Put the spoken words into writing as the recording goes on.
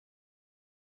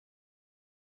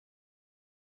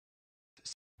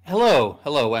Hello,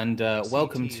 and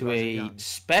welcome CT to Rising a Young.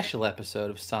 special episode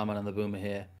of Starman and the Boomer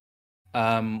here.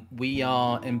 We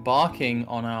are embarking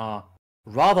on our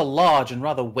rather large and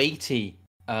rather weighty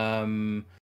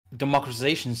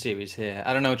democratization series here.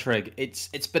 I don't know, Trig.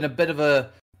 It's been a bit of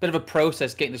a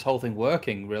process getting this whole thing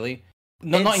working, really.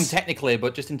 Not even It's technically,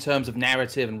 but just in terms of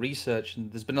narrative and research.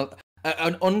 And there's been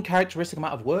an uncharacteristic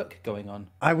amount of work going on.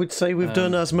 I would say we've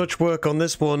done as much work on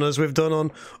this one as we've done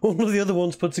on all of the other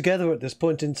ones put together at this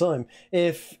point in time.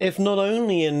 If not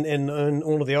only in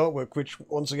all of the artwork, which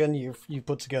once again you've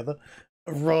put together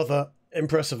rather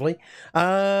impressively,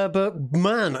 but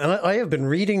man, I have been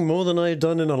reading more than I had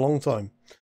done in a long time.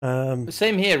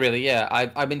 Same here, really. Yeah,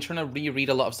 I've been trying to reread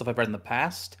a lot of stuff I've read in the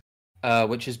past,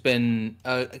 which has been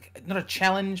not a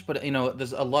challenge, but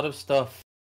there's a lot of stuff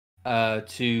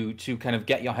to kind of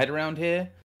get your head around here.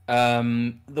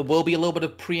 There will be a little bit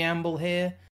of preamble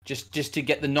here, just to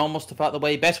get the normal stuff out of the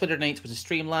way. Best way to donate was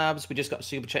the Streamlabs. We just got a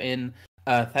super chat in.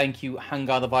 Thank you,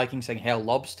 Hangar the Viking, saying "Hail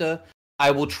Lobster."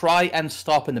 I will try and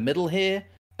stop in the middle here,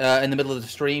 in the middle of the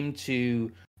stream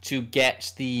to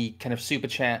get the kind of super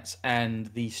chats and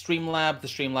the Streamlab. The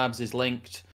Streamlabs is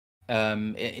linked.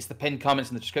 It's the pinned comments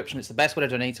in the description. It's the best way to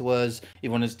donate to us. You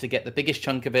want us to get the biggest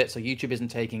chunk of it, so YouTube isn't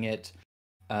taking it.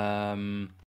 And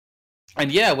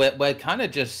yeah, we're kind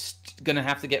of just gonna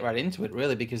have to get right into it,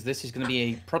 really, because this is gonna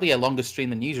be probably a longer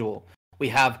stream than usual. We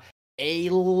have a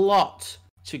lot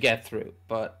to get through,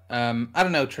 but I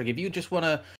don't know, Trig. If you just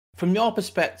wanna, from your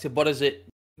perspective, what is it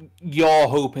you're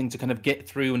hoping to kind of get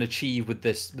through and achieve with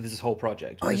this whole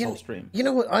project, with this whole stream? You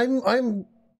know what? I'm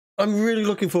really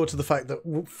looking forward to the fact that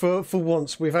for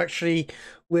once we're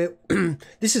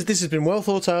this has been well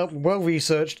thought out, well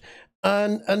researched.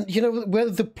 And you know, where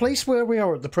the place where we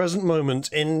are at the present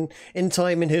moment in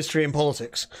time, in history and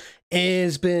politics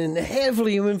has been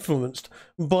heavily influenced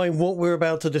by what we're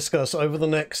about to discuss over the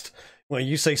next, well,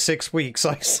 you say 6 weeks,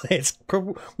 I say it's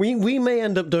probably, we may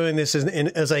end up doing this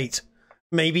as 8,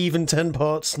 maybe even 10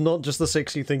 parts, not just the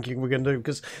 6 you think we're going to do,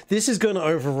 because this is going to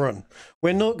overrun.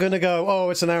 We're not going to go,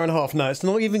 oh, it's an hour and a half. No, it's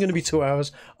not even going to be 2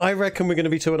 hours. I reckon we're going to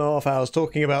be 2.5 hours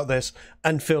talking about this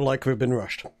and feel like we've been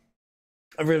rushed.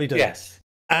 I really do. Yes.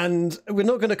 And we're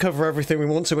not going to cover everything we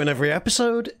want to in every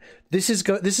episode. This is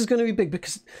going to be big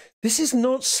because this is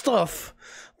not stuff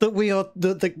that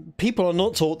that people are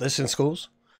not taught this in schools.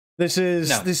 This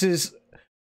is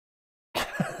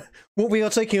what we are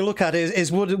taking a look at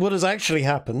is what has actually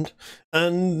happened.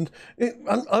 And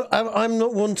I'm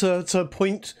not one to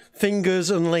point fingers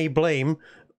and lay blame.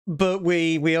 But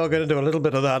we are going to do a little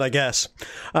bit of that, I guess.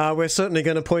 We're certainly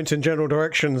going to point in general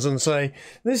directions and say,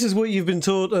 this is what you've been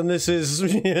taught, and this is,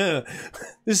 yeah,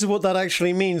 this is what that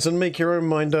actually means, and make your own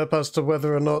mind up as to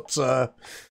whether or not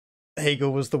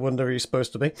Hegel was the wonder he's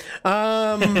supposed to be.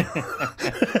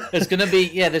 There's gonna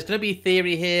be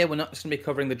theory here. We're not just gonna be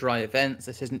covering the dry events.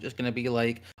 This isn't just gonna be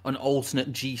like an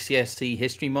alternate GCSE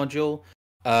history module.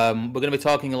 We're going to be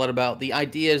talking a lot about the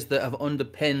ideas that have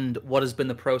underpinned what has been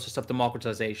the process of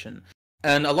democratization.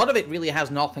 And a lot of it really has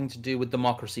nothing to do with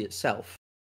democracy itself.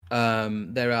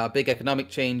 There are big economic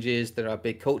changes, there are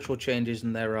big cultural changes,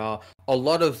 and there are a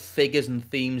lot of figures and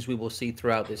themes we will see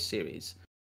throughout this series.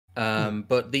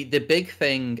 But the big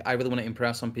thing I really want to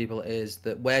impress on people is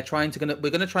that we're going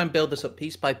to try and build this up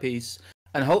piece by piece,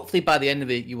 and hopefully by the end of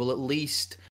it you will at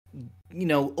least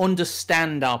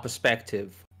understand our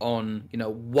perspective on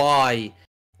why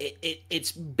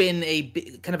it's been a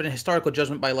kind of an historical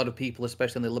judgment by a lot of people,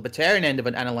 especially on the libertarian end of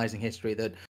it, analyzing history,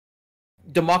 that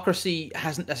democracy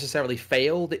hasn't necessarily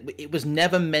failed. It was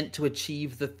never meant to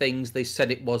achieve the things they said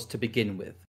it was to begin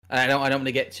with. And I don't want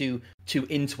to get too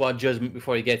into our judgment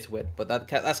before you get to it, but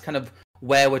that's kind of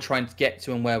where we're trying to get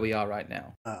to and where we are right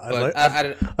now.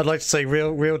 I'd like to say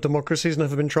real democracy's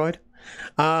never been tried.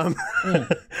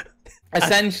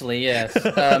 Essentially, yes.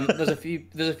 There's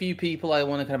a few people I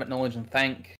want to kind of acknowledge and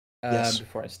thank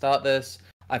before I start this.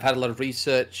 I've had a lot of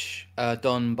research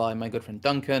done by my good friend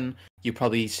Duncan. You've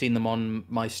probably seen them on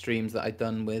my streams that I've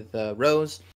done with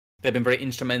Rose. They've been very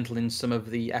instrumental in some of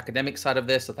the academic side of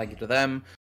this, so thank you to them.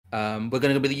 We're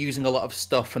going to be using a lot of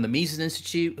stuff from the Mises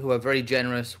Institute, who are very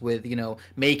generous with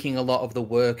making a lot of the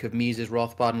work of Mises,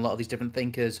 Rothbard, and a lot of these different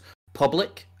thinkers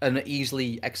public and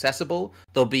easily accessible.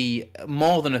 There'll be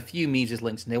more than a few Mises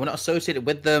links in there. We're not associated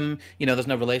with them, there's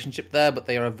no relationship there, but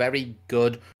they are a very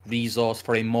good resource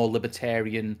for a more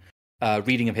libertarian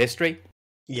reading of history.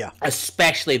 Yeah.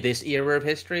 Especially this era of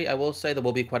history. I will say there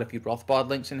will be quite a few Rothbard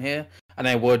links in here, and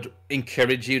I would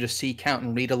encourage you to seek out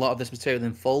and read a lot of this material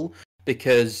in full,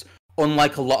 because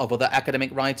unlike a lot of other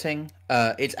academic writing,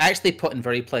 it's actually put in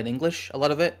very plain English, a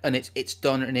lot of it, and it's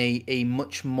done in a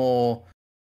much more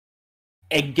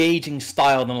engaging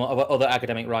style than a lot of other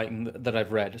academic writing that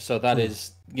I've read. So that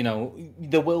is,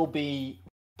 there will be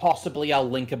possibly, I'll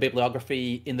link a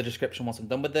bibliography in the description once I'm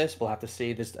done with this. We'll have to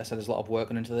see. I said there's a lot of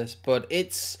work into this, but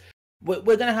we're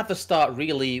going to have to start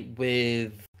really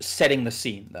with setting the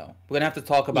scene, though. We're going to have to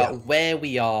talk about where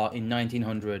we are in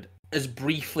 1900 as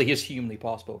briefly as humanly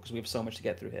possible, because we have so much to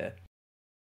get through here.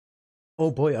 Oh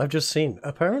boy, I've just seen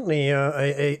apparently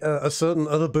a certain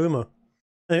other boomer,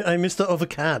 a Mr.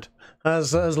 Overcad,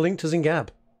 has linked us in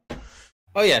Gab.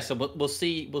 Oh yeah, so we'll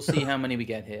see how many we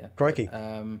get here. Crikey!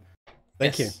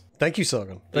 Thank you,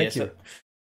 Sargon. Thank you.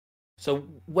 So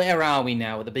where are we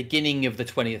now at the beginning of the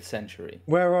 20th century?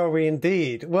 Where are we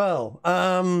indeed? Well,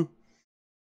 a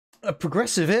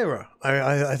progressive era,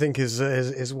 I think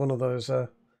is one of those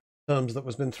terms that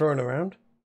was been thrown around.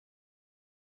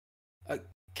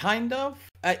 Kind of.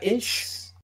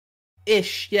 Ish,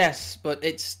 yes, but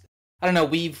it's, I don't know,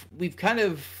 we've kind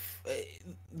of,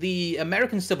 the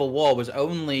American Civil War was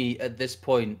only at this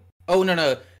point. Oh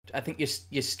no, I think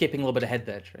you're skipping a little bit ahead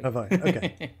there, Trig. Have I?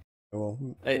 Okay. Well,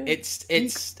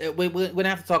 we're gonna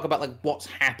have to talk about like what's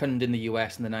happened in the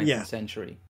US in the 19th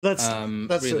century. That's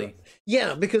really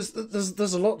yeah, because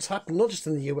there's a lot's happened, not just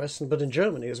in the US but in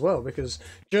Germany as well, because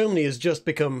Germany has just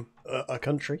become a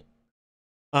country.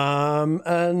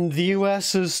 And the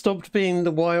US has stopped being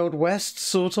the Wild West,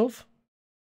 sort of.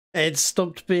 It's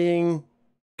stopped being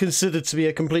considered to be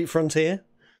a complete frontier,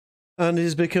 and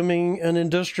is becoming an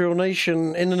industrial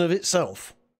nation in and of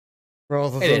itself,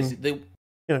 rather than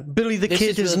Billy the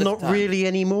Kid is not really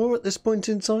anymore at this point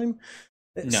in time.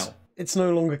 It's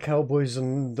no longer cowboys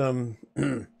and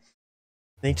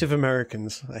Native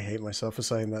Americans. I hate myself for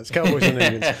saying that. It's cowboys and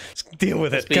Indians. Let's deal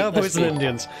with it. Cowboys and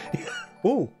Indians.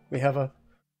 Oh, we have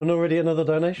already another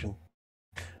donation.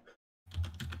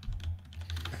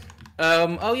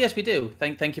 Oh yes, we do.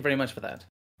 Thank you very much for that.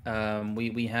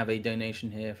 We have a donation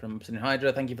here from Obsidian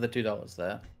Hydra. Thank you for the $2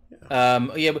 there.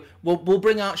 We'll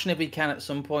bring Archon if we can at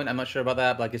some point. I'm not sure about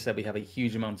that, but like I said, we have a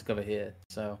huge amount to cover here.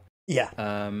 So yeah.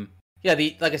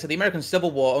 Like I said, the American Civil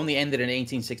War only ended in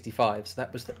 1865, so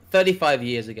that was 35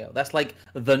 years ago. That's like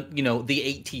the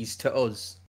 80s to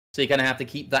us. So you kind of have to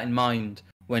keep that in mind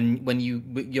when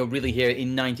you're really here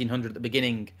in 1900 at the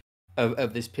beginning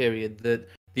of this period, that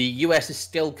the US is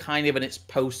still kind of in its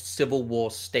post-Civil War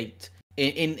state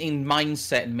in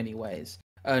mindset in many ways.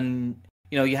 And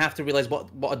you have to realize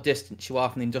what a distance you are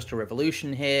from the Industrial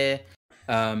Revolution here.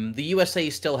 The USA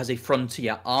still has a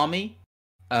frontier army.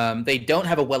 They don't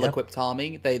have a well-equipped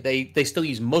army. They still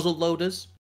use muzzle loaders.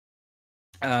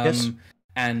 Yes.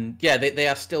 And yeah, they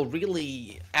are still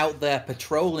really out there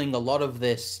patrolling a lot of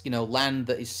this, land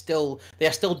that is they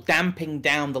are still damping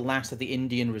down the last of the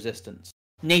Indian resistance,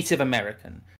 Native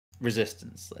American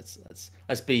resistance.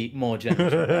 Let's be more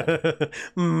generous.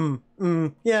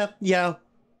 Yeah.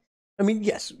 I mean,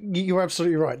 yes, you're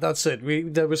absolutely right. That's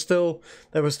it. There were still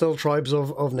tribes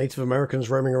of Native Americans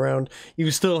roaming around.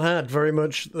 You still had very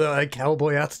much a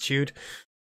cowboy attitude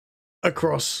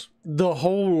across the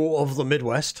whole of the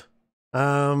Midwest.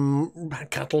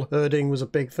 Cattle herding was a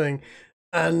big thing,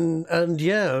 and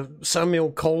yeah,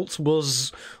 Samuel Colt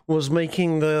was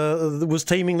taming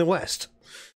the West.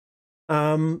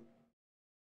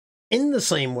 In the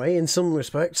same way, in some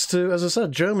respects, to, as I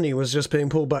said, Germany was just being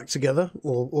pulled back together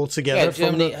or together. Yeah,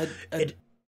 Germany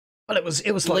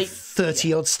it was like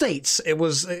 30 odd states. It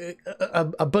was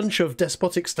a bunch of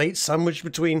despotic states sandwiched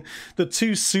between the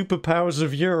two superpowers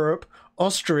of Europe,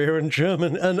 Austria and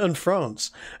German and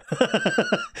France.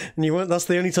 And that's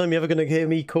the only time you're ever going to hear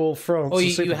me call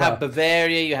France. You have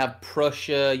Bavaria, you have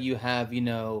Prussia, you have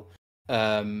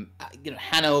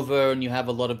Hanover, and you have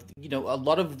a lot of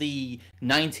the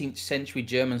 19th century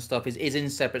German stuff is in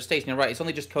separate states. And you're right, it's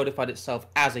only just codified itself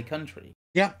as a country.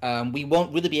 Yeah. We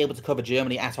won't really be able to cover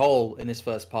Germany at all in this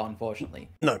first part, unfortunately.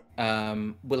 No.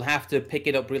 We'll have to pick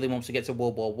it up really once we get to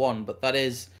World War One. But that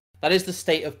is the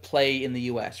state of play in the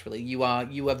US. Really, you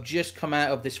have just come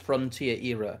out of this frontier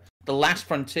era. The last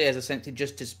frontier has essentially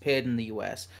just disappeared in the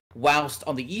US, whilst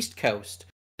on the East Coast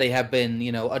they have been,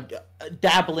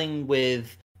 dabbling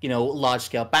with,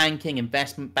 large-scale banking,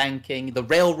 investment banking. The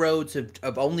railroads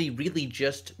have only really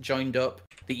just joined up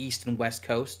the East and West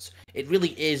Coasts. It really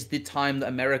is the time that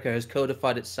America has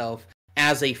codified itself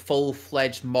as a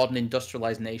full-fledged modern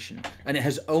industrialized nation, and it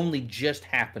has only just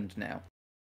happened now.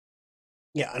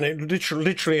 Yeah, and it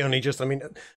literally only just, I mean,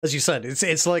 as you said,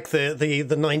 it's like the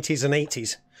 90s and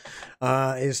 80s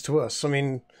is to us. I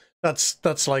mean,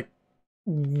 that's like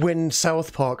when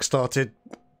South Park started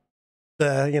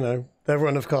their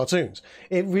run of cartoons.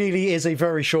 It really is a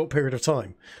very short period of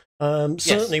time.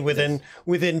 Certainly Yes,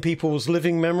 within people's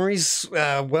living memories,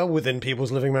 well within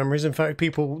people's living memories. In fact,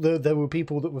 there were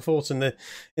people that were fought in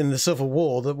the Civil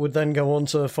War that would then go on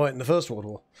to fight in the First World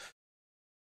War.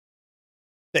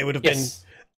 They would have been yes.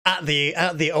 at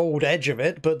the old edge of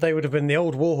it, but they would have been the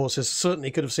old war horses.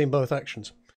 Certainly could have seen both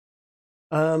actions.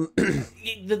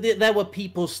 There were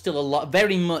people still alive,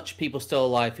 very much people still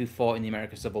alive who fought in the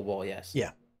American Civil War. Yes.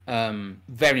 Yeah.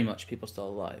 Very much people still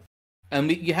alive. And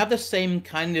you have the same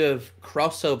kind of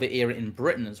crossover era in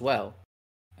Britain as well.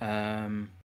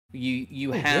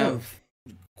 You have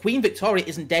Queen Victoria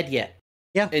isn't dead yet.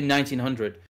 Yeah. In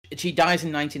 1900, she dies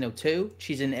in 1902.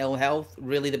 She's in ill health.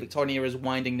 Really, the Victorian era is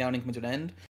winding down and coming to an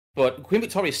end. But Queen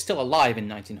Victoria is still alive in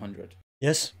 1900.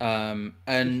 Yes.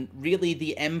 And really,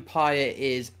 the empire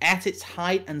is at its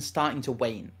height and starting to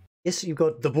wane. Yes, you've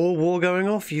got the Boer War going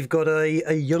off. You've got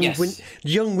a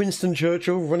young Winston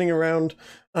Churchill running around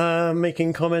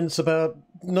making comments about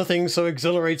nothing so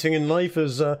exhilarating in life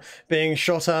as being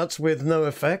shot at with no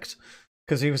effect,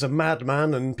 because he was a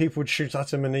madman and people would shoot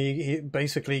at him and he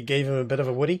basically gave him a bit of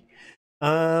a woody.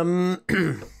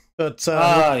 But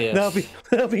Yes.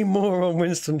 there'll be more on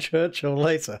Winston Churchill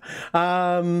later.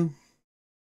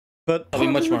 But There'll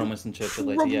be much more on Winston Churchill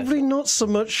later, yes. Probably not so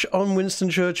much on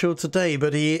Winston Churchill today,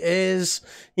 but he is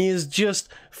just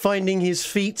finding his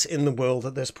feet in the world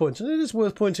at this point. And it is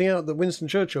worth pointing out that Winston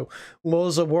Churchill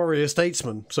was a warrior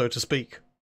statesman, so to speak.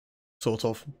 Sort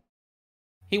of.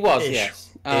 He was, Ish. yes.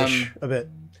 A bit.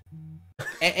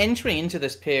 Entering into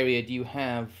this period, you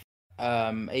have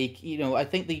I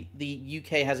think the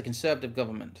UK has a conservative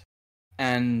government,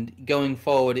 and going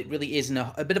forward, it really is in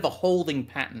a bit of a holding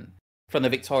pattern from the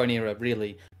Victorian era,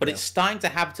 really. But it's starting to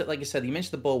have to, like I said, you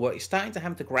mentioned the Bulwark, it's starting to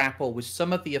have to grapple with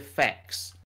some of the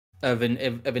effects of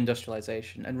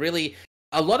industrialization. And really,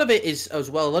 a lot of it is, as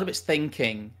well, a lot of its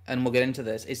thinking, and we'll get into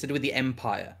this, is to do with the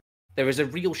empire. There is a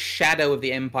real shadow of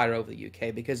the empire over the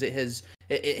UK, because it has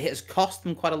cost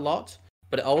them quite a lot,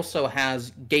 but it also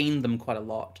has gained them quite a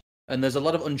lot. And there's a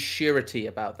lot of unsurety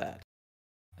about that.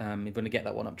 You're going to get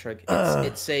that one up, Trig.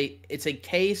 It's a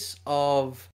case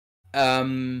of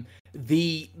the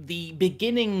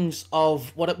beginnings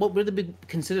of what would have been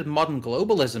considered modern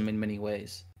globalism in many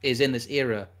ways is in this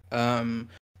era.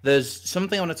 There's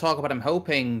something I want to talk about. I'm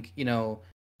hoping,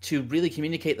 to really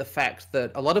communicate the fact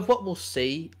that a lot of what we'll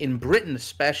see in Britain,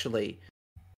 especially,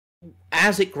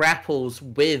 as it grapples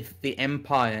with the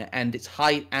empire and its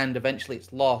height and eventually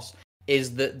its loss,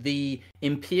 is that the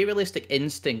imperialistic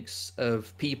instincts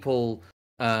of people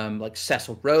like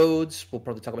Cecil Rhodes, we'll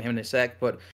probably talk about him in a sec,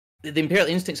 but the imperial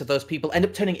instincts of those people end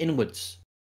up turning inwards.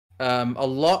 A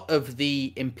lot of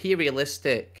the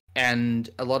imperialistic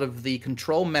and a lot of the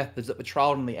control methods that were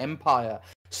trialed in the empire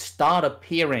start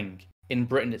appearing in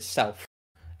Britain itself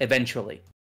eventually.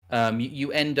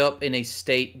 You end up in a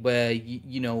state where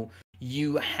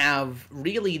you have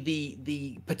really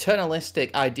the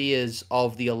paternalistic ideas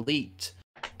of the elite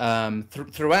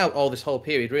throughout all this whole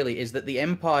period. Really, is that the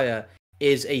empire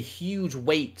is a huge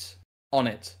weight on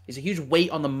it. It's a huge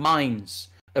weight on the minds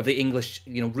of the English,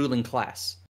 ruling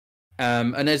class.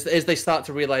 And as they start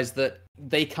to realize that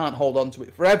they can't hold on to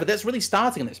it forever, that's really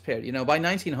starting in this period. By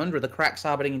 1900, the cracks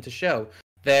are beginning to show.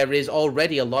 There is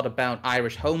already a lot about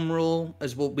Irish home rule,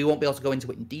 as we won't be able to go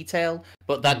into it in detail,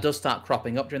 but that does start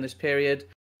cropping up during this period.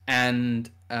 And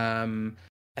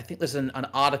I think there's an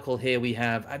article here we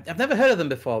have. I've never heard of them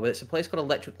before, but it's a place called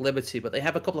Electric Liberty. But they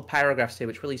have a couple of paragraphs here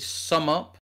which really sum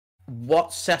up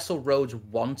what Cecil Rhodes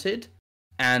wanted,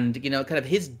 and kind of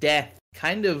his death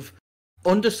kind of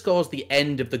underscores the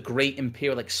end of the great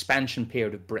imperial expansion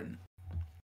period of Britain.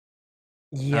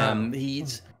 Yeah,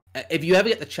 if you ever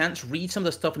get the chance, read some of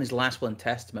the stuff in his last will and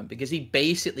testament, because he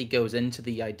basically goes into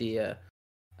the idea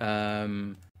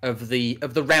of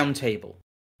the Round Table.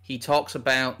 He talks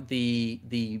about the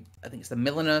I think it's the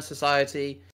Milliner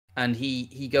Society, and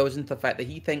he goes into the fact that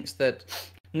he thinks that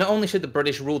not only should the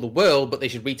British rule the world, but they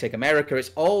should retake America.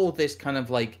 It's all this kind of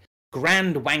like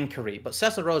grand wankery. But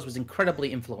Cecil Rhodes was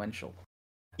incredibly influential.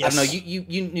 Yes. I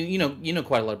don't know. You know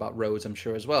quite a lot about Rhodes, I'm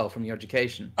sure, as well, from your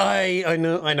education. I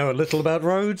know a little about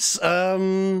Rhodes.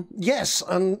 Yes,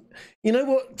 and you know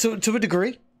what? To a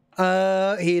degree,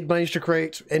 he had managed to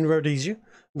create in Rhodesia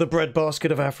the breadbasket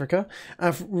of Africa.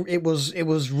 It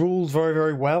was ruled very,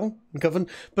 very well, governed,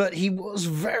 but he was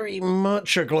very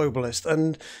much a globalist,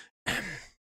 and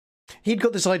he'd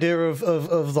got this idea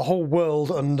of the whole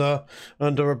world under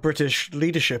a British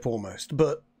leadership almost,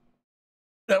 but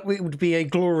that it would be a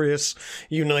glorious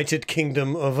United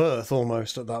Kingdom of Earth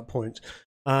almost at that point.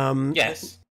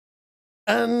 Yes.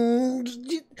 And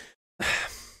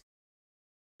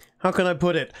how can I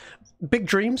put it? big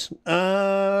dreams.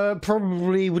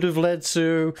 Probably would have led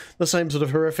to the same sort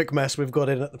of horrific mess we've got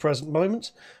in at the present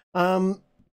moment.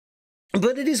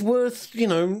 But it is worth,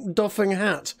 doffing a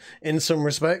hat in some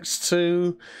respects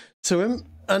to him.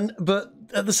 But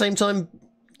at the same time,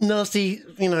 nasty,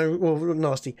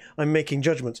 nasty. I'm making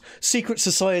judgments. Secret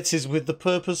societies with the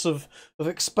purpose of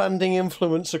expanding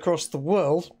influence across the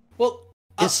world. Well,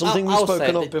 is something we've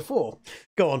spoken of before.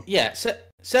 Go on. Yeah,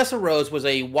 Cecil Rhodes was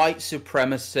a white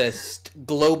supremacist,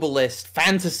 globalist,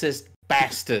 fantasist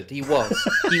bastard. He was.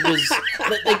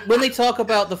 When they talk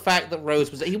about the fact that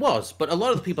Rhodes was, he was. But a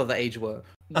lot of the people of that age were.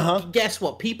 Guess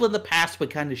what? People in the past were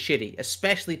kind of shitty,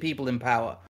 especially people in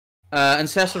power. And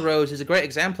Cecil Rhodes is a great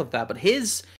example of that. But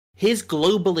his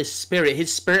globalist spirit,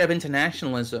 his spirit of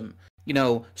internationalism,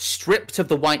 stripped of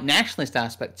the white nationalist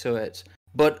aspect to it,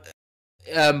 but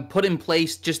put in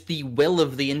place just the will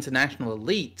of the international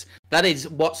elite. That is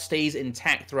what stays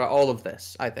intact throughout all of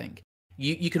this, I think.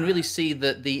 You can really see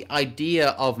that the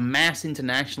idea of mass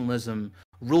internationalism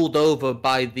ruled over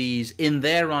by these, in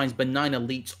their eyes, benign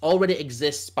elites already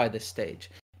exists by this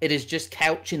stage. It is just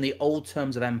couched in the old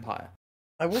terms of empire.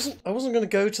 I wasn't going to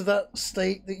go to that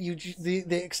state that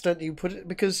the extent that you put it,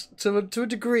 because to a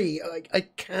degree, I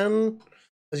can,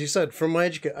 as you said, from my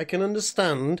education, I can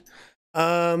understand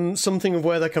something of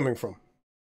where they're coming from.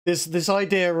 This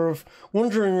idea of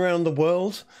wandering around the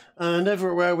world, and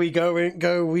everywhere we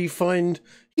go, we find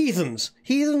heathens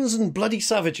and bloody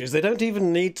savages. They don't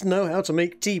even need to know how to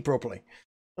make tea properly.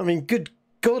 I mean, good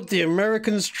God, the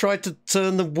Americans tried to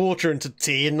turn the water into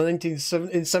tea in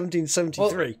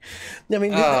 1773. I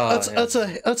mean,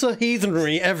 utter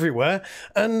heathenry everywhere,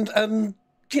 and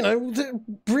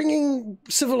bringing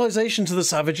civilization to the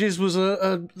savages was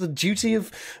the duty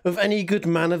of any good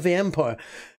man of the empire.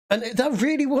 And that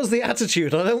really was the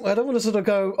attitude. I don't want to sort of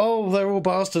go, oh, they're all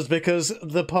bastards because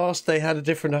the past they had a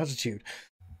different attitude.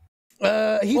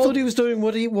 He thought he was doing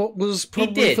what was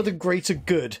probably for the greater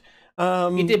good.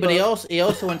 He did, but he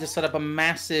also went to set up a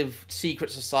massive secret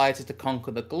society to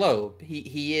conquer the globe.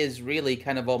 He is really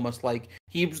kind of almost like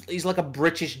he's like a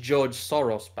British George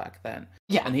Soros back then.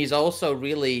 Yeah, and he's also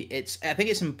really I think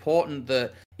it's important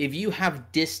that if you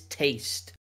have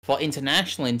distaste for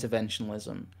international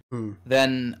interventionism,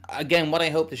 then again, what I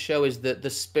hope to show is that the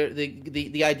spirit,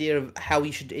 the idea of how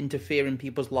you should interfere in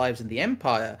people's lives in the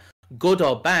empire, good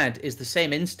or bad, is the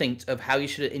same instinct of how you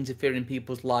should interfere in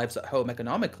people's lives at home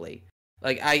economically.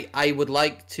 Like I would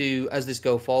like to, as this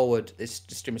go forward, this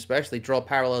stream especially, draw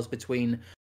parallels between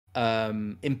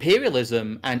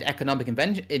imperialism and economic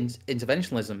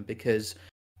interventionism, because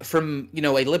from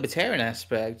a libertarian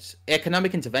aspect,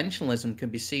 economic interventionism can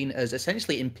be seen as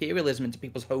essentially imperialism into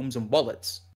people's homes and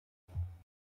wallets.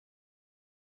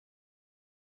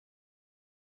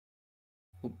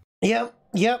 Yeah,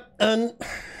 and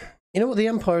you know what the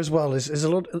empire as well is a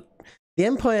lot. The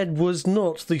empire was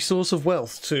not the source of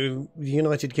wealth to the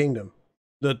United Kingdom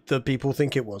that the people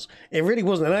think it was. It really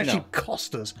wasn't. It actually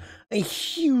cost us a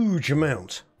huge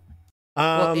amount.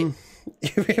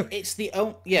 It's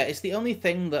the only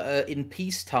thing that in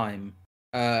peacetime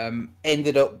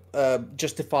ended up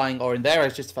justifying, or in their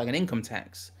eyes, justifying an income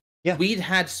tax. Yeah, we'd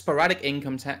had sporadic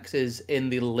income taxes in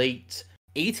the late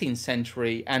 18th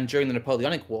century and during the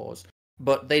Napoleonic Wars,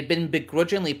 but they'd been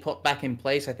begrudgingly put back in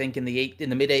place, I think, in the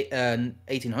mid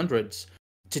 1800s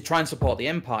to try and support the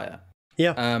empire.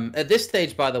 Yeah. At this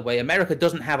stage, by the way, America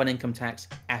doesn't have an income tax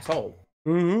at all.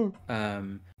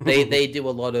 Mm-hmm. They do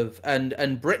a lot of,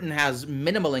 and Britain has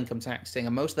minimal income taxing,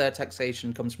 and most of their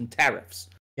taxation comes from tariffs.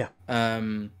 Yeah.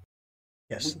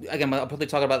 Yes. Again, I'll probably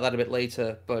talk about that a bit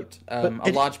later, but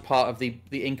a large part of the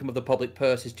income of the public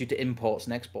purse is due to imports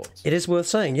and exports. It is worth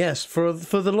saying, yes. For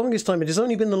the longest time, it has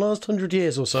only been the last 100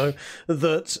 years or so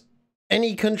that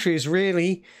any countries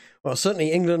really, well,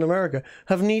 certainly England and America,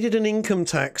 have needed an income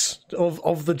tax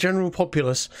of the general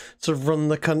populace to run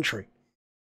the country.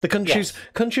 The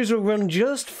countries will run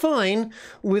just fine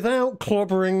without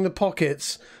clobbering the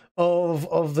pockets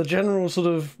of the general sort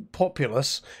of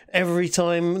populace every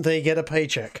time they get a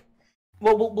paycheck.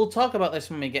 Well, we'll talk about this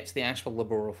when we get to the actual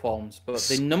liberal reforms, but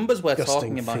the numbers we're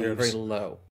talking about here are very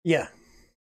low. Yeah.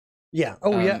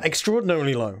 Oh, yeah,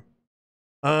 extraordinarily low.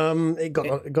 It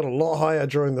got a lot higher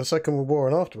during the Second World War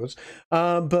and afterwards.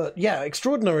 But yeah,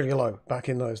 extraordinarily low back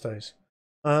in those days.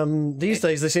 These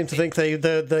days they seem to think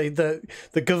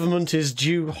the government is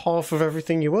due half of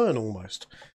everything you earn almost.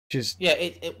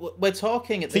 We're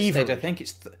talking at this stage, I think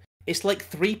it's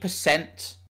like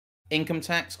 3% income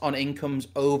tax on incomes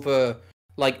over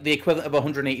like the equivalent of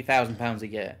 £180,000 a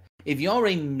year. If you're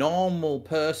a normal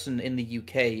person in the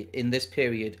UK in this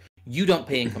period, you don't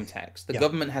pay income tax. The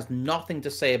government has nothing to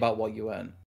say about what you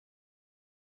earn.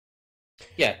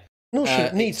 Yeah. Nor should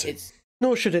it need to. It's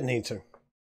Nor should it need to.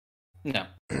 no.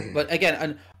 But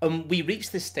again, and we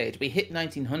reached this stage. We hit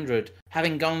 1900,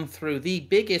 having gone through the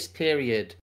biggest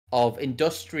period of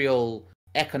industrial,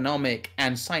 economic,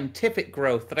 and scientific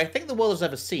growth that I think the world has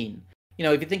ever seen. You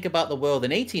know, if you think about the world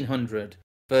in 1800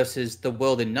 versus the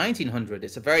world in 1900,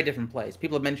 it's a very different place.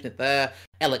 People have mentioned it there.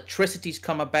 Electricity's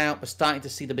come about. We're starting to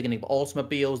see the beginning of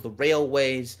automobiles, the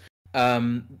railways.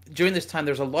 During this time,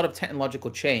 there's a lot of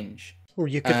technological change. Well,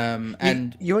 you could,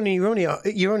 and you're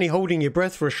only holding your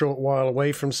breath for a short while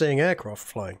away from seeing aircraft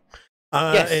flying.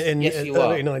 In the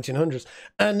early 1900s,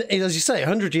 and as you say,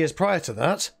 100 years prior to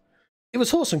that, it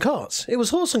was horse and carts. It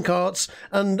was horse and carts,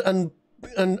 and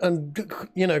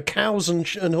you know, cows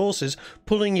and horses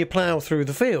pulling your plough through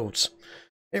the fields.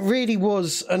 It really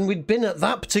was, and we'd been at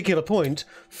that particular point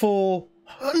for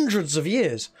hundreds of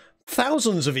years,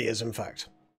 thousands of years, in fact.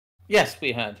 Yes,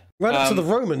 we had. Right up to the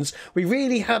Romans, we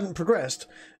really hadn't progressed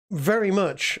very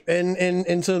much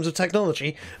in terms of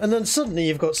technology. And then suddenly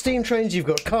you've got steam trains, you've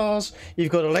got cars,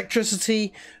 you've got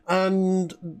electricity,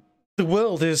 and the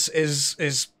world is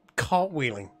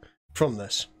cartwheeling from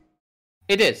this.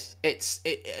 It is.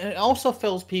 It also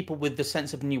fills people with the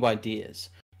sense of new ideas.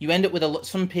 You end up with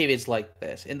some periods like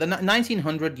this. In the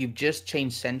 1900, you've just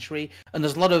changed century, and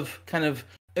there's a lot of kind of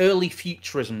early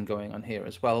futurism going on here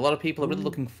as well. A lot of people are really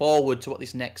looking forward to what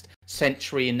this next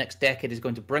century and next decade is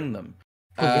going to bring them.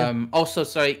 Also,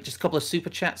 sorry, just a couple of super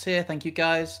chats here. Thank you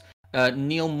guys.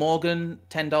 Neil Morgan,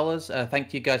 $10.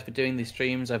 Thank you guys for doing these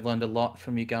streams. I've learned a lot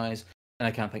from you guys, and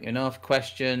I can't thank you enough.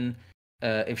 Question: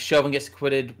 if Chauvin gets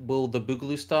acquitted, will the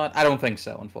Boogaloo start? I don't think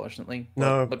so, unfortunately.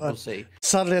 No, but we'll see.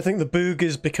 Sadly, I think the Boog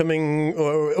is becoming,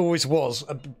 or always was,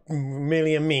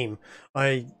 merely a meme.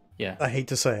 I hate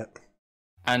to say it.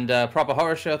 And Proper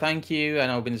Horror Show, thank you. I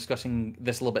know we've been discussing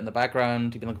this a little bit in the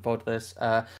background. You've been looking forward to this.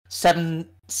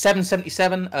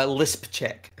 777 Lisp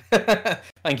check.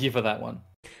 Thank you for that one.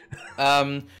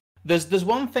 There's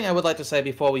one thing I would like to say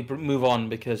before we move on,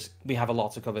 because we have a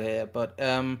lot to cover here. But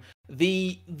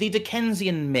the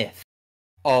Dickensian myth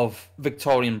of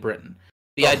Victorian Britain,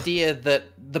 the idea that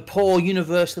the poor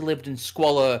universally lived in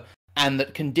squalor and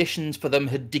that conditions for them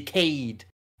had decayed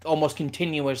almost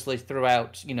continuously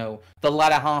throughout, you know, the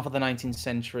latter half of the 19th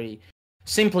century,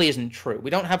 simply isn't true. We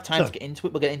don't have time to get into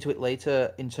it. We'll get into it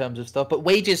later in terms of stuff. But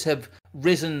wages have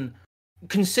risen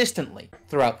consistently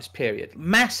throughout this period,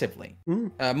 massively,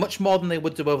 much more than they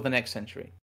would do over the next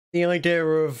century. The idea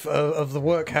of the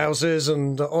workhouses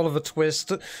and Oliver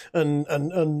Twist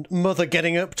and Mother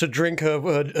getting up to drink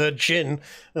her gin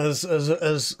as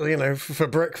you know, for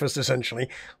breakfast essentially,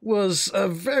 was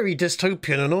very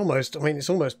dystopian and almost, I mean, it's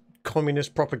almost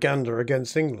communist propaganda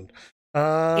against England.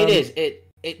 It is.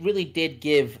 It really did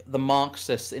give the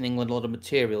Marxists in England a lot of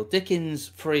material. Dickens,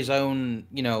 for his own,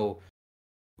 you know,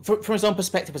 from his own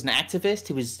perspective as an activist,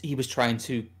 he was trying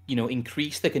to, you know,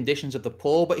 increase the conditions of the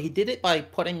poor, but he did it by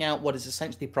putting out what is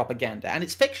essentially propaganda, and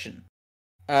it's fiction.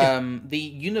 The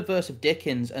universe of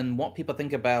Dickens and what people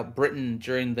think about Britain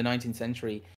during the 19th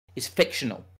century is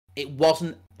fictional. It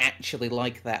wasn't actually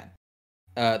like that.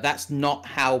 That's not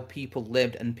how people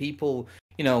lived, and people,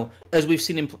 you know, as we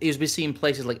see in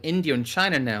places like India and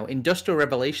China now, industrial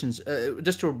revolutions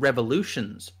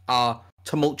are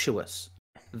tumultuous.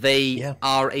 They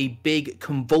are a big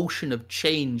convulsion of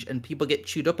change, and people get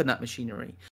chewed up in that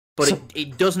machinery. But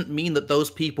it doesn't mean that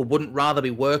those people wouldn't rather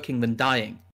be working than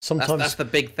dying. Sometimes that's the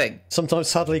big thing. Sometimes,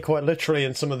 sadly, quite literally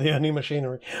in some of the early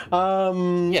machinery.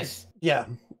 Yes. Yeah.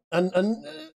 And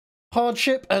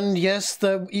hardship, and yes,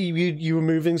 you were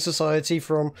moving society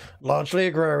from largely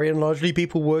agrarian, largely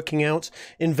people working out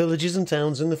in villages and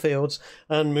towns in the fields,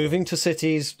 and moving to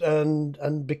cities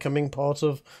and becoming part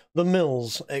of the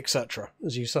mills, etc.,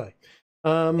 as you say.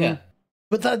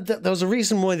 But there was a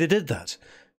reason why they did that.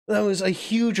 There was a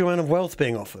huge amount of wealth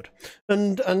being offered,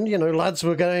 and you know, lads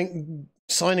were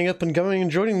signing up and going and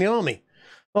joining the army.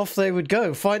 Off they would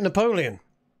go, fight Napoleon.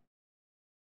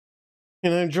 You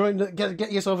know,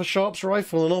 get yourself a Sharps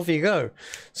rifle and off you go.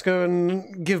 Let's go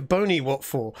and give Boney what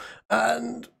for.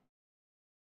 And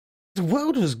the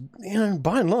world was, you know,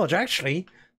 by and large, actually,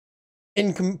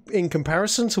 in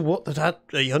comparison to what they'd had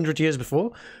 100 years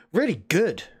before, really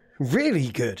good. Really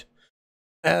good.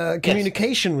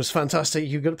 Communication was fantastic.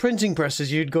 You'd got printing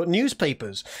presses, you'd got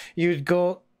newspapers, you'd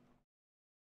got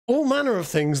all manner of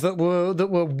things that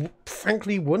were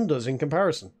frankly wonders in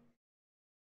comparison.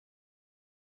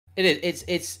 It is.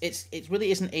 It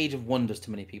really is an age of wonders to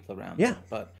many people around. Yeah.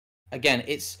 But again,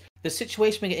 it's the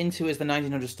situation we get into is the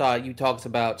 1900s start. You talked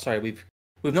about. Sorry, we've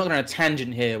not gone on a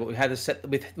tangent here, but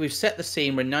we've set the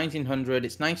scene. We're in 1900.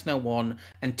 It's 1901,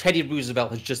 and Teddy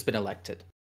Roosevelt has just been elected.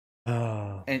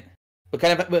 Ah. And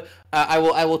but I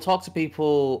will talk to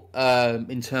people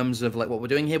in terms of like what we're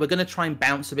doing here. We're going to try and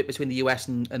bounce a bit between the US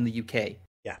and the UK.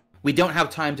 Yeah. We don't have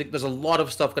time to. There's a lot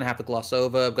of stuff going to have to gloss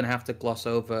over. We're going to have to gloss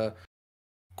over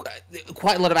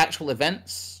quite a lot of actual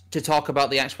events to talk about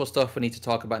the actual stuff we need to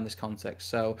talk about in this context.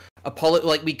 So,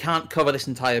 like we can't cover this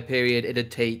entire period. It'd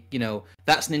take,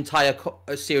 that's an entire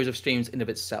series of streams in of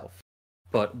itself.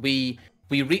 But we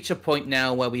reach a point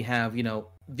now where we have,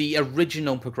 the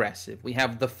original progressive. We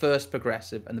have the first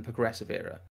progressive and the progressive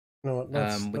era,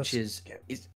 which is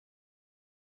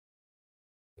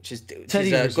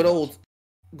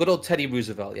good old Teddy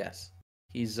Roosevelt. Yes,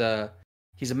 he's a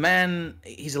man.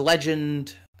 He's a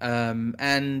legend.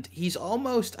 And he's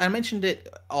almost, I mentioned it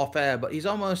off air, but he's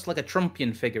almost like a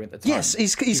Trumpian figure at the time. Yes,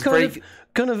 he's kind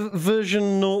of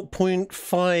version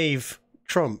 0.5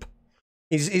 Trump.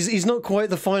 He's not quite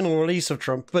the final release of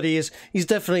Trump, but he's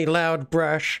definitely loud,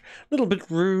 brash, a little bit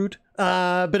rude,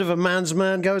 a bit of a man's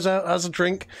man, goes out, has a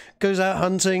drink, goes out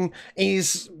hunting.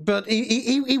 But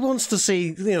he wants to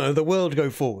see, the world go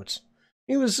forwards.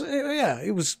 It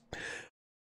was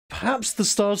perhaps the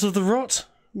start of the rot,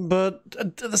 but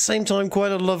at the same time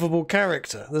quite a lovable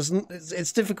character.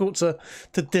 It's difficult to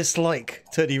dislike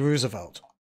Teddy Roosevelt.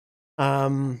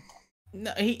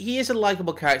 No, he is a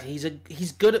likable character.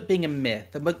 He's good at being a myth,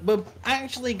 but we're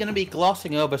actually going to be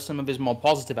glossing over some of his more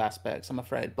positive aspects, I'm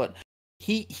afraid. But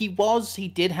he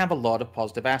did have a lot of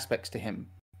positive aspects to him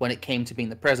when it came to being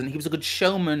the president. He was a good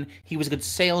showman, he was a good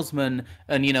salesman,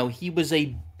 and he was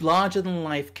a larger than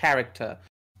life character.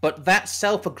 But that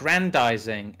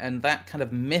self-aggrandizing and that kind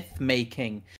of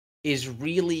myth-making is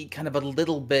really kind of a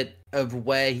little bit of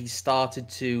where he started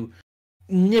to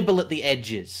nibble at the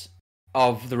edges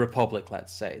of the Republic,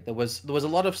 let's say. There was a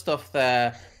lot of stuff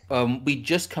there. We'd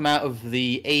just come out of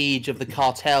the age of the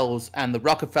cartels and the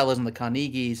Rockefellers and the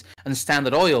Carnegies and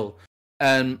Standard Oil.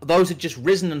 And those had just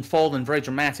risen and fallen very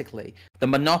dramatically. The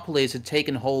monopolies had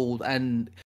taken hold and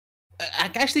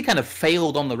actually kind of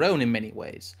failed on their own in many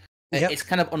ways. Yep. It's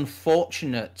kind of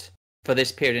unfortunate for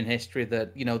this period in history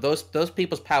that those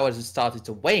people's powers had started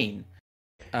to wane.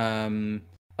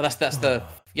 That's the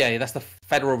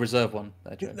Federal Reserve one.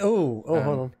 Hold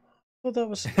on. Well, that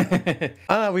was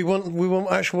we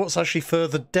want what's actually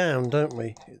further down, don't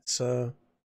we? It's let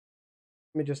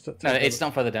me just no, it's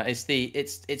not further down. It's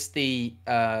the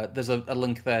there's a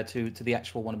link there to the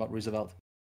actual one about Roosevelt.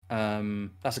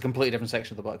 That's a completely different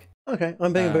section of the book. Okay,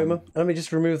 I'm being a boomer. Let me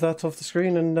just remove that off the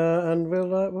screen, and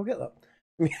we'll get that.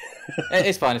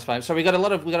 It's fine. So we got a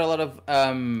lot of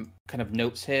kind of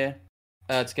notes here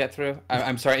to get through.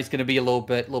 I'm sorry, it's going to be a little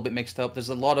bit mixed up. There's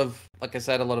a lot of, like I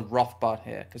said, a lot of Rothbard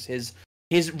here because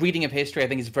his reading of history, I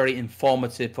think, is very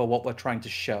informative for what we're trying to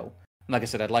show. And like I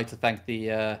said, I'd like to thank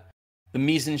the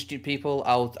Mise Institute people.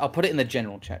 I'll put it in the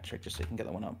general chat trick just so you can get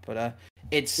that one up. But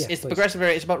it's the progressive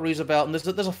area. It's about Roosevelt, and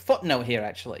there's a footnote here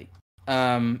actually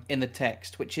in the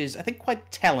text, which is I think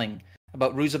quite telling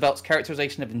about Roosevelt's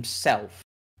characterization of himself,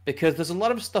 because there's a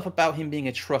lot of stuff about him being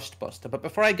a trust buster. But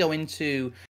before I go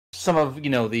into some of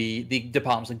the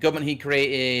departments of government he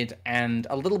created and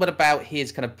a little bit about his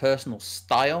kind of personal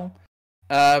style,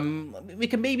 we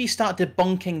can maybe start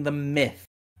debunking the myth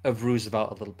of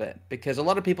Roosevelt a little bit, because a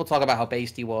lot of people talk about how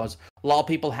based he was. A lot of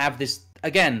people have this,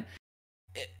 again,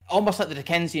 almost like the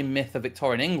Dickensian myth of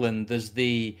Victorian England. There's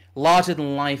the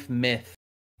larger-than-life myth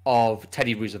of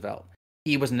Teddy Roosevelt.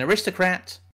 He was an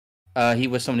aristocrat. He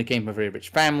was someone who came from a very rich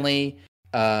family.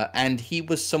 And he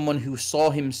was someone who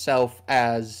saw himself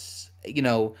as,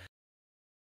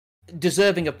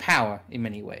 deserving of power in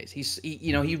many ways. He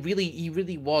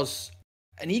really was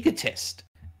an egotist.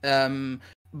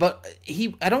 But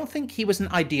I don't think he was an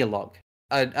ideologue.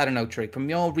 I don't know, Trig, from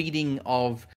your reading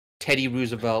of Teddy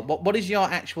Roosevelt, what is your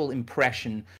actual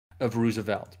impression of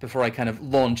Roosevelt before I kind of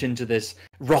launch into this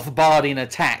Rothbardian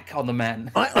attack on the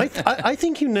man? I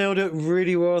think you nailed it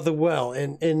really rather well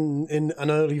in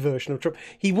an early version of Trump.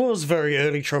 He was very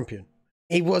early Trumpian.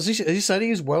 He said he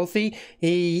was wealthy.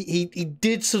 He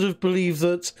did sort of believe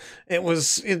that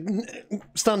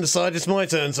stand aside, it's my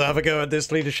turn to have a go at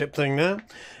this leadership thing now.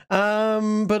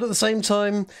 But at the same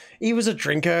time, he was a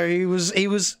drinker. He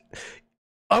was.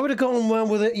 I would have gotten well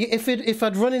with it if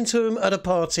I'd run into him at a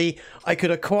party. I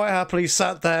could have quite happily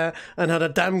sat there and had a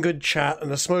damn good chat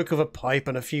and a smoke of a pipe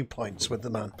and a few pints with the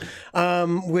man,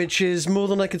 which is more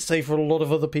than I could say for a lot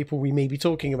of other people we may be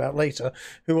talking about later,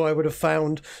 who I would have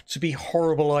found to be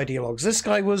horrible ideologues. This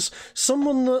guy was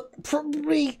someone that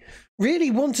probably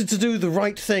really wanted to do the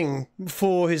right thing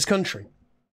for his country.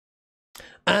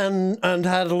 And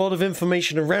had a lot of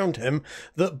information around him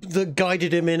that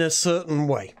guided him in a certain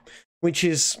way, which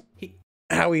is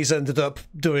how he's ended up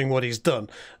doing what he's done.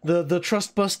 The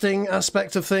trust busting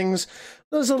aspect of things,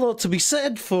 there's a lot to be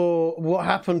said for what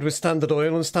happened with Standard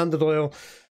Oil, and Standard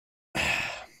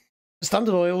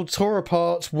Oil tore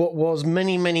apart what was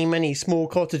many small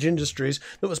cottage industries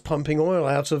that was pumping oil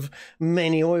out of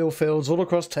many oil fields all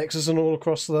across Texas and all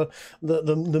across the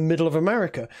middle of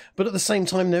America. But at the same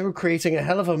time, they were creating a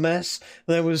hell of a mess.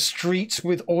 There was streets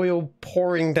with oil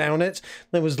pouring down it.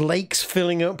 There was lakes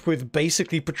filling up with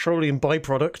basically petroleum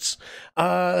byproducts.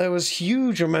 There was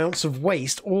huge amounts of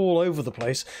waste all over the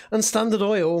place. And Standard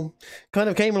Oil kind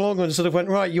of came along and sort of went,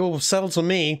 right, you'll sell to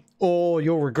me or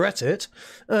you'll regret it.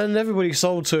 And everybody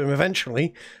sold to him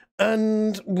eventually.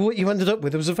 And what you ended up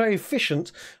with was a very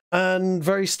efficient and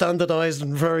very standardized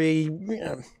and very,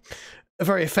 a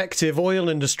very effective oil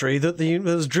industry that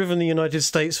has driven the United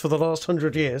States for the last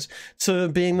 100 years to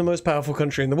being the most powerful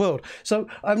country in the world. So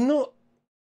I'm not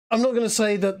going to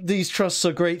say that these trusts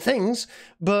are great things,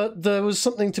 but there was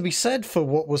something to be said for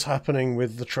what was happening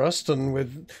with the trust and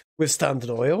with Standard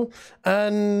Oil,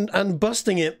 and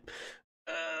busting it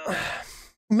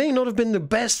may not have been the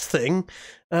best thing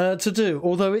to do,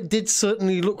 although it did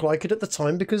certainly look like it at the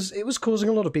time because it was causing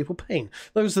a lot of people pain.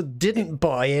 Those that didn't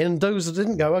buy in, those that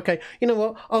didn't go, okay, you know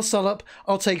what, I'll sell up,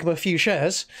 I'll take a few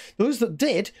shares. Those that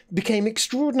did became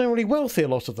extraordinarily wealthy, a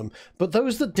lot of them, but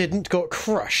those that didn't got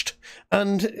crushed.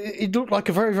 And it looked like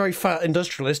a very fat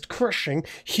industrialist crushing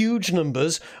huge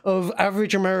numbers of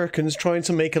average Americans trying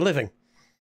to make a living.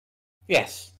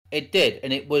 Yes, it did,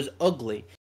 and it was ugly.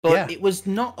 But it was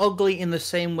not ugly in the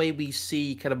same way we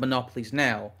see kind of monopolies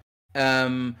now.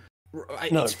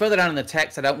 It's further down in the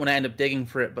text. I don't want to end up digging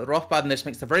for it, but Rothbard in this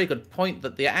makes a very good point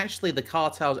that the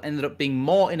cartels ended up being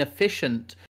more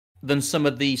inefficient than some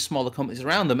of the smaller companies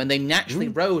around them, and they naturally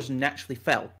rose and naturally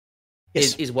fell.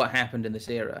 Yes. Is what happened in this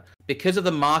era. Because of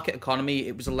the market economy,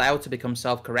 it was allowed to become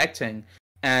self-correcting,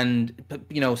 and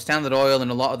Standard Oil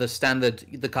and a lot of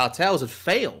the cartels had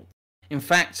failed. In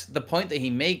fact, the point that he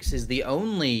makes is the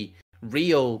only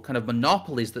real kind of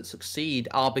monopolies that succeed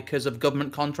are because of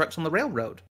government contracts on the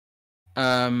railroad.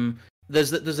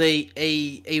 There's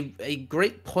a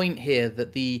great point here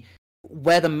that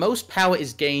where the most power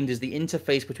is gained is the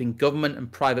interface between government and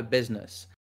private business.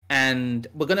 And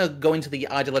we're going to go into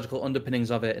the ideological underpinnings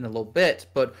of it in a little bit,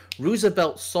 but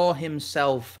Roosevelt saw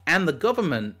himself and the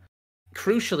government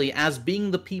crucially as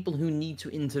being the people who need to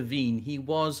intervene. He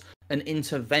was an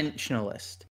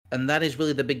interventionalist, and that is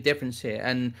really the big difference here.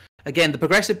 And again, the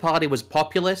Progressive Party was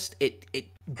populist. It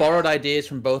borrowed ideas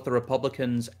from both the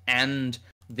Republicans and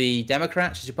the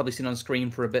Democrats, as you've probably seen on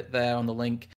screen for a bit there on the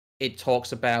link. It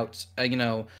talks about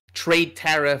trade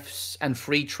tariffs and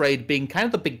free trade being kind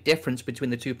of the big difference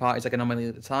between the two parties economically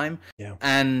at the time. Yeah.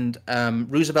 And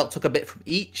Roosevelt took a bit from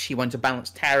each. He wanted to balance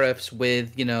tariffs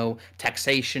with,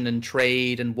 taxation and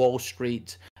trade and Wall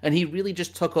Street. And he really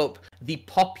just took up the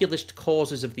populist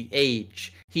causes of the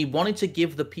age. He wanted to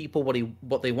give the people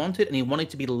what they wanted, and he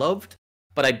wanted to be loved.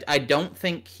 But I don't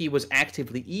think he was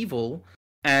actively evil,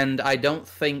 and I don't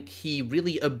think he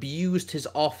really abused his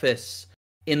office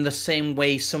in the same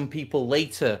way some people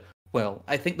later will.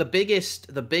 I think the biggest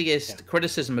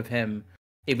criticism of him,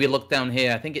 if we look down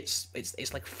here, I think it's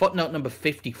like footnote number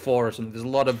 54 or something. There's a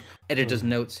lot of editor's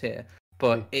notes here,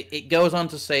 but it goes on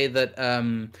to say that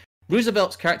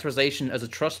Roosevelt's characterization as a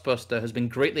trust buster has been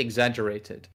greatly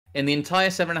exaggerated. In the entire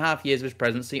 7.5 years of his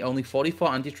presidency, only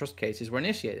 44 antitrust cases were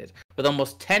initiated, with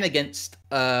almost 10 against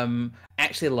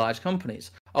actually large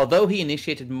companies. Although he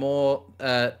initiated more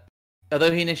than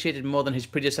his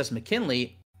predecessor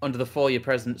McKinley under the 4-year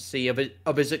presidency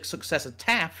of his successor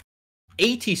Taft,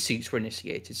 80 suits were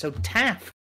initiated. So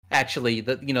Taft, actually,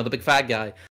 the big fat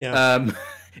guy,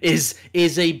 is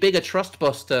a bigger trust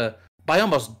buster by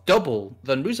almost double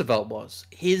than Roosevelt was.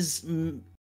 His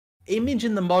image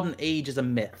in the modern age is a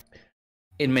myth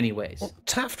in many ways. Well,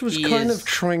 Taft was kind of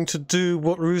trying to do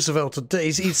what Roosevelt had done.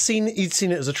 He'd seen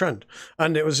it as a trend,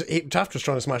 and Taft was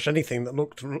trying to smash anything that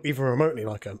looked even remotely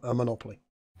like a monopoly.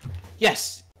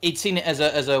 Yes, he'd seen it as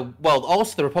a well.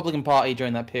 Also, the Republican Party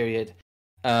during that period.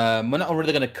 We're not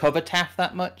really going to cover Taft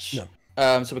that much,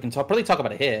 so we can probably talk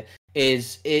about it here.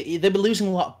 They were losing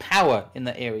a lot of power in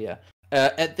that area.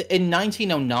 In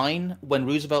 1909, when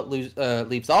Roosevelt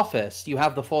leaves office, you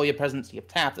have the 4-year presidency of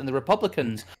Taft, and the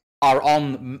Republicans are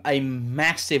on a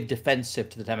massive defensive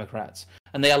to the Democrats,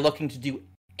 and they are looking to do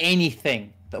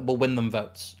anything that will win them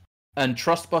votes. And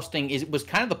trust busting was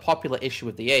kind of the popular issue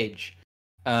of the age,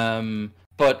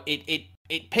 but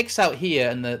it picks out here,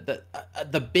 and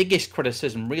the biggest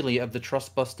criticism really of the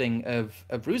trust busting of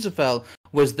Roosevelt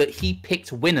was that he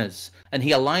picked winners, and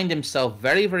he aligned himself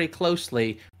very, very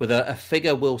closely with a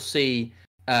figure we'll see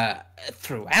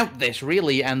throughout this,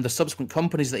 really, and the subsequent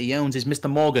companies that he owns is Mr.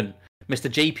 Morgan, Mr.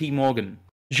 J.P. Morgan.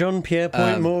 Jean-Pierre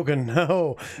Point Morgan.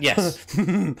 Oh, yes.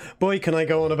 Boy, can I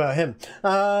go on about him.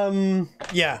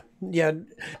 Yeah.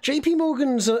 J.P.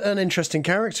 Morgan's an interesting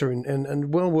character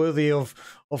and well worthy of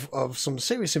some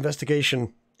serious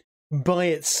investigation by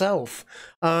itself.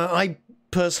 I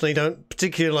personally don't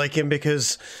particularly like him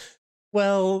because,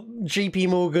 well, J.P.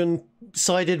 Morgan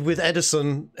sided with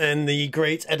Edison in the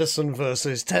great Edison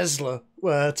versus Tesla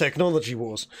technology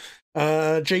wars.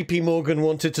 J.P. Morgan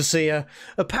wanted to see a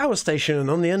power station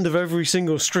on the end of every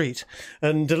single street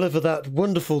and deliver that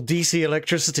wonderful DC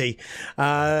electricity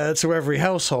to every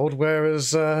household,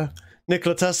 whereas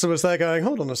Nikola Tesla was there going,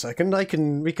 hold on a second,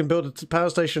 we can build a power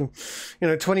station,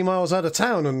 20 miles out of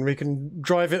town, and we can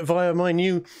drive it via my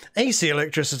new AC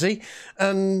electricity.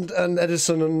 And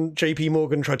Edison and J.P.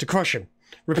 Morgan tried to crush him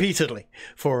repeatedly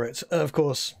for it, of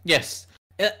course. Yes.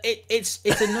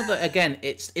 It's another, again,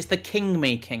 it's the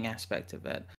king-making aspect of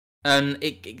it. And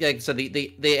so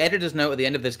the editor's note at the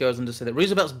end of this goes on to say that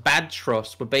Roosevelt's bad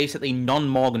trusts were basically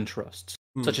non-Morgan trusts,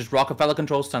 such as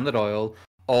Rockefeller-controlled Standard Oil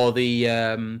or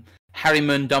the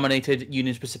Harriman-dominated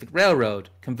Union Pacific Railroad.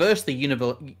 Conversely,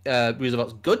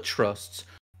 Roosevelt's good trusts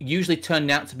usually turned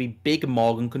out to be big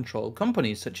Morgan-controlled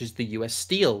companies, such as the U.S.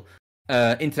 Steel,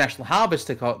 International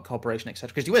Harvester Corporation,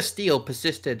 etc. Because U.S. Steel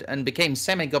persisted and became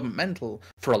semi-governmental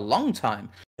for a long time.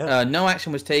 Yeah. No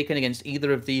action was taken against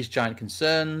either of these giant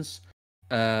concerns,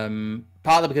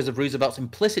 partly because of Roosevelt's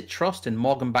implicit trust in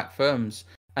Morgan-backed firms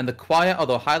and the quiet,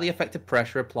 although highly effective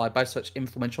pressure applied by such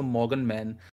influential Morgan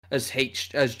men as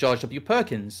George W.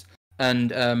 Perkins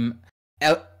and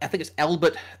I think it's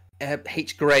Albert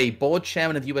H. Gray, board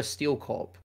chairman of U.S. Steel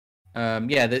Corp.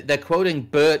 They're quoting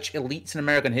Birch, Elites in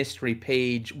American History,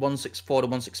 page 164 to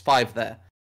 165 there.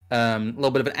 A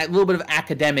little bit of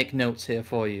academic notes here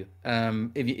for you,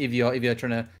 if you're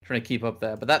trying to keep up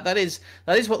there. But that is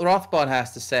what Rothbard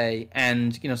has to say,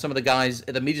 and some of the guys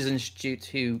at the Mises Institute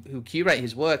who curate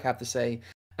his work have to say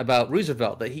about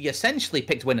Roosevelt, that he essentially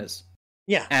picked winners.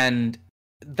 Yeah, and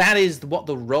that is what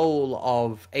the role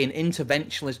of an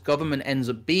interventionist government ends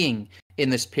up being in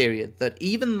this period. That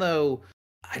even though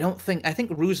I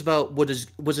think Roosevelt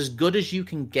was as good as you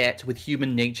can get with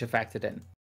human nature factored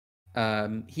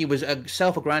in. He was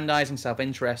self-aggrandizing,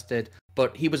 self-interested,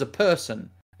 but he was a person,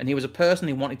 and he was a person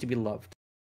who wanted to be loved.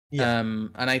 Yeah.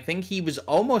 And I think he was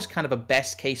almost kind of a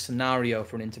best-case scenario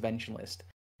for an interventionist,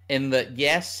 in that,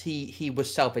 yes, he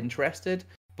was self-interested,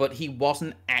 but he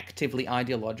wasn't actively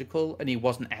ideological, and he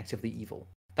wasn't actively evil.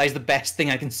 That is the best thing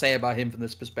I can say about him from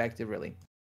this perspective, really.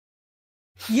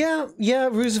 Yeah,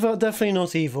 Roosevelt definitely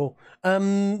not evil.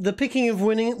 The picking of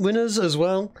winners as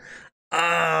well.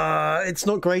 It's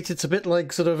not great. It's a bit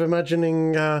like sort of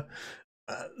imagining the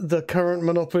current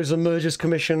Monopolies and Mergers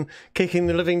Commission kicking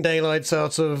the living daylights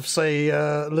out of, say,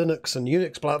 Linux and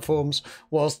Unix platforms,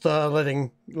 whilst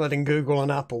letting Google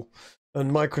and Apple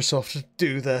and Microsoft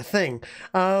do their thing.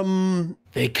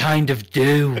 They kind of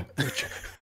do.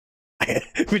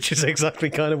 Which is exactly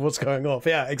kind of what's going off.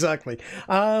 Yeah, exactly.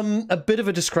 A bit of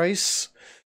a disgrace.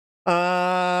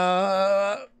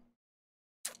 But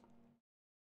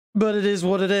it is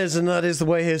what it is, and that is the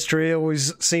way history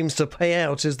always seems to pay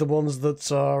out, is the ones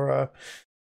that are...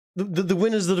 the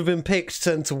winners that have been picked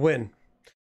tend to win.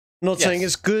 I'm not saying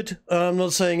it's good, I'm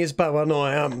not saying it's bad. Well, no,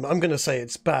 I am. I'm going to say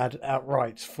it's bad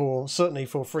outright, certainly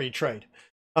for free trade.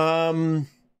 But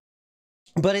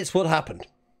it's what happened.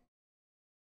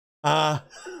 And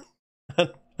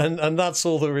that's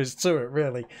all there is to it,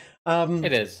 really.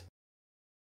 It is.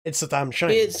 It's a damn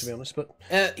shame, to be honest. But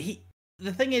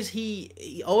the thing is,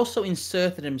 he also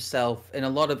inserted himself in a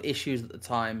lot of issues at the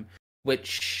time,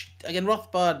 which again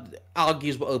Rothbard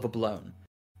argues were overblown.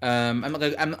 I'm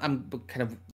kind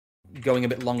of going a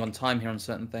bit long on time here on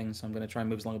certain things, so I'm going to try and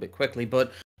move along a bit quickly.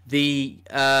 But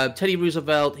Teddy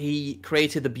Roosevelt, he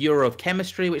created the Bureau of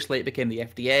Chemistry, which later became the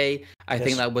FDA. I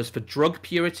think that was for drug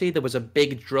purity. There was a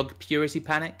big drug purity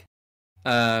panic.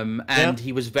 And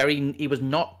he was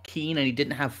not keen, and he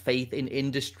didn't have faith in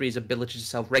industry's ability to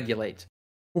self-regulate.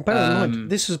 Well, bear in mind,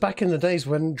 this was back in the days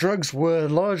when drugs were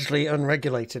largely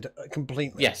unregulated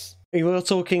completely. Yes. We were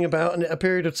talking about a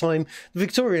period of time. The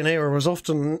Victorian era was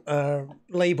often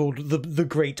labelled the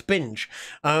Great Binge.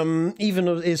 Even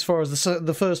as far as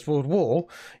the First World War,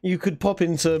 you could pop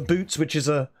into Boots, which is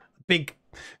a big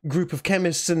group of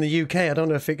chemists in the UK. I don't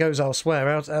know if it goes elsewhere,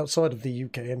 outside of the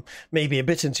UK and maybe a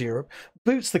bit into Europe.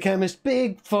 Boots the chemist,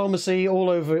 big pharmacy all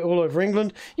over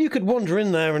England. You could wander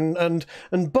in there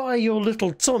and buy your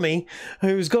little Tommy,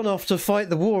 who's gone off to fight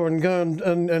the war and go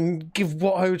and give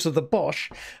what ho to the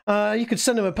Bosch. You could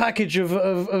send him a package of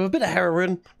a bit of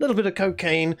heroin, a little bit of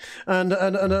cocaine, and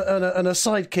a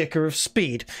sidekicker of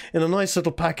speed in a nice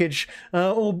little package,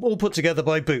 all put together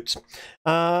by Boots.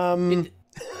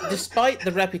 Despite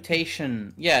the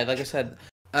reputation, yeah, like I said,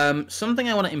 something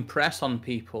I want to impress on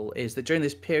people is that during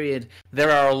this period,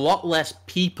 there are a lot less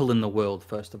people in the world,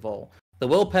 first of all. The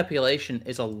world population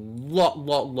is a lot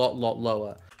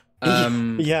lower.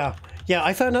 Yeah,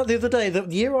 I found out the other day that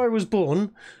the year I was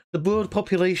born, the world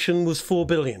population was 4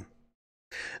 billion.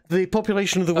 The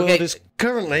population of the world is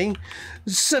currently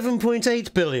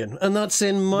 7.8 billion, and that's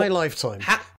in my lifetime.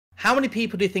 How many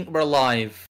people do you think were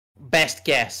alive, best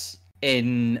guess,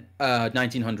 in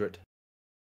 1900?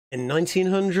 In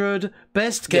 1900,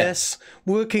 best guess,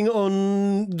 working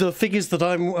on the figures that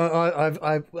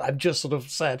I've just sort of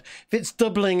said, if it's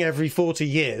doubling every 40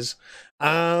 years,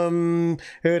 it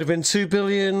would have been 2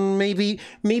 billion, maybe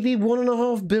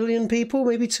 1.5 billion people,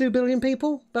 maybe 2 billion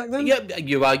people back then. Yeah,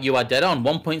 you are dead on.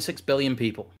 1.6 billion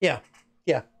people. Yeah.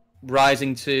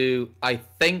 Rising to, I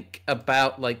think,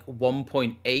 about like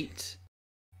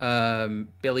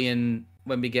 1.8 billion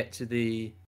when we get to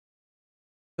the.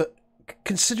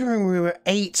 Considering we were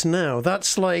 8 now,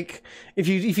 that's like if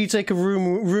you take a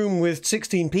room with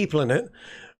 16 people in it,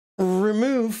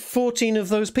 remove 14 of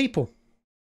those people.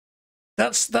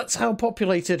 That's how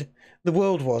populated the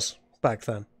world was back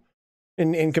then,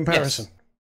 in comparison. Yes.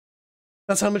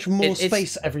 That's how much more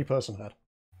space every person had.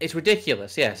 It's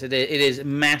ridiculous. Yes, it is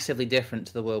massively different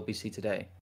to the world we see today.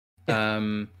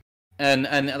 Yeah.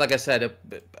 And like I said,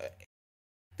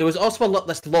 there was also a lot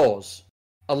less laws.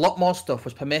 A lot more stuff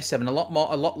was permissive, and a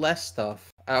lot less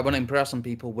stuff, when I impress on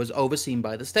people, was overseen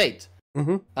by the state.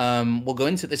 Mm-hmm. We'll go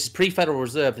into this. Is pre-Federal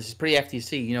Reserve. This is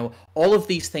pre-FTC. You know, all of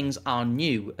these things are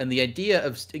new, and the idea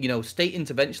of state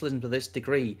interventionism to this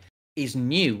degree is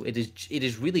new. It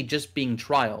is really just being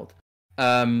trialed.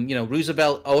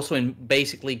 Roosevelt also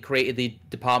basically created the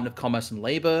Department of Commerce and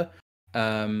Labor,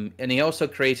 and he also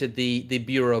created the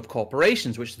Bureau of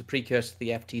Corporations, which is the precursor to the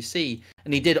FTC.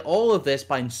 And he did all of this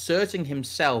by inserting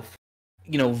himself,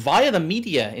 via the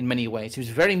media in many ways. He was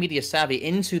very media savvy,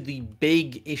 into the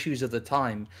big issues of the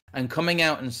time, and coming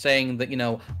out and saying that,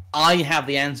 I have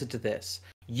the answer to this.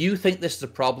 You think this is a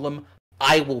problem,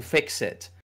 I will fix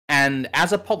it. And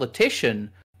as a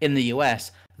politician in the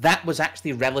US, that was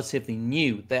actually relatively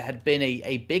new. There had been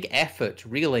a big effort,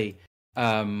 really,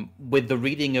 with the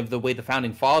reading of the way the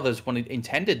founding fathers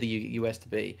intended the US to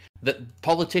be, that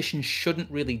politicians shouldn't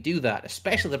really do that,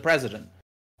 especially the president.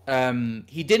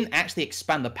 He didn't actually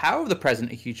expand the power of the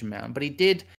president a huge amount, but he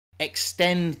did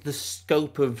extend the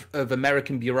scope of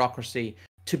American bureaucracy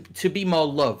to be more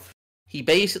love. He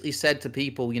basically said to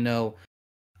people,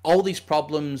 all these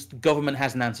problems, the government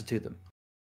has an answer to them.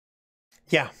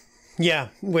 Yeah,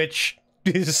 which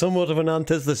is somewhat of an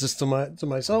antithesis to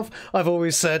myself. I've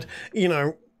always said,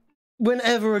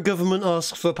 whenever a government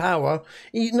asks for power,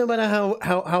 no matter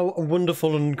how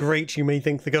wonderful and great you may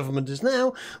think the government is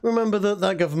now, remember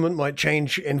that government might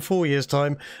change in 4 years'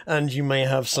 time, and you may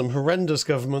have some horrendous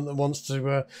government that wants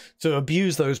to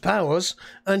abuse those powers,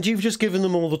 and you've just given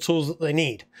them all the tools that they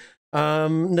need.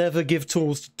 Never give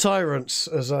tools to tyrants,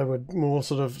 as I would more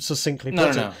sort of succinctly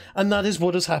put it. And that is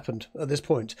what has happened at this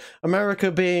point. America,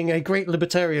 being a great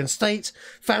libertarian state,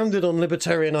 founded on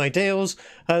libertarian ideals,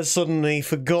 has suddenly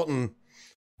forgotten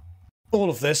all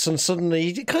of this and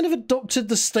suddenly kind of adopted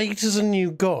the state as a new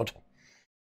god.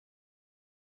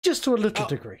 Just to a little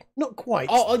degree. Not quite.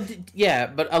 Yeah,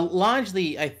 but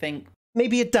largely, I think,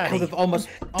 maybe a daddy. Almost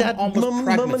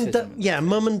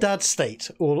mum and dad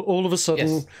state. All of a sudden,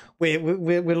 yes.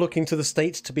 we're looking to the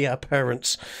state to be our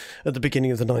parents at the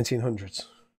beginning of the 1900s.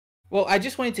 Well, I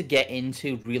just wanted to get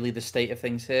into really the state of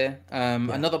things here.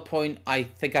 Another point I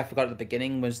think I forgot at the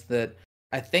beginning was that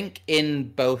I think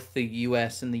in both the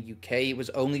US and the UK, it was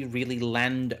only really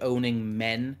land-owning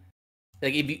men.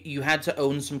 Like, if you had to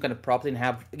own some kind of property and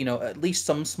have, at least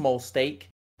some small stake,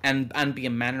 and be a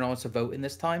man in order to vote in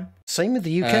this time. Same with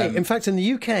the UK. In fact, in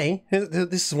the UK,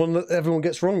 this is one that everyone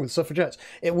gets wrong with suffragettes.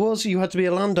 It was you had to be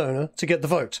a landowner to get the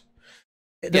vote.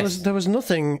 There was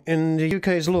nothing in the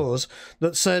UK's laws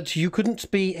that said you couldn't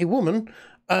be a woman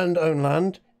and own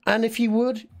land, and if you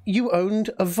would, you owned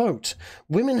a vote.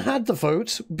 Women had the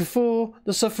vote before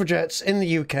the suffragettes in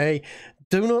the UK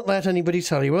do not let anybody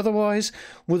tell you otherwise.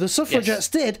 What the suffragettes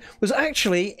did was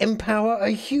actually empower a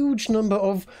huge number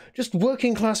of just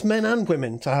working class men and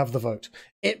women to have the vote.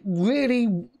 It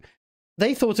really...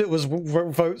 They thought it was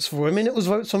votes for women. It was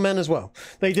votes for men as well.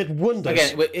 They did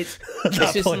wonders. Again,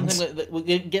 this is something that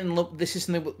we're getting. This is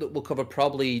something that we'll cover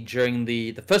probably during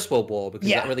the First World War, because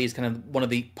that really is kind of one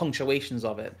of the punctuations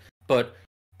of it. But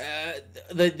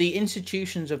the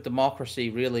institutions of democracy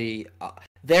really,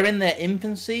 they're in their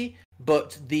infancy,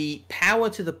 but the power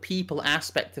to the people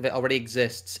aspect of it already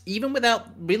exists, even without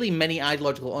really many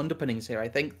ideological underpinnings here. I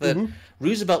think that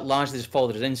Roosevelt largely just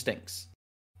followed his instincts.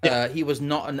 He was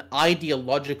not an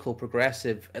ideological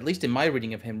progressive, at least in my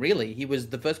reading of him, really. He was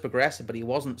the first progressive, but he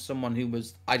wasn't someone who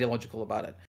was ideological about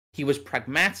it. He was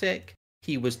pragmatic,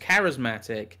 he was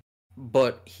charismatic,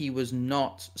 but he was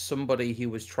not somebody who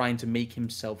was trying to make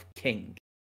himself king.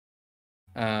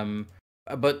 But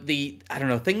I don't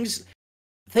know, things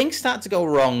start to go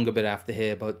wrong a bit after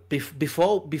here, but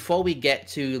before we get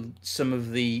to some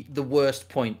of the worst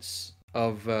points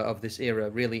of this era,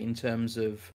 really, in terms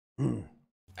of...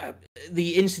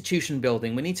 the institution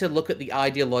building, we need to look at the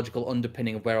ideological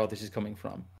underpinning of where all this is coming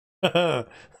from. Are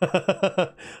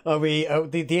we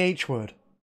the H word?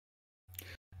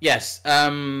 Yes.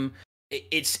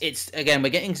 It's again, we're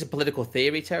getting into political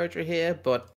theory territory here,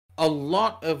 but a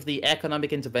lot of the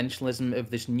economic interventionism of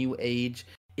this new age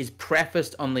is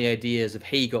prefaced on the ideas of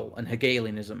Hegel and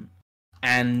Hegelianism,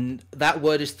 and that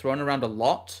word is thrown around a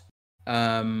lot.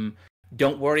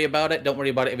 Don't worry about it. Don't worry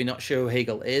about it if you're not sure who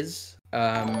Hegel is.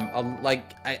 A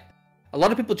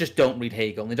lot of people just don't read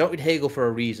Hegel, and they don't read Hegel for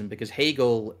a reason, because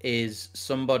Hegel is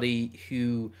somebody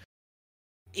who...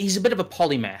 He's a bit of a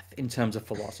polymath in terms of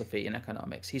philosophy and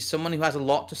economics. He's someone who has a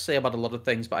lot to say about a lot of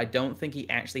things, but I don't think he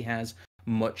actually has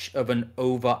much of an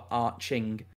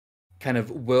overarching kind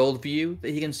of worldview that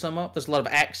he can sum up. There's a lot of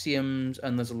axioms,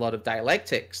 and there's a lot of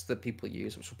dialectics that people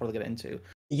use, which we'll probably get into.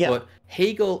 Yeah. But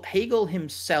Hegel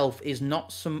himself is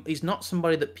not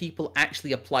somebody that people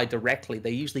actually apply directly.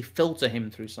 They usually filter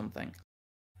him through something.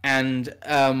 And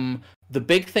the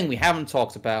big thing we haven't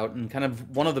talked about, and kind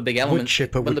of one of the big elements,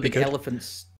 one of the big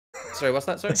elephants. Sorry, what's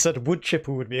that? Sorry, I said wood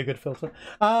chipper would be a good filter.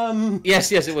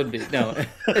 Yes, it would be. No,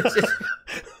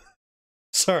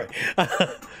 sorry,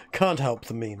 can't help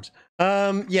the memes.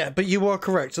 Yeah, but you are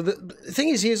correct. So the thing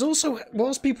is, he is also,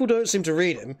 whilst people don't seem to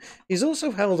read him, he's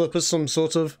also held up as some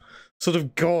sort of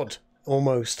god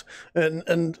almost.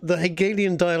 And the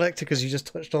Hegelian dialectic, as you just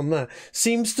touched on there,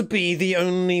 seems to be the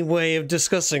only way of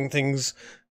discussing things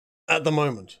at the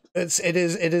moment. It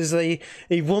is a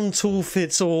one tool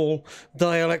fits all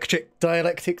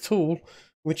dialectic tool,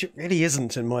 which it really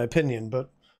isn't, in my opinion.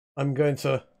 But I'm going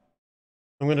to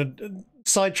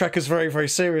sidetrack us very, very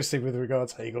seriously with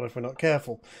regards to Hegel if we're not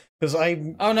careful, because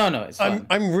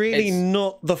I'm really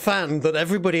not the fan that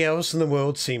everybody else in the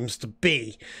world seems to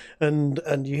be, and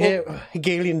you hear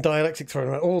Hegelian dialectic thrown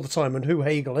around all the time, and who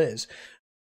Hegel is.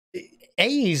 A,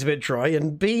 he's a bit dry,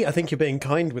 and B, I think you're being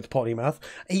kind with polymath.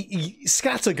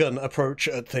 Scattergun approach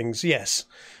at things, yes.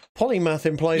 Polymath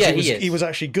implies he was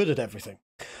actually good at everything,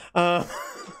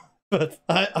 but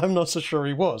I'm not so sure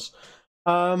he was.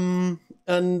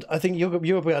 And I think you'll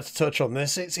be able to touch on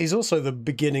this. He's also the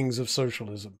beginnings of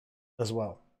socialism as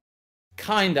well.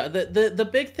 Kinda. The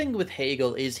big thing with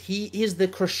Hegel is he is the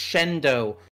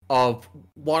crescendo of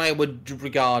what I would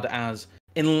regard as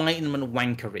Enlightenment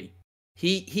wankery.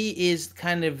 He is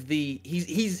kind of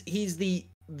he's the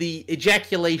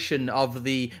ejaculation of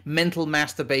the mental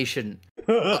masturbation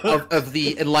of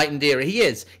the enlightened era.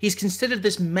 He's considered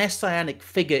this messianic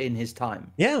figure in his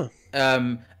time. Yeah.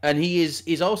 And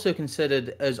he's also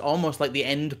considered as almost like the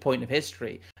end point of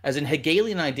history, as in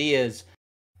Hegelian ideas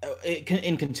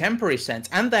in contemporary sense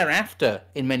and thereafter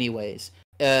in many ways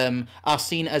are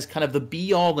seen as kind of the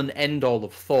be all and end all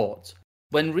of thought,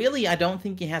 when really I don't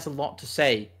think he has a lot to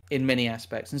say in many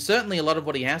aspects, and certainly a lot of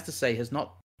what he has to say has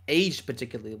not aged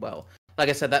particularly well. Like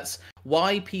I said, that's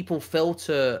why people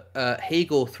filter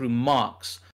Hegel through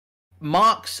Marx.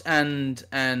 Marx and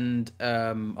Engels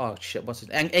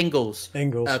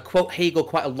quote Hegel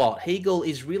quite a lot. Hegel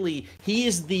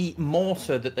is the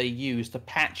mortar that they use to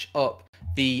patch up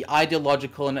the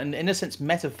ideological and in a sense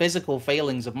metaphysical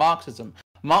failings of Marxism.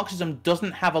 Marxism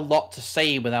doesn't have a lot to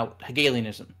say without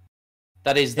Hegelianism.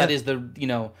 That is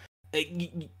the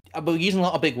we're using a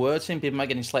lot of big words here, and people might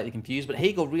get slightly confused, but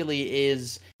Hegel really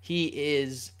is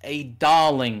a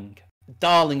darling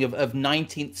of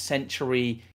 19th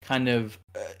century kind of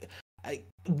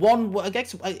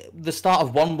the start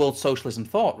of one world socialism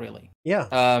thought, really.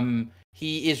 Yeah.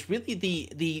 He is really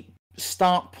the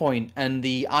start point and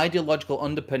the ideological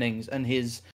underpinnings, and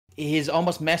his his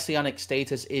almost messianic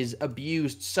status is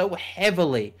abused so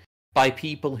heavily by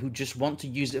people who just want to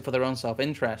use it for their own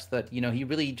self-interest that, you know, he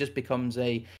really just becomes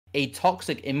a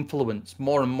toxic influence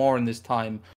more and more in this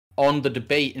time on the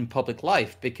debate in public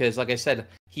life, because, like I said,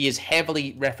 he is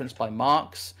heavily referenced by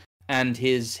Marx, and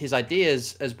his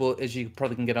ideas, as well as you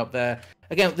probably can get up there.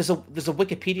 Again, there's a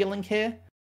Wikipedia link here,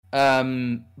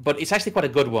 but it's actually quite a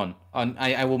good one.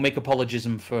 I will make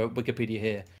apologism for Wikipedia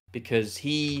here, because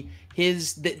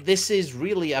this is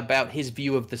really about his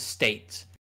view of the state.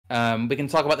 We can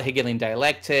talk about the Hegelian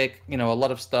dialectic. You know, a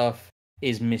lot of stuff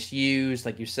is misused,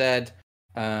 like you said.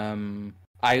 I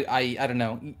don't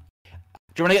know.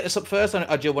 Do you want to get this up first,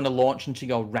 or do you want to launch into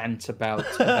your rant about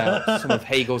some of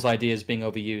Hegel's ideas being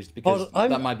overused? Because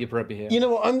that might be appropriate here. You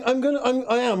know what? I'm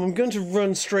going to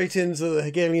run straight into the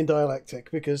Hegelian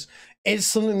dialectic, because it's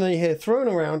something that you hear thrown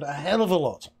around a hell of a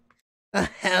lot. A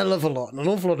hell of a lot. And an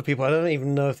awful lot of people, I don't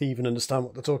even know if they even understand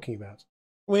what they're talking about.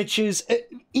 Which is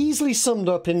easily summed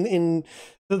up in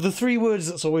the three words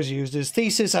that's always used is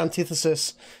thesis,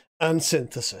 antithesis, and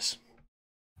synthesis.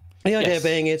 The idea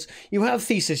being is you have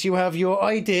thesis, you have your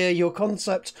idea, your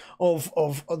concept of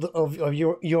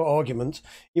your argument.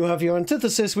 You have your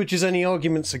antithesis, which is any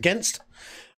arguments against.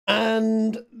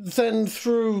 And then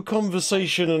through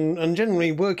conversation and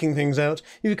generally working things out,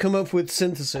 you come up with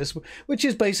synthesis, which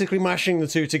is basically mashing the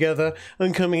two together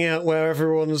and coming out where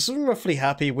everyone's roughly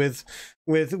happy with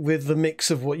the mix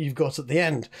of what you've got at the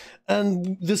end.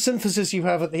 And the synthesis you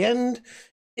have at the end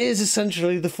is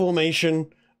essentially the formation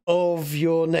of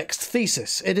your next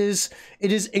thesis. It is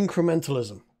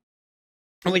incrementalism,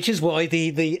 which is why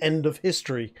the end of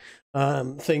history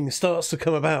thing starts to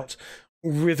come about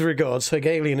with regards to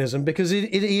Hegelianism, because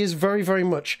it is very, very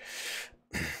much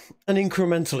an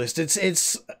incrementalist.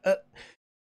 It's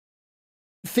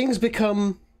things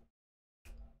become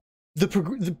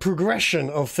the progression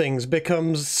of things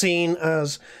becomes seen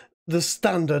as the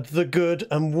standard, the good,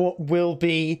 and what will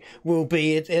be.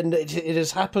 It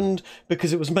has happened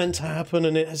because it was meant to happen,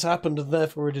 and it has happened, and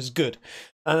therefore it is good.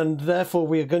 And therefore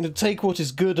we are going to take what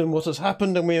is good and what has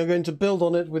happened, and we are going to build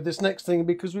on it with this next thing,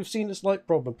 because we've seen a slight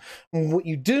problem. And what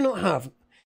you do not have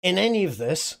in any of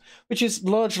this, which is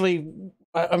largely,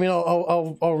 I mean,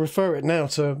 I'll refer it now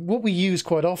to what we use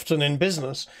quite often in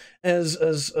business as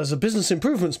a business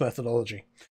improvements methodology.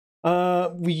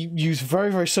 We use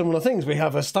very, very similar things. We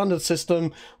have a standard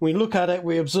system, we look at it,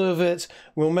 we observe it,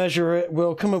 we'll measure it,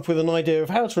 we'll come up with an idea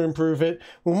of how to improve it,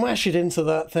 we'll mash it into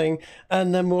that thing,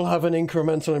 and then we'll have an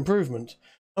incremental improvement.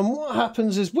 And what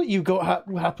happens is what you've got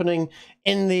happening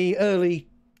in the early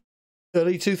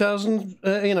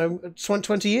 2000s,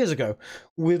 20 years ago,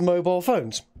 with mobile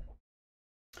phones.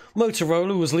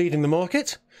 Motorola was leading the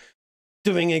market,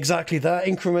 doing exactly that,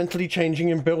 incrementally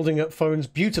changing and building up phones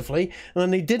beautifully,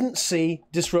 and they didn't see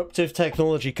disruptive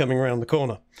technology coming around the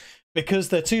corner, because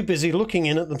they're too busy looking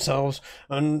in at themselves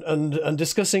and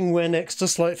discussing where next to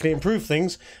slightly improve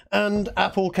things, and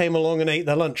Apple came along and ate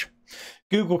their lunch.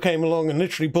 Google came along and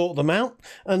literally bought them out,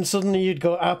 and suddenly you'd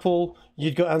got Apple,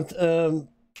 you'd got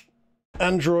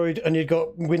Android, and you'd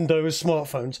got Windows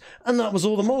smartphones, and that was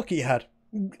all the market you had.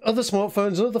 Other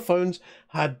smartphones, other phones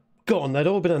had gone. They'd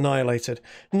all been annihilated.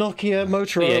 Nokia,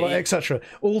 Motorola, etc.,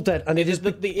 all dead. And it is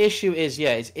the issue is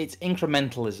it's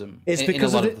incrementalism. It's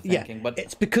because of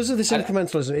it's because of this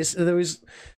incrementalism. There is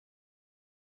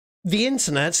the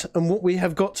internet, and what we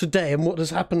have got today and what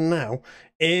has happened now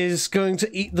is going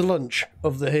to eat the lunch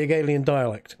of the Hegelian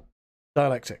dialectic.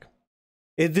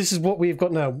 This is what we've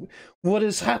got now. What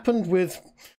has happened with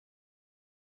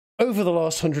over the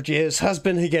last 100 years has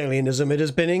been Hegelianism. It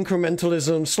has been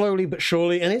incrementalism, slowly but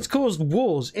surely, and it's caused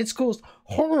wars. It's caused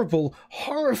horrible,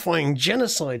 horrifying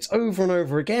genocides over and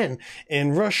over again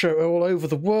in Russia, all over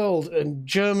the world, in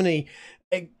Germany,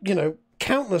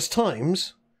 countless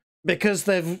times, because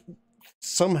they've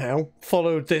somehow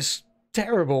followed this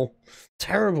terrible,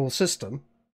 terrible system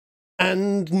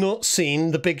and not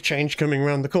seen the big change coming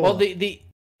around the corner. Well,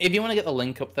 if you want to get the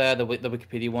link up there, the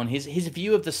Wikipedia one, his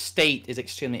view of the state is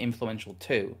extremely influential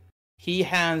too. He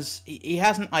has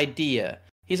an idea.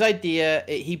 His idea,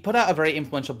 he put out a very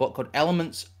influential book called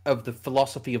Elements of the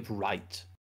Philosophy of Right.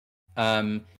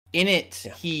 In it,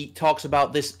 he talks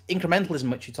about this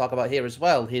incrementalism, which you talk about here as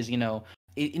well. His,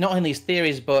 not only his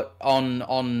theories, but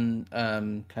on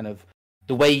kind of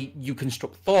the way you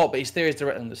construct thought, but his theories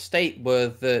directly on the state were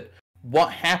that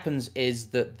what happens is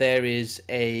that there is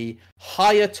a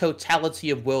higher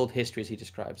totality of world history, as he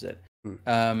describes it.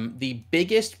 The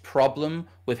biggest problem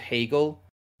with Hegel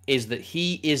is that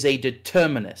he is a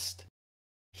determinist.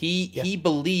 He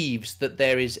believes that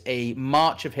there is a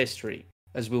march of history,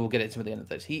 as we will get into at the end of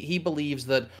this. He believes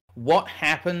that what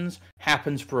happens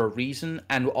for a reason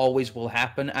and always will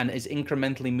happen and is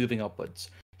incrementally moving upwards.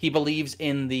 He believes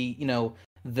in the, you know,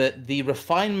 the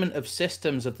refinement of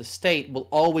systems of the state will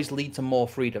always lead to more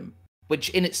freedom, which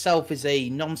in itself is a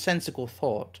nonsensical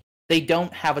thought. They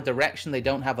don't have a direction, they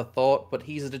don't have a thought, but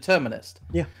he's a determinist.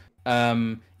 Yeah.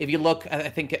 If you look, I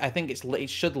think it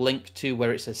should link to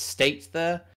where it says state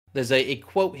there. There's a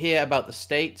quote here about the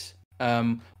state,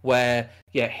 where,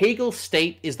 yeah, Hegel's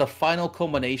state is the final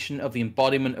culmination of the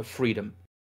embodiment of freedom.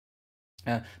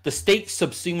 The state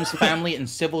subsumes family and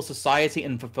civil society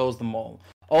and fulfills them all.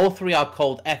 All three are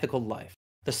called ethical life.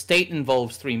 The state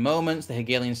involves three moments, the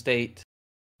Hegelian state.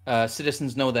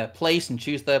 Citizens know their place and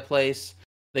choose their place.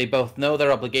 They both know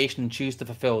their obligation and choose to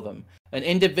fulfill them. An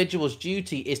individual's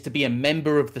duty is to be a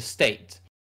member of the state.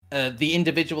 The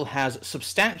individual has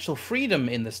substantial freedom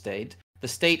in the state. The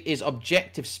state is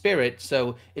objective spirit,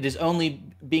 so it is only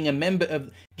being a member of...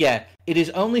 Yeah, it is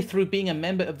only through being a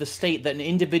member of the state that an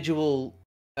individual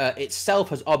itself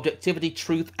has objectivity,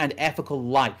 truth, and ethical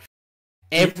life.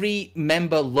 Every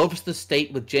member loves the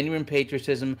state with genuine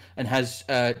patriotism and has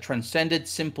transcended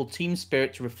simple team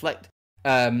spirit to reflect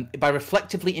by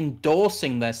reflectively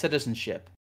endorsing their citizenship.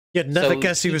 You'd never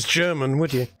guess he was German,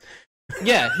 would you?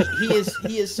 Yeah,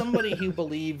 he is somebody who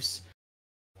believes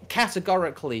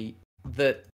categorically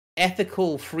that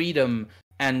ethical freedom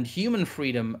and human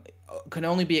freedom can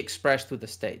only be expressed through the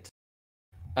state.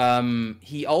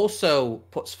 He also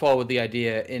puts forward the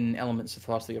idea in Elements of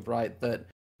Philosophy of Right that,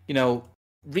 you know,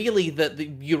 really that the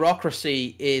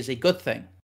bureaucracy is a good thing.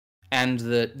 And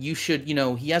that you should, you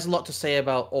know, he has a lot to say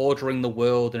about ordering the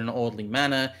world in an orderly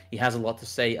manner. He has a lot to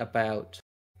say about,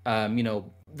 you know,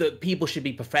 that people should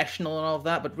be professional and all of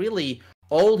that. But really,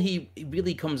 all he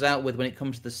really comes out with when it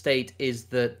comes to the state is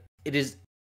that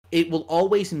it will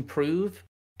always improve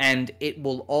and it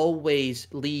will always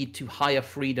lead to higher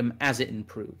freedom as it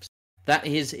improves. That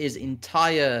is his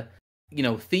entire, you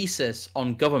know, thesis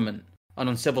on government and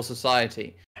on civil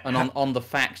society and on the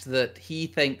fact that he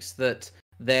thinks that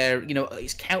there, you know,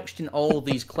 it's couched in all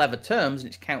these clever terms and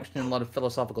it's couched in a lot of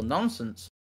philosophical nonsense.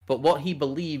 But what he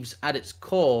believes at its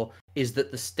core is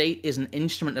that the state is an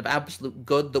instrument of absolute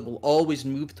good that will always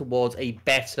move towards a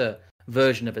better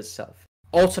version of itself,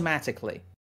 automatically.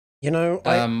 You know,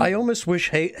 I almost wish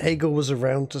Hegel was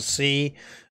around to see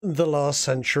the last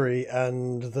century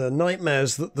and the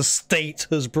nightmares that the state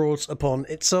has brought upon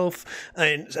itself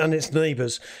and its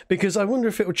neighbours, because I wonder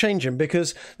if it would change him,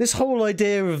 because this whole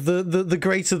idea of the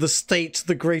greater the state,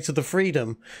 the greater the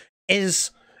freedom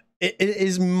is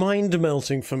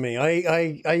mind-melting for me.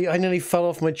 I nearly fell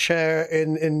off my chair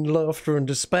in laughter and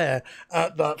despair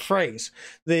at that phrase.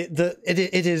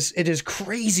 It is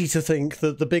crazy to think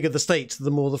that the bigger the state, the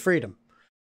more the freedom.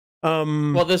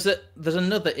 Well, there's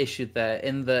another issue there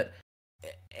in that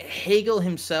Hegel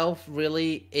himself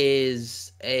really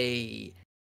is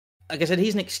like I said,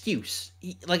 he's an excuse.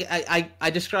 I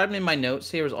described him in my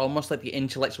notes here as almost like the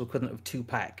intellectual equivalent of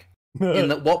Tupac. In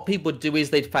that what people would do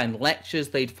is they'd find lectures,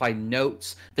 they'd find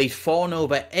notes, they'd fawn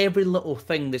over every little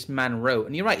thing this man wrote.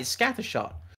 And you're right, it's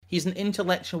scattershot. He's an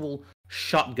intellectual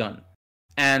shotgun.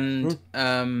 And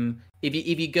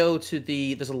if you go to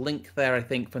there's a link there, I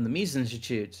think, from the Mises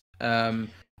Institute. We're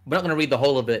not going to read the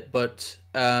whole of it, but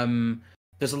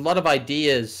there's a lot of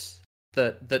ideas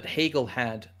that Hegel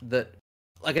had that,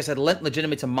 like I said, lent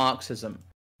legitimacy to Marxism.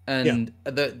 And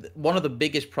one of the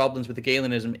biggest problems with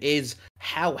Hegelianism is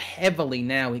how heavily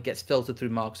now it gets filtered through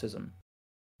Marxism.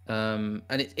 And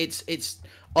it's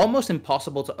almost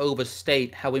impossible to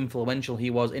overstate how influential he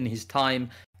was in his time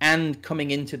and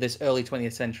coming into this early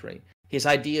 20th century. His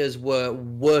ideas were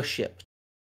worshipped.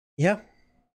 Yeah.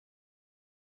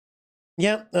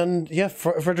 Yeah, and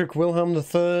Frederick Wilhelm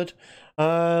III.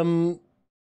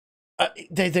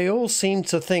 They all seem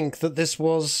to think that this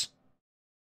was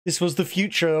the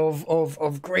future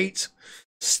of great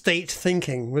state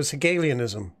thinking, was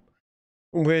Hegelianism,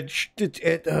 which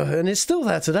and it's still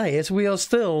there today. We are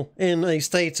still in a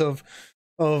state of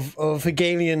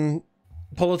Hegelian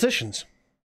politicians,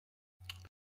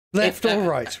 left or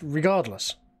right,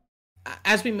 regardless.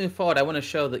 As we move forward, I want to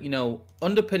show that, you know,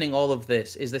 underpinning all of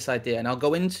this is this idea, and I'll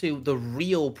go into the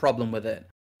real problem with it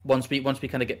once we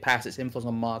kind of get past its influence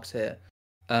on Marx here.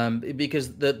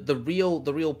 Because the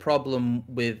real problem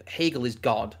with Hegel is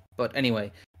God. But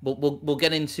anyway, we'll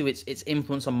get into its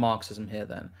influence on Marxism here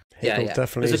then. Hegel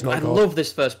definitely is not God. I love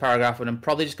this first paragraph, and I'm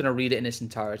probably just going to read it in its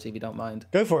entirety if you don't mind.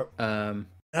 Go for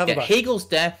it. Hegel's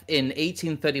death in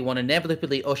 1831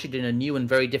 inevitably ushered in a new and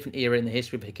very different era in the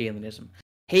history of Hegelianism.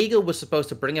 Hegel was supposed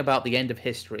to bring about the end of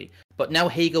history, but now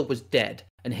Hegel was dead,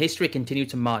 and history continued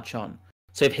to march on.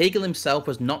 So if Hegel himself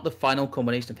was not the final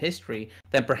culmination of history,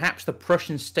 then perhaps the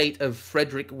Prussian state of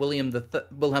Frederick Wilhelm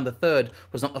III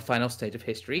was not the final state of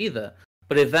history either.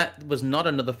 But if that was not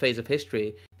another phase of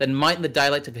history, then mightn't the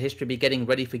dialect of history be getting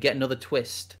ready for yet another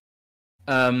twist?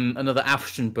 Another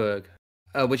Auschenberg,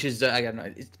 which is, I don't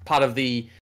know, it's part of the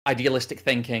idealistic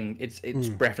thinking. It's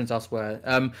referenced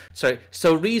elsewhere.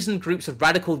 So reason groups of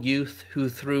radical youth who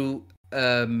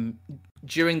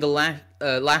during the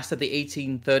last of the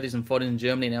 1830s and 40s in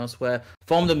Germany and elsewhere,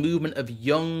 formed a movement of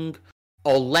young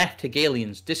or left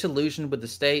Hegelians disillusioned with the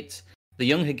state. The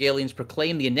young Hegelians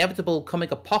proclaimed the inevitable coming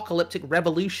apocalyptic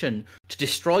revolution to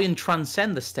destroy and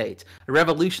transcend the state, a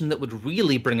revolution that would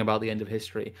really bring about the end of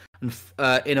history, and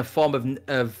in a form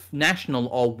of national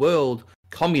or world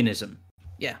communism.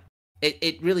 Yeah,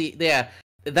 it really,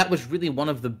 that was really one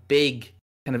of the big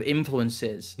kind of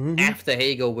influences after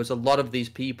Hegel, was a lot of these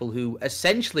people who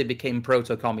essentially became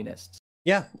proto-communists.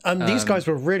 Yeah, and these guys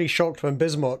were really shocked when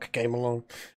Bismarck came along.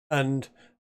 And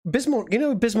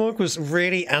Bismarck was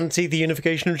really anti the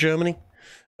unification of Germany.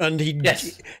 And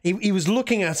he was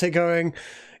looking at it going,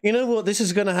 you know what, this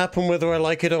is going to happen whether I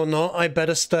like it or not. I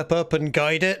better step up and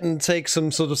guide it and take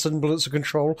some sort of semblance of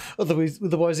control.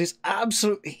 Otherwise these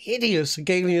absolute hideous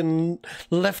Hegelian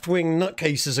left-wing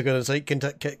nutcases are going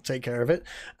to take care of it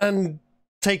and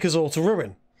take us all to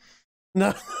ruin.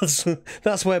 Now,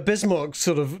 that's where Bismarck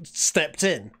sort of stepped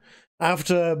in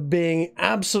after being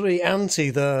absolutely anti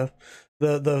the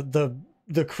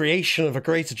creation of a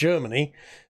greater Germany.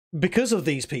 Because of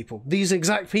these people, these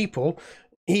exact people,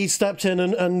 he stepped in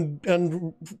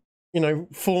and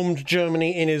formed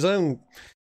Germany in his own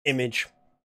image,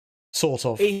 sort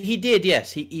of. He did,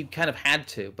 yes. He kind of had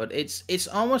to, but it's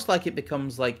almost like it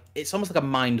becomes like, it's almost like a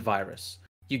mind virus.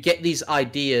 You get these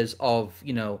ideas of,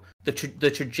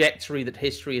 the trajectory that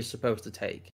history is supposed to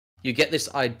take. You get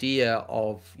this idea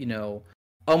of,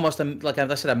 almost like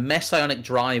I said, a messianic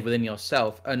drive within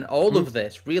yourself, and all of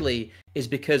this really is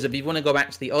because, if you want to go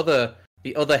back to the other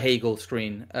Hegel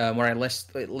screen, where I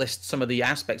list some of the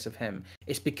aspects of him,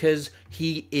 it's because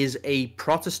he is a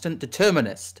Protestant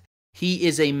determinist. He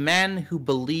is a man who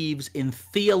believes in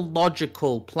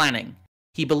theological planning.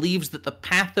 He believes that the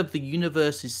path of the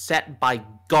universe is set by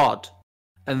God,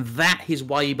 and that is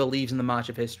why he believes in the march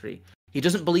of history. He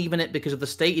doesn't believe in it because of the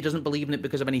state. He doesn't believe in it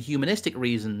because of any humanistic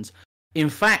reasons. In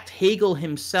fact, Hegel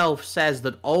himself says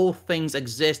that all things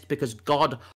exist because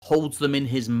God holds them in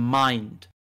his mind.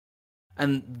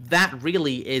 And that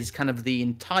really is kind of the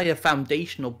entire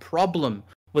foundational problem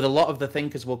with a lot of the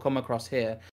thinkers we'll come across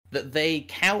here, that they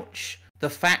couch the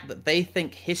fact that they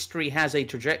think history has a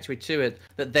trajectory to it,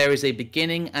 that there is a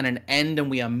beginning and an end, and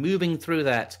we are moving through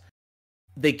that.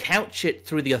 They couch it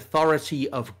through the authority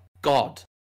of God.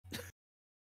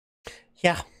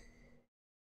 Yeah.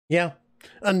 Yeah.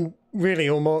 And really,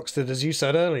 all Marx did, as you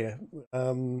said earlier,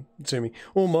 to me,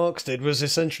 all Marx did was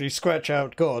essentially scratch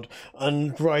out God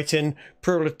and write in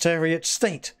proletariat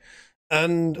state.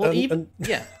 And,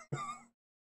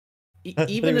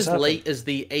 even as late as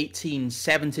the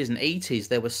 1870s and 80s,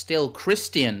 there were still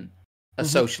Christian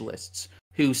socialists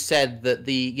who said that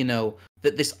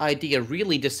that this idea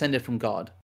really descended from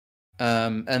God,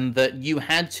 and that you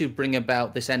had to bring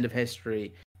about this end of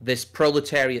history, this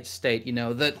proletariat state.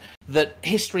 That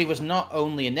history was not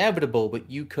only inevitable, but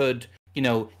you could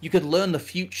learn the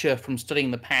future from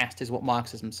studying the past, is what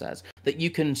Marxism says. That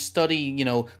you can study,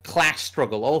 class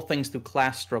struggle, all things through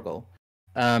class struggle.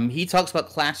 He talks about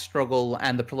class struggle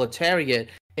and the proletariat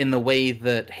in the way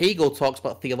that Hegel talks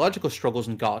about theological struggles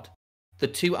and God. The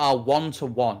two are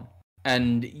one-to-one.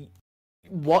 And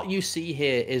what you see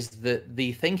here is that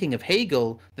the thinking of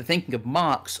Hegel, the thinking of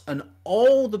Marx, and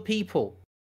all the people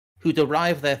who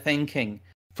derive their thinking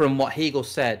from what Hegel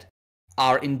said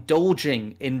are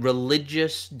indulging in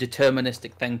religious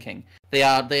deterministic thinking. They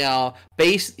are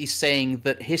basically saying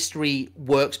that history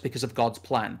works because of God's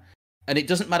plan. And it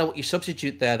doesn't matter what you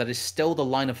substitute there, that is still the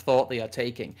line of thought they are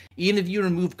taking. Even if you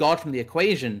remove God from the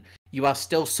equation, you are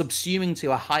still subsuming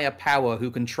to a higher power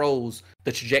who controls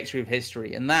the trajectory of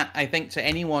history. And that, I think, to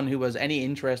anyone who has any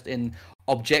interest in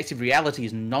objective reality,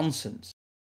 is nonsense.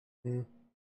 Mm.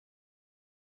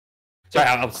 Sorry,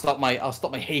 I'll stop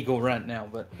my Hegel rant now.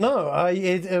 But no,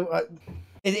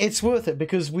 it's worth it,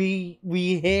 because we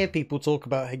hear people talk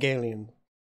about Hegelian.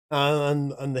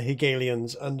 And the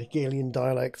Hegelians and Hegelian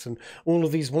dialects and all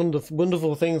of these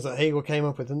wonderful things that Hegel came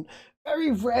up with, and very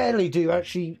rarely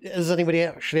does anybody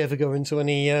actually ever go into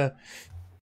any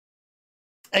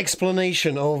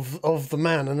explanation of the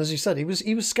man. And as you said, he was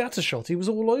scattershot. He was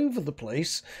all over the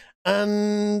place,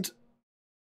 and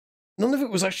none of it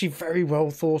was actually very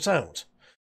well thought out.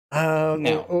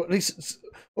 No.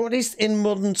 Or at least in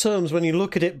modern terms, when you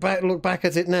look back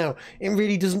at it now, it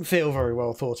really doesn't feel very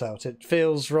well thought out. It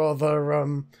feels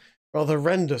rather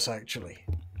horrendous, actually.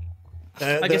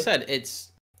 Like I said,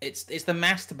 it's the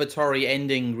masturbatory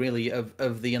ending, really,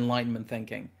 of the Enlightenment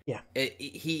thinking. Yeah.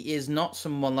 He is not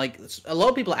someone like a lot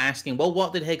of people are asking. Well,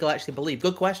 what did Hegel actually believe?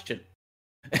 Good question.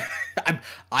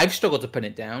 I've struggled to pin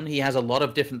it down. He has a lot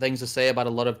of different things to say about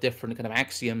a lot of different kind of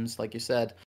axioms, like you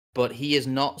said. But he is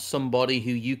not somebody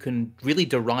who you can really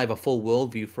derive a full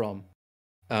worldview from.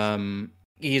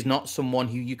 He is not someone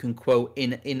who you can quote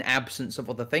in absence of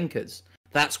other thinkers.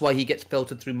 That's why he gets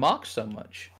filtered through Marx so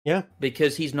much. Yeah.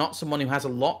 Because he's not someone who has a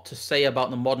lot to say about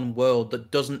the modern world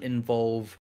that doesn't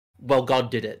involve, well,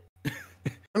 God did it.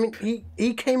 I mean,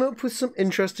 he came up with some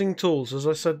interesting tools, as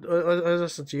I said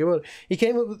to you earlier. He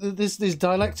came up with this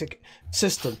dialectic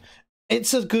system.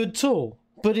 It's a good tool,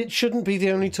 but it shouldn't be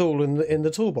the only tool in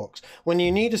the toolbox. When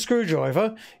you need a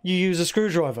screwdriver, you use a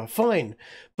screwdriver, fine.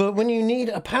 But when you need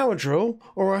a power drill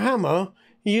or a hammer,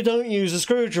 you don't use a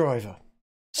screwdriver.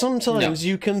 Sometimes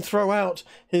you can throw out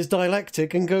his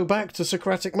dialectic and go back to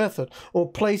Socratic method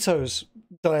or Plato's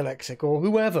dialectic or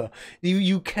whoever.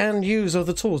 You can use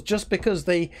other tools just because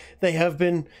they have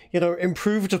been,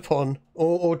 improved upon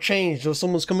or changed, or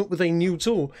someone's come up with a new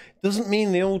tool doesn't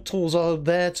mean the old tools are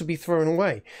there to be thrown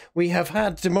away. We have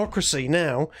had democracy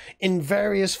now in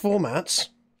various formats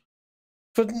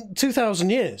for 2,000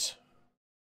 years.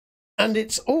 And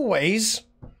it's always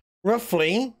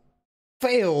roughly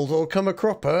failed or come a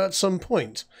cropper at some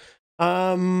point.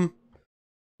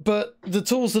 But the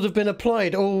tools that have been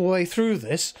applied all the way through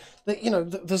this,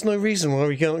 there's no reason why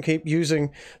we can't keep using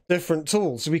different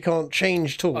tools. We can't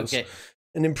change tools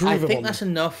and improve them. I think that's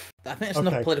enough. I think that's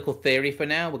enough political theory for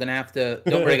now. We're going to have to...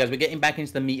 Don't worry, guys. We're getting back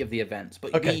into the meat of the events.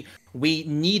 But we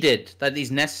needed, that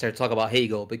is necessary to talk about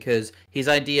Hegel, because his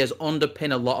ideas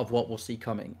underpin a lot of what we'll see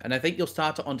coming. And I think you'll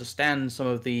start to understand some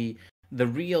of the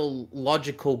real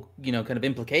logical, kind of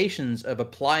implications of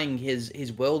applying his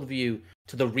worldview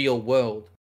to the real world.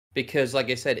 Because, like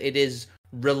I said, it is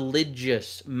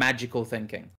religious, magical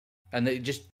thinking. And they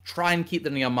just try and keep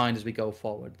them in your mind as we go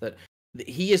forward. That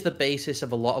he is the basis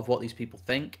of a lot of what these people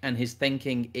think, and his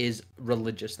thinking is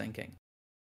religious thinking.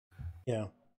 Yeah.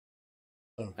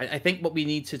 I think what we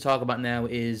need to talk about now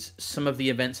is some of the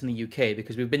events in the UK,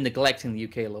 because we've been neglecting the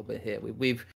UK a little bit here.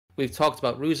 We've talked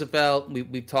about Roosevelt.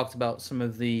 We've talked about some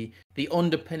of the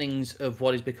underpinnings of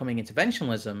what is becoming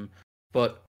interventionism,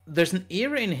 but there's an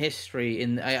era in history,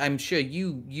 and I'm sure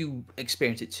you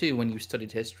experienced it too when you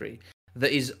studied history,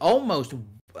 that is almost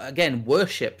again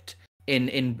worshipped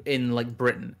in like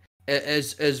Britain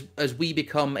as we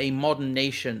become a modern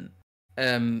nation.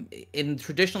 In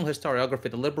traditional historiography,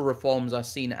 the liberal reforms are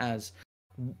seen as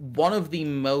one of the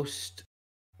most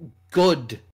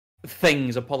good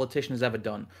things a politician has ever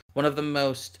done, one of the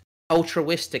most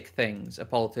altruistic things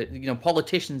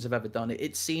politicians have ever done.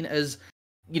 It's seen as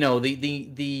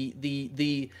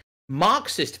the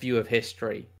Marxist view of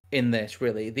history in this.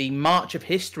 Really, the March of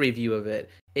History view of it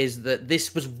is that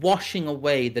this was washing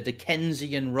away the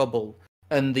Dickensian rubble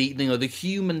and the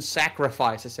human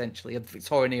sacrifice, essentially, of the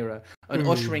Victorian era, and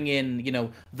ushering in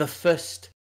the first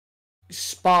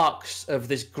sparks of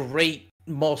this great,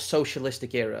 more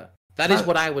socialistic era. That is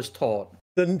what I was taught.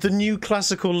 The new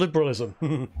classical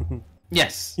liberalism.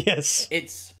 Yes. Yes.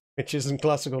 Which isn't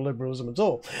classical liberalism at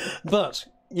all. But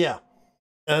yeah.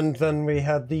 And then we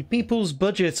had the People's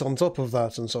Budget on top of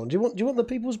that, and so on. Do you want the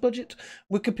People's Budget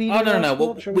Wikipedia? Oh no.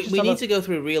 Well, we need to go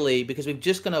through really, because we've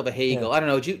just gone over Hegel. Yeah. I don't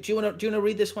know. Do you want to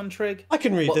read this one, Trig? I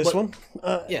can read this one.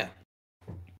 Yeah.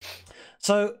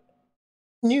 So,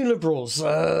 New Liberals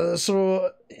saw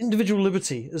individual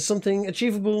liberty as something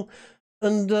achievable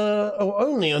and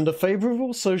only under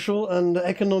favourable social and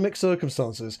economic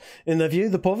circumstances. In their view,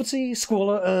 the poverty,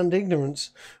 squalor and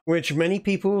ignorance which many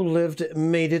people lived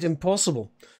made it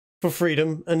impossible for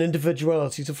freedom and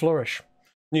individuality to flourish.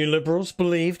 New Liberals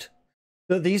believed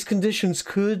that these conditions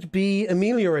could be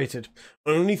ameliorated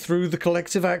only through the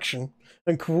collective action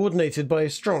and coordinated by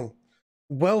a strong,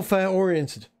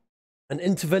 welfare-oriented and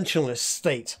interventionist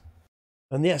state.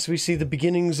 And yes, we see the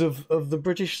beginnings of the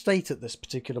British state at this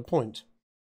particular point.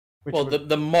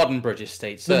 The modern British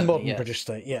state, certainly. The modern British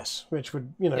state, yes. Which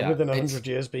would, within 100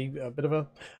 years be a bit of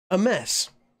a mess,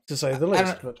 to say the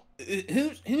least. But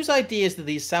whose ideas do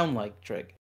these sound like,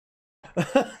 Trig?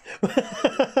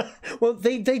 Well,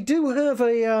 they do have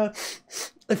a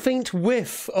faint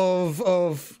whiff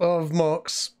of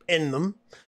Marx in them.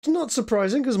 It's not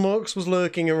surprising, because Marx was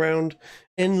lurking around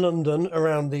in London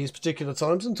around these particular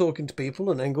times and talking to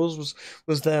people, and Engels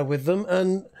was there with them,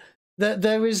 and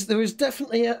there is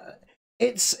definitely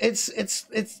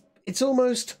it's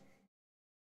almost,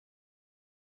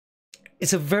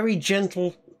 it's a very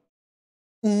gentle,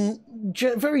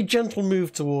 very gentle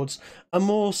move towards a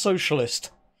more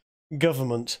socialist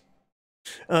government,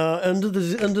 under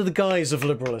the guise of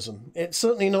liberalism. It's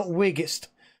certainly not Whigist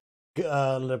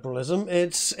liberalism.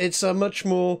 It's a much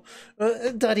more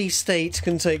daddy state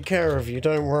can take care of you,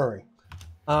 don't worry.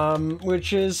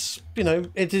 Which is, you know,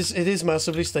 it is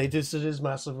massively statist. It is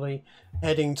massively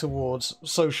heading towards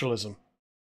socialism.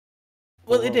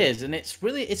 Well, it is, and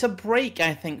it's a break,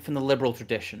 I think, from the liberal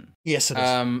tradition. Yes, it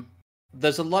is.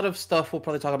 There's a lot of stuff we'll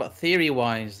probably talk about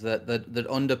theory-wise that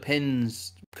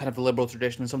underpins kind of the liberal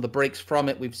tradition, and some of the breaks from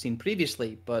it we've seen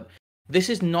previously, but this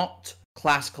is not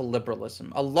classical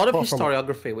liberalism. A lot of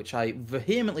historiography, which I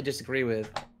vehemently disagree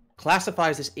with,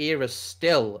 classifies this era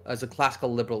still as a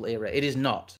classical liberal era. It is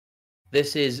not.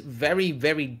 This is very,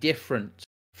 very different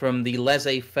from the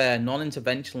laissez-faire,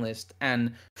 non-interventionist,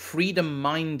 and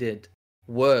freedom-minded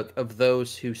work of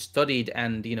those who studied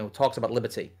and, you know, talked about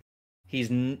liberty.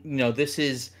 This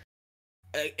is...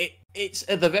 It's,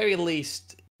 at the very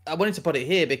least... I wanted to put it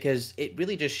here because it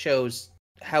really just shows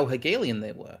how Hegelian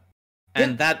they were.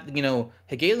 And that, you know,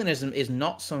 Hegelianism is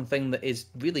not something that is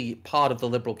really part of the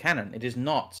liberal canon. It is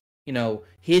not, you know,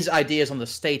 his ideas on the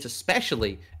state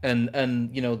especially, and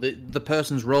you know, the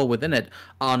person's role within it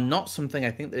are not something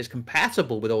I think that is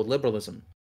compatible with old liberalism.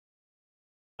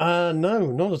 No,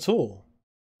 not at all.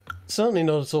 Certainly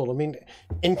not at all. I mean,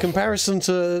 in comparison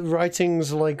to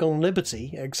writings like on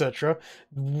liberty, etc.,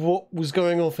 what was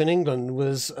going off in England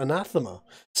was anathema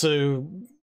to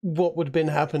what would have been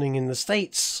happening in the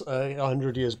States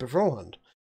 100 years beforehand.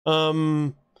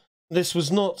 This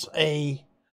was not a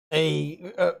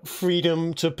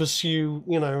freedom to pursue,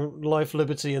 you know, life,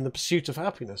 liberty, and the pursuit of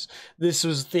happiness. This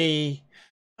was the,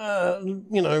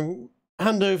 you know,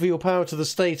 hand over your power to the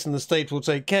state, and the state will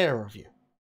take care of you.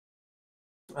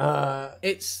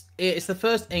 It's the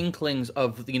first inklings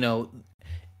of, you know,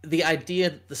 the idea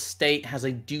that the state has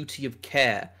a duty of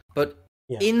care, but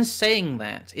in saying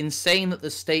that the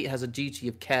state has a duty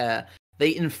of care,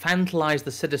 they infantilize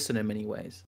the citizen in many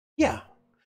ways. Yeah,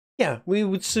 we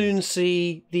would soon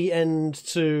see the end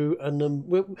to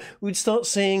we'd start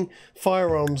seeing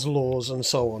firearms laws and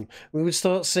so on. We would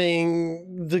start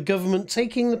seeing the government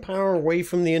taking the power away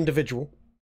from the individual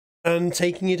and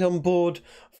taking it on board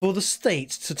for the state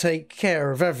to take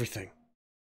care of everything.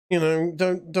 You know,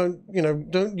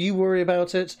 don't you worry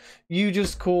about it. You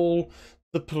just call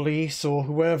the police or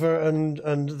whoever,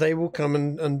 and they will come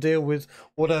and deal with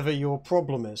whatever your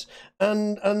problem is.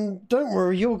 And don't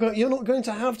worry, you're not going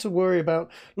to have to worry about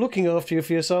looking after you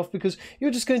for yourself, because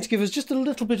you're just going to give us just a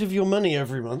little bit of your money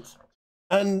every month,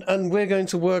 and we're going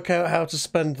to work out how to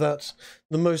spend that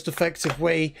the most effective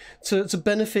way to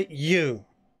benefit you.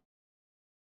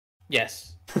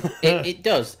 Yes, it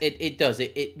does. It does.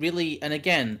 It really, and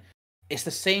again, it's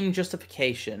the same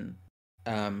justification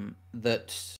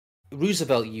that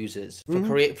Roosevelt uses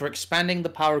for expanding the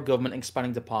power of government,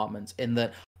 expanding departments, in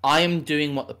that I am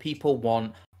doing what the people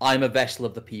want. I'm a vessel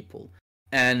of the people,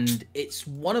 and it's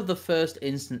one of the first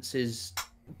instances,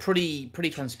 pretty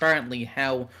transparently,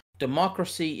 how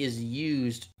democracy is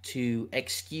used to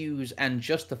excuse and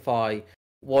justify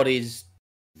what is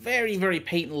very, very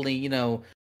patently, you know.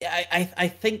 I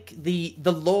think the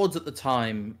lords at the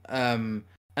time and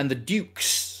the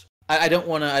dukes. I don't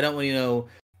want to, you know,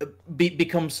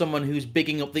 become someone who's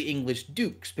bigging up the English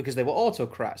dukes because they were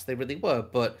autocrats. They really were,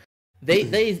 but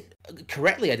they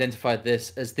correctly identified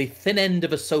this as the thin end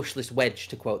of a socialist wedge,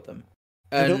 to quote them.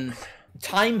 And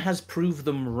time has proved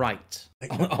them right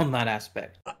on that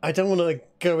aspect. I don't want to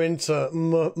go into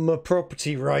my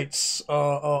property rights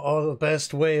are the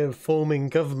best way of forming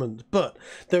government, but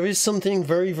there is something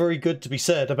very, very good to be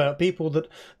said about people that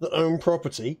own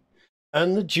property.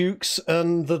 And the dukes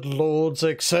and the lords,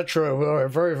 etc., are a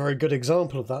very, very good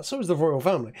example of that. So is the royal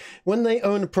family. When they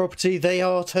own a property, they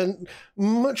are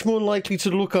much more likely to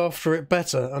look after it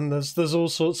better. And there's all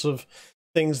sorts of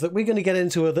things that we're going to get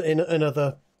into in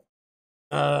other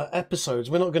episodes.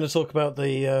 We're not going to talk about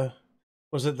the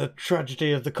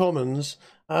tragedy of the commons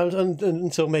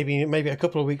until maybe a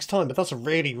couple of weeks' time. But that's a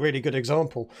really, really good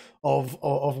example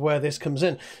of where this comes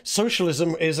in.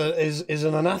 Socialism is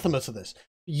an anathema to this.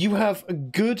 You have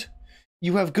good,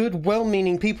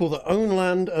 well-meaning people that own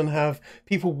land and have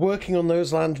people working on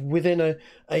those land within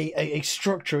a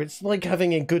structure. It's like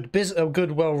having a good,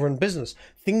 well-run business.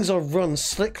 Things are run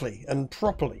slickly and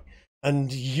properly,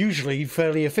 and usually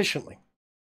fairly efficiently.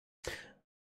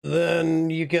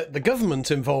 Then you get the government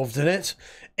involved in it.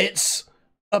 It's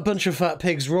a bunch of fat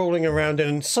pigs rolling around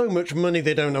in so much money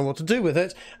they don't know what to do with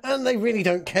it, and they really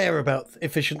don't care about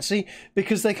efficiency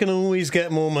because they can always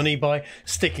get more money by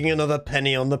sticking another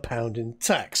penny on the pound in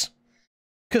tax.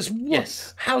 Because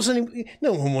Yes.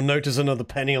 no one will notice another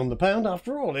penny on the pound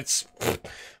after all. It's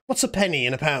what's a penny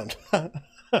in a pound?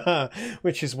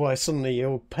 Which is why suddenly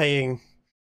you're paying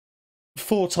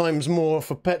 4 times more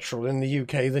for petrol in the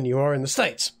UK than you are in the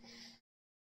States.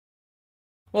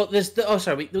 Well, there's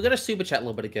we got a super chat a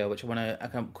little bit ago, which I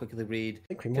can't quickly read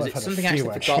because it's something I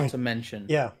actually forgot to mention.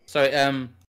 Yeah. Sorry.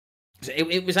 So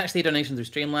it was actually a donation through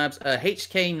Streamlabs.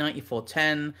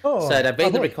 HK9410 said, I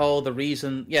vaguely recall the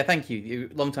reason. Yeah, thank you, you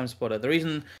long-time supporter. The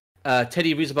reason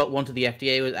Teddy Roosevelt wanted the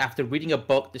FDA was after reading a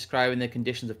book describing the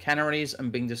conditions of canneries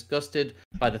and being disgusted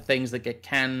by the things that get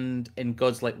canned in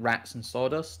goods like rats and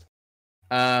sawdust.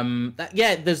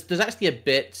 There's actually a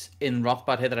bit in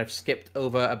Rothbard here that I've skipped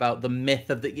over about the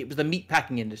myth of it was the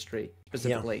meatpacking industry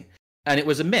specifically, and it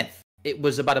was a myth. It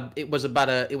was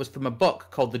from a book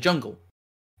called The Jungle,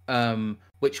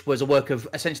 which was a work of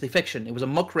essentially fiction. It was a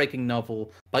muckraking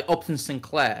novel by Upton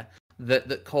Sinclair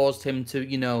that caused him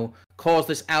to cause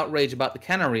this outrage about the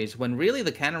canneries when really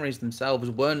the canneries themselves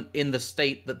weren't in the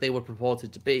state that they were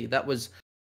purported to be. That was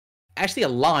actually a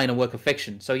lie in a work of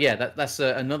fiction. So yeah, that's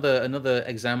another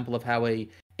example of how a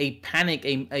panic,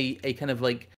 a kind of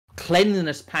like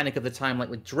cleanliness panic of the time, like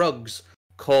with drugs,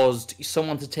 caused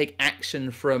someone to take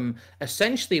action from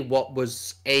essentially what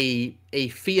was a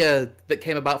fear that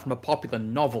came about from a popular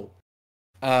novel.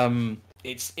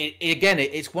 It's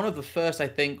one of the first, I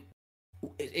think.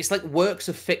 It's like works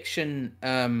of fiction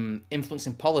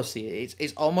influencing policy.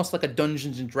 It's almost like a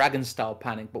Dungeons and Dragons style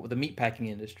panic, but with the meatpacking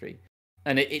industry.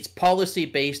 And it's policy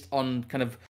based on kind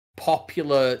of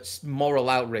popular moral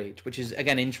outrage, which is,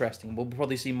 again, interesting. We'll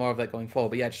probably see more of that going forward.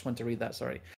 But yeah, I just wanted to read that,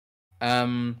 sorry.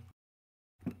 I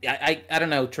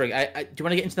don't know, Trig. Do you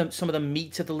want to get into some of the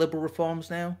meat of the liberal reforms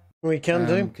now? We can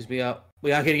do. Because we are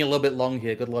getting a little bit long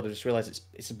here. Good Lord, I just realised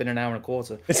it's been an hour and a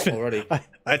quarter already.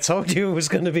 I told you it was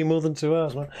going to be more than 2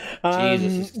 hours, man.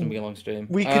 Jesus, it's going to be a long stream.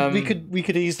 We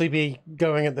could easily be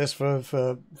going at this for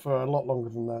a lot longer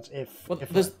than that.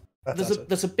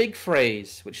 There's a big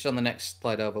phrase which is on the next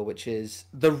slide over, which is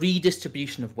the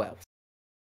redistribution of wealth.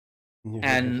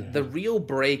 And the real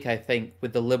break, I think,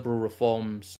 with the liberal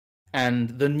reforms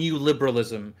and the new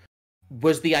liberalism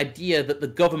was the idea that the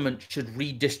government should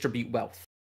redistribute wealth.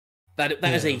 That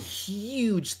is a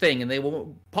huge thing, and they were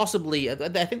possibly,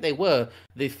 I think they were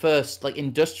the first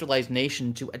industrialized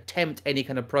nation to attempt any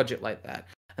kind of project like that.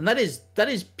 And that is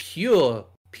pure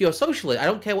socialism. I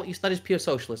don't care that is pure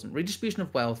socialism. Redistribution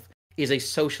of wealth is a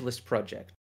socialist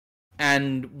project,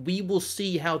 and we will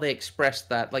see how they express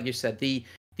that. Like you said, the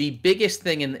biggest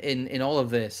thing in all of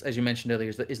this, as you mentioned earlier,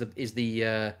 is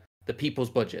the people's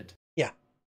budget. Yeah,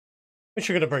 which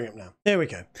we're going to bring up now. Here we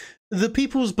go. The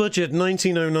People's Budget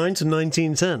 1909 to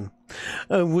 1910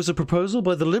 was a proposal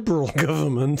by the Liberal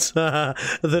government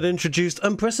that introduced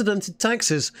unprecedented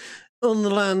taxes on the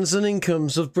lands and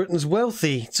incomes of Britain's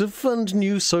wealthy to fund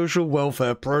new social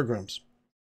welfare programs.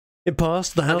 It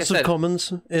passed the House of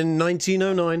Commons in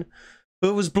 1909,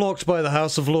 but was blocked by the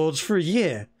House of Lords for a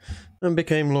year and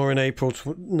became law in April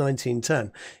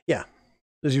 1910. Yeah,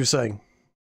 as you were saying.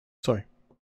 Sorry.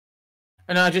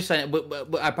 And I'm just saying,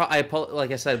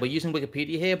 like I said, we're using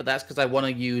Wikipedia here, but that's because I want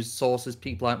to use sources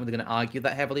people aren't really going to argue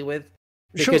that heavily with.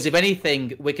 Because if anything,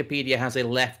 Wikipedia has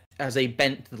a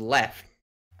bent to the left.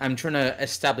 I'm trying to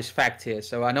establish fact here.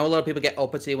 So I know a lot of people get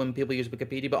uppity when people use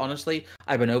Wikipedia, but honestly,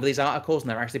 I've been over these articles and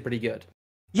they're actually pretty good.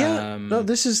 Yeah, no,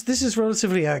 this is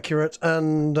relatively accurate,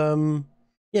 and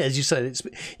yeah, as you said,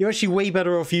 you're actually way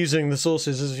better off using the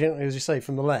sources, as you say,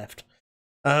 from the left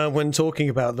when talking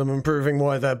about them and proving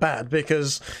why they're bad,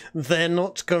 because they're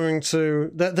not going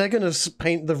to they're going to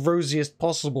paint the rosiest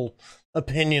possible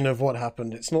opinion of what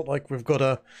happened. It's not like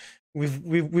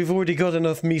we've already got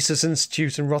enough Mises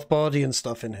Institute and Rothbardian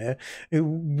stuff in here who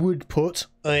would put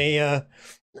a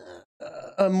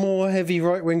more heavy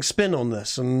right-wing spin on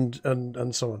this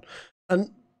and so on.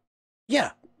 And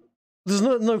yeah, there's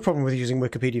no problem with using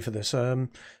Wikipedia for this.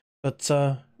 But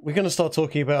we're going to start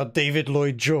talking about David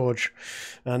Lloyd George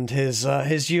and his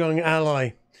young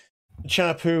ally, a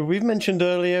chap who we've mentioned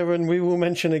earlier and we will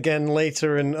mention again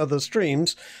later in other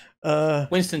streams.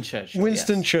 Winston Churchill.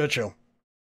 Winston Churchill.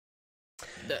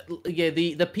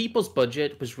 The People's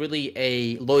Budget was really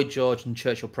a Lloyd George and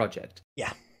Churchill project.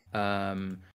 Yeah.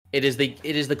 It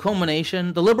is the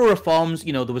culmination. The liberal reforms,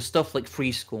 there was stuff like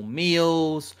free school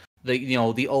meals,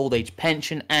 the Old Age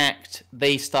Pension Act.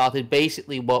 They started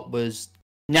basically what was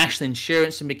national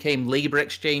insurance and became labor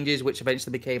exchanges, which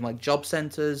eventually became like job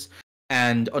centers.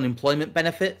 and unemployment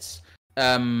benefits.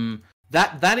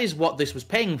 That is what this was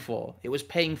paying for. It was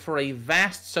paying for a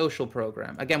vast social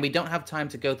program. Again, we don't have time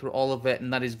to go through all of it,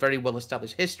 and that is very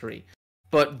well-established history.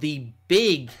 But the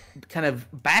big kind of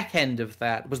back end of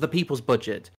that was the people's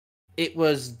budget. It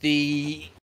was the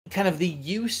kind of the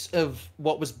use of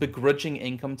what was begrudging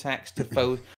income tax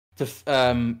to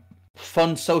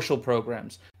fund social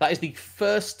programs. That is the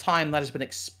first time that has been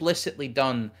explicitly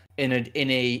done in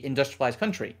a industrialized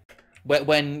country.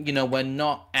 When we're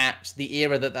not at the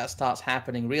era that starts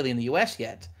happening really in the US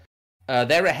yet.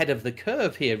 They're ahead of the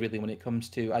curve here really when it comes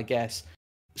to, I guess,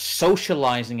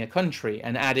 socializing a country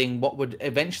and adding what would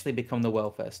eventually become the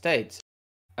welfare state.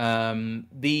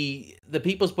 The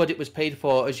people's budget was paid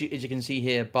for, as you can see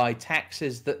here, by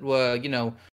taxes that were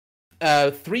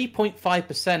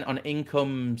 3.5% on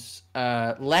incomes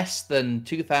less than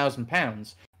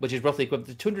 £2,000, which is roughly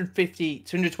equivalent to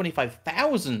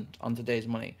 225,000 on today's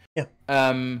money. Yeah.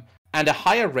 And a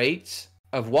higher rate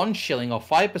of 1 shilling or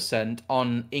 5%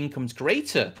 on incomes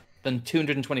greater than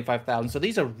 225,000. So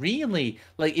these are really,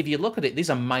 like, if you look at it, these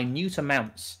are minute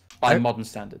amounts by modern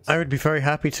standards. I would be very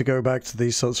happy to go back to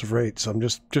these sorts of rates. I'm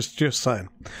just saying.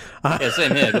 Yeah,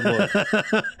 same here. Good Lord.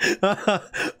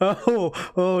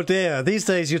 Oh dear. These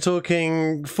days you're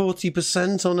talking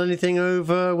 40% on anything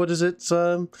over, what is it? It's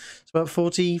about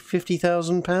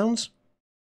 40,000-50,000 pounds.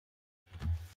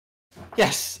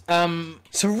 Yes.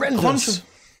 It's horrendous.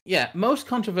 Most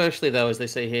controversially, though, as they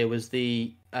say here, was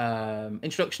the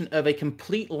introduction of a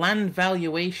complete land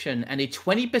valuation and a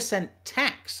 20%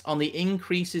 tax on the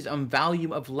increases on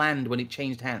value of land when it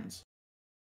changed hands.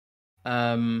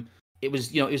 It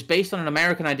was based on an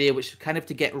American idea, which was kind of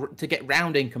to get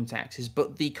round income taxes,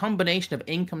 but the combination of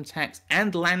income tax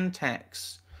and land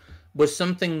tax was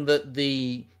something that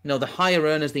the higher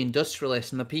earners, the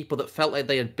industrialists, and the people that felt like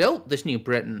they had built this new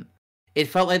Britain, it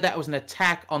felt like that was an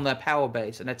attack on their power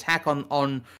base, an attack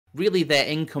on really their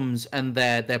incomes and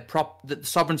the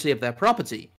sovereignty of their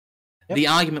property. Yep. The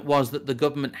argument was that the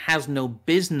government has no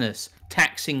business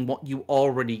taxing what you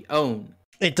already own.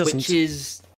 It doesn't. Which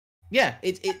is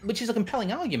a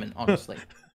compelling argument, honestly.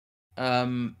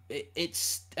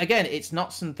 It's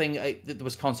not something that there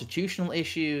was constitutional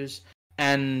issues,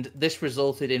 and this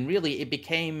resulted in it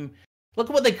became, look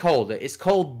at what they called it. It's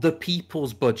called the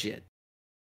people's budget.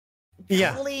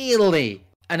 Yeah. Clearly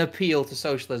an appeal to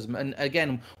socialism. And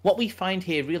again, what we find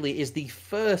here really is the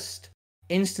first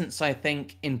instance, I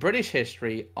think, in British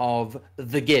history of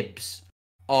the Gibbs,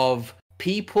 of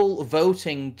people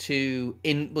voting to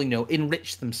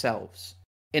enrich themselves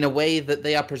in a way that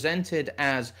they are presented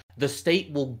as the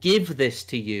state will give this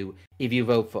to you if you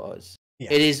vote for us.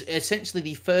 Yeah. It is essentially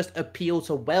the first appeal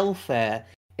to welfare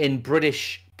in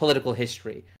British political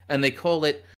history, and they call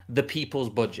it the people's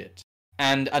budget.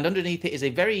 And underneath it is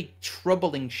a very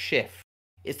troubling shift.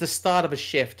 It's the start of a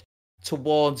shift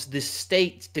towards the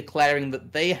state declaring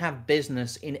that they have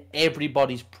business in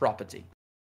everybody's property.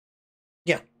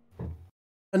 Yeah.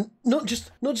 And not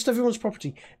just everyone's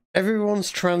property,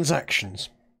 everyone's transactions.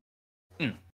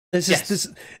 Mm.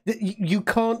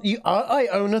 I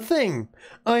own a thing.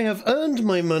 I have earned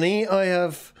my money. I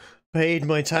have paid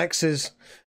my taxes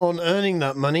on earning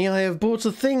that money. I have bought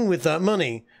a thing with that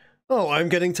money. Oh, I'm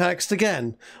getting taxed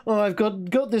again. Oh, I've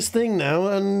got this thing now,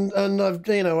 and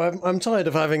I'm tired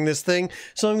of having this thing,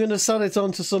 so I'm going to sell it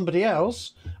on to somebody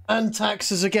else, and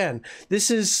taxes again.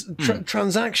 This is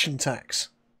transaction tax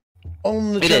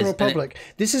on the general public.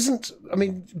 This isn't. I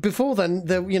mean, before then,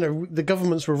 the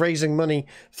governments were raising money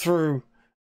through,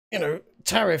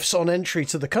 tariffs on entry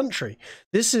to the country.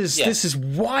 This is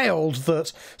wild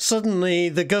that suddenly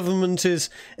the government is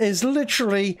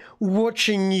literally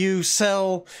watching you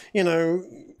sell,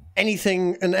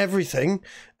 anything and everything,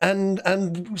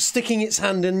 and sticking its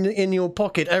hand in your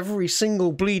pocket every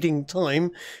single bleeding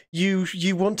time you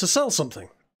want to sell something.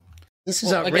 This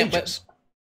is outrageous. Again,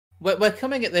 we're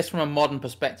coming at this from a modern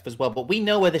perspective as well, but we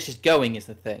know where this is going is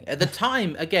the thing. At the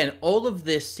time, again, all of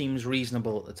this seems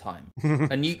reasonable at the time.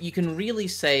 And you can really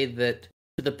say that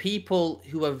to the people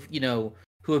who have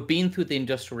been through the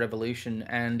Industrial Revolution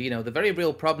and, the very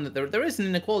real problem that there is an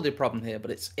inequality problem here, but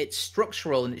it's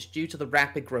structural and it's due to the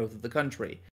rapid growth of the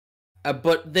country.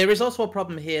 But there is also a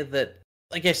problem here that,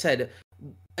 like I said,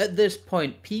 at this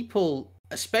point, people,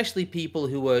 especially people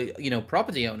who were,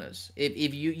 property owners,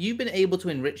 if you've been able to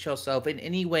enrich yourself in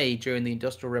any way during the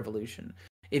Industrial Revolution,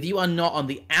 if you are not on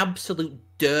the absolute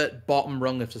dirt bottom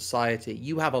rung of society,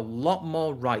 you have a lot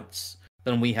more rights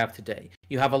than we have today.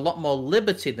 You have a lot more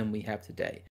liberty than we have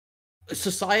today.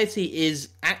 Society is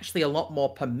actually a lot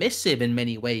more permissive in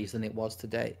many ways than it was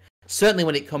today. Certainly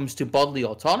when it comes to bodily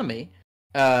autonomy,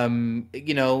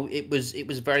 You know, it was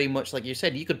very much like you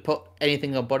said. You could put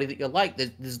anything in your body that you like.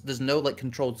 There's no like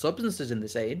controlled substances in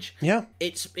this age. Yeah.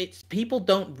 It's people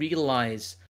don't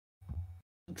realize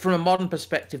from a modern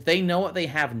perspective, they know what they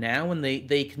have now, and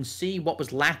they can see what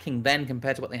was lacking then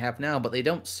compared to what they have now, but they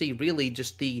don't see really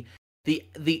just the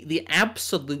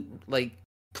absolute like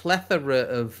plethora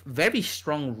of very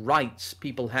strong rights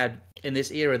people had in this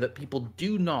era that people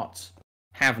do not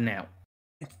have now.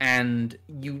 And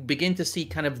you begin to see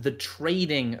kind of the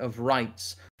trading of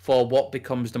rights for what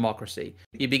becomes democracy.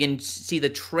 You begin to see the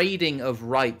trading of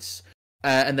rights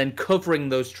and then covering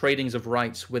those tradings of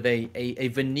rights with a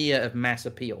veneer of mass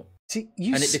appeal. See,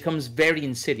 and it becomes very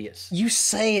insidious. You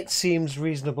say it seems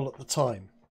reasonable at the time.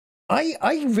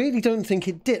 I really don't think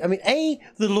it did. I mean,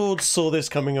 the Lords saw this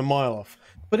coming a mile off.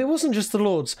 But it wasn't just the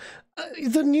Lords.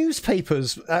 The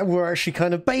newspapers were actually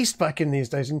kind of based back in these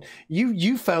days. And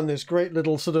you found this great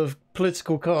little sort of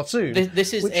political cartoon.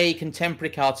 This is a contemporary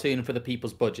cartoon for the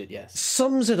People's Budget, yes.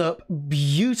 Sums it up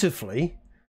beautifully.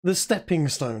 The Stepping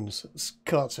Stones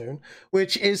cartoon,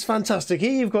 which is fantastic.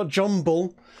 Here you've got John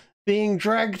Bull being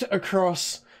dragged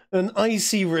across an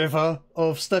icy river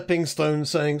of stepping stones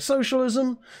saying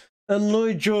socialism, and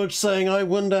Lloyd George saying, I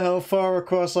wonder how far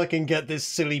across I can get this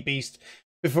silly beast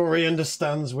before he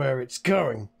understands where it's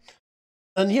going.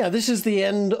 And yeah, this is the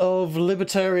end of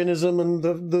libertarianism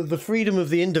and the freedom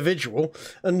of the individual,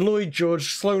 and Lloyd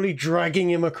George slowly dragging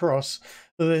him across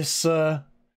this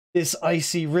this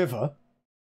icy river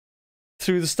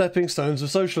through the stepping stones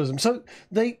of socialism. So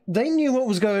they knew what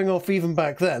was going off even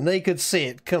back then. They could see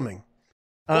it coming.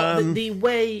 Well, the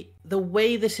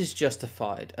way this is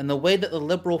justified, and the way that the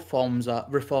liberal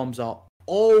reforms are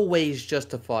always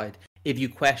justified if you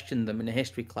question them in a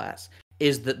history class,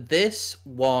 is that this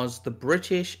was the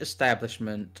British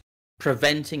establishment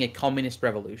preventing a communist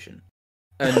revolution,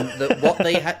 and that what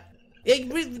they had.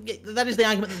 That is the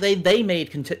argument that they made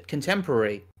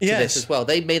contemporary to this as well.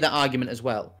 They made that argument as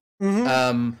well.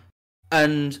 Mm-hmm.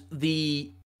 And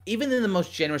even in the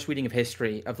most generous reading of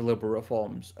history of the liberal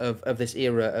reforms of this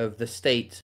era of the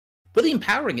state really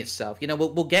empowering itself, you know,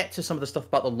 we'll get to some of the stuff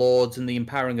about the Lords and the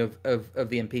empowering of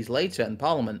the MPs later in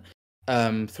Parliament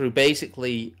through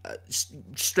basically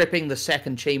stripping the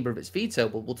second chamber of its veto.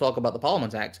 We'll talk about the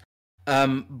Parliament Act.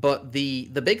 But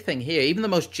the big thing here, even the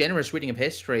most generous reading of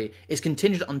history, is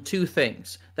contingent on two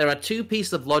things. There are two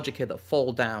pieces of logic here that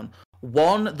fall down.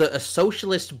 One, that a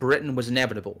socialist Britain was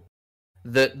inevitable.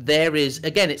 That there is,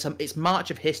 again, it's March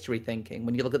of history thinking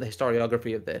when you look at the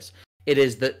historiography of this. It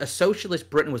is that a socialist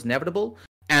Britain was inevitable,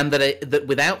 and that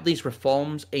without these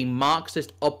reforms, a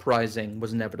Marxist uprising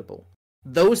was inevitable.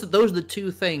 Those are the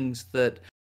two things that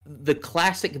the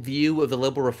classic view of the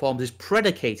liberal reforms is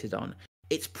predicated on.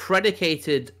 It's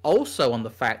predicated also on the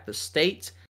fact that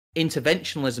state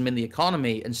interventionism in the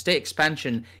economy and state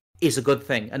expansion is a good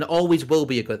thing, and always will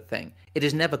be a good thing. It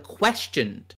is never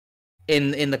questioned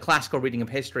in the classical reading of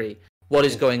history what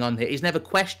is going on here. It's never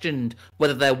questioned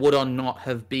whether there would or not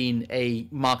have been a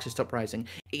Marxist uprising.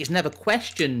 It's never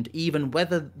questioned even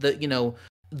whether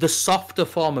the softer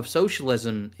form of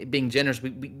socialism, being generous,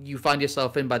 you find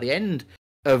yourself in by the end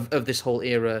of this whole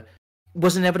era,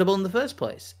 was inevitable in the first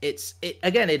place. It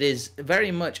is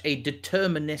very much a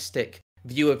deterministic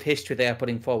view of history they are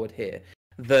putting forward here.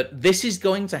 That this is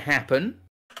going to happen,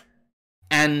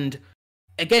 and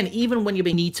again, even when you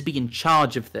need to be in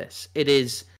charge of this, it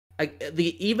is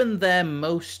even their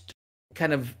most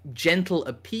kind of gentle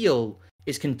appeal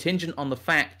is contingent on the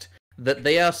fact that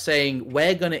they are saying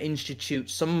we're going to institute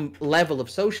some level of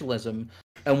socialism,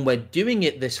 and we're doing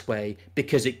it this way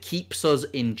because it keeps us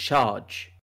in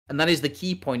charge. And that is the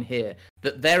key point here,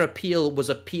 that their appeal was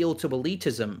appeal to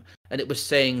elitism, and it was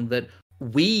saying that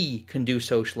we can do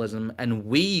socialism and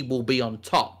we will be on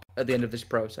top at the end of this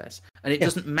process. And it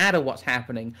doesn't matter what's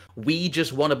happening. We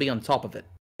just want to be on top of it.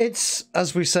 It's,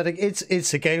 as we said,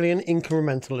 it's Hegelian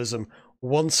incrementalism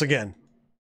once again.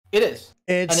 It is.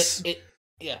 It's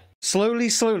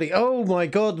slowly. Oh my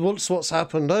God, what's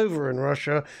happened over in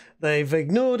Russia? They've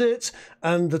ignored it,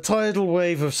 and the tidal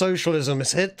wave of socialism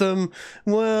has hit them.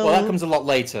 Well, that comes a lot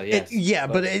later. Yes.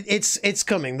 But it's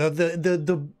coming.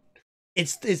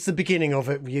 It's the beginning of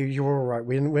it. You're all right.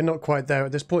 We're not quite there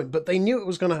at this point, but they knew it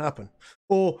was going to happen,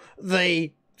 or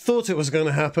they thought it was going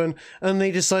to happen, and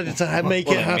they decided to make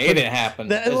it happen. Made it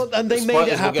happen, and they made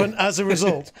it happen as a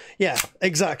result. Yeah,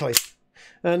 exactly.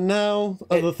 And now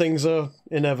other things are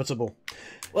inevitable.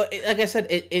 Well, like I said,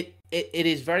 it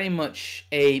is very much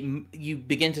you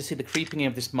begin to see the creeping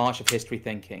of this march of history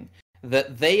thinking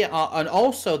that they are, and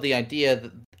also the idea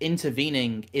that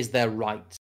intervening is their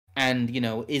right and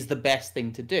is the best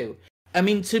thing to do. I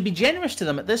mean, to be generous to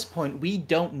them at this point, we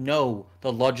don't know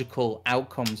the logical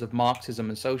outcomes of Marxism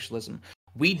and socialism.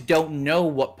 We don't know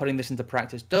what putting this into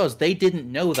practice does. They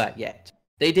didn't know that yet.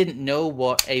 They didn't know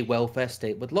what a welfare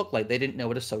state would look like. They didn't know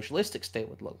what a socialistic state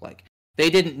would look like. They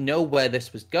didn't know where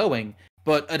this was going.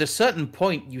 But at a certain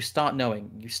point, you start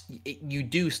knowing. You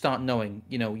do start knowing.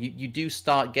 You do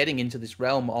start getting into this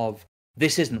realm of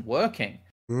this isn't working.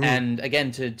 And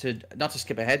again, to not to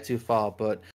skip ahead too far,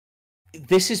 but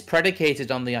this is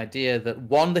predicated on the idea that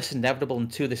one, this is inevitable,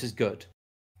 and two, this is good.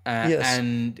 Yes.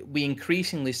 And we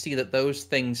increasingly see that those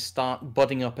things start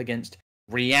butting up against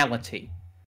reality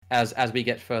as we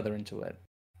get further into it.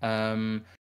 A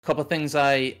couple of things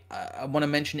I want to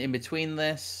mention in between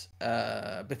this,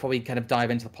 before we kind of dive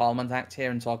into the Parliament Act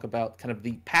here and talk about kind of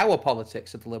the power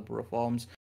politics of the liberal reforms.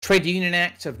 Trade Union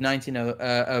Act of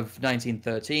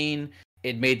 1913.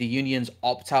 It made the unions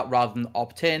opt out rather than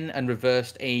opt in, and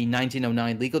reversed a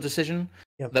 1909 legal decision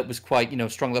that was quite,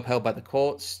 strongly upheld by the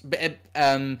courts.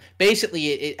 Basically,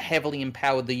 it heavily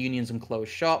empowered the unions and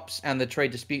closed shops. And the Trade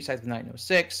Disputes Act of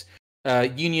 1906.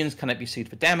 Unions cannot be sued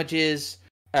for damages.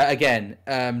 Again,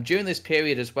 during this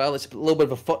period as well, it's a little bit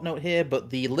of a footnote here, but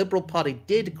the Liberal Party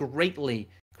did greatly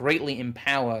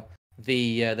empower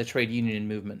the trade union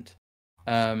movement.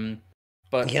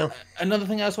 But another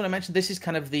thing I also want to mention, this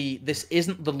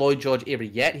isn't the Lloyd George era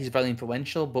yet. He's very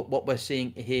influential, but what we're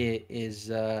seeing here is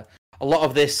a lot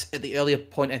of this at the earlier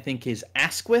point, I think, is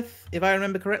Asquith, if I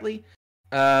remember correctly.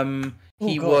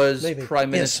 He was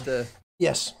Prime Minister.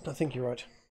 Yes, I think you're right.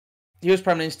 He was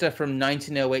Prime Minister from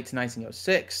 1908 to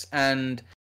 1906, and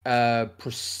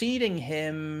preceding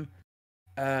him,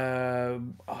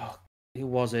 who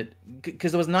was it?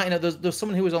 Because there was there's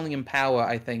someone who was only in power,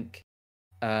 I think,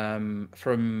 from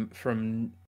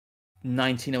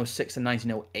 1906 to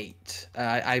 1908.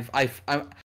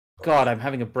 I'm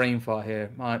having a brain fart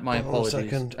here. My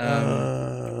apologies.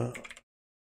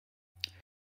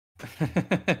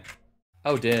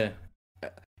 Oh dear.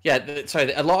 Yeah,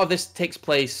 sorry. A lot of this takes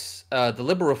place. The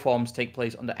liberal reforms take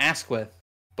place under Asquith,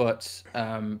 but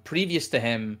previous to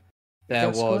him, there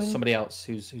was somebody else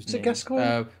whose Is name. it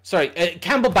Gascoigne?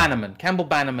 Campbell Bannerman.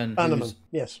 Bannerman.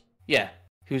 Yes. Yeah,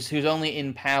 who's only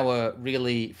in power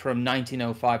really from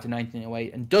 1905 to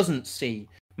 1908, and doesn't see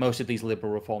most of these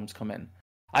liberal reforms come in.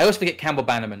 I always forget Campbell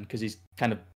Bannerman because he's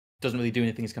kind of doesn't really do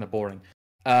anything. He's kind of boring.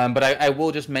 But I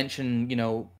will just mention,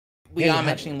 we are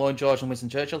mentioning Lloyd George and Winston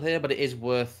Churchill here, but it is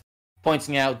worth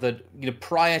pointing out that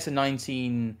prior to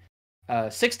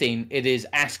 1916, it is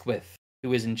Asquith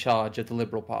who is in charge of the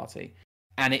Liberal Party,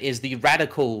 and it is the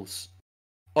radicals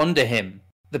under him,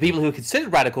 the people who were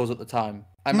considered radicals at the time.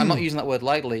 I'm not using that word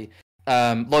lightly.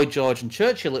 Lloyd George and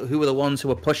Churchill, who were the ones who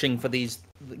were pushing for these,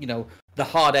 the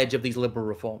hard edge of these liberal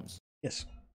reforms. Yes.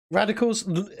 Radicals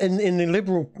in the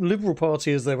Liberal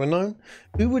Party, as they were known,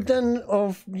 who would then,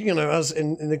 as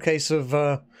in the case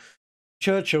of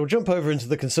Churchill, jump over into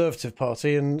the Conservative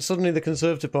Party, and suddenly the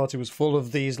Conservative Party was full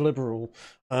of these liberal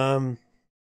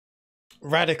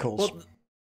radicals. Well,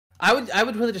 I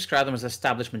would really describe them as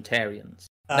establishmentarians.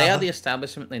 They are the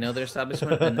establishment. They know their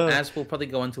establishment, and as we'll probably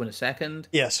go into in a second,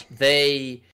 yes,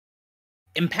 they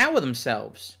empower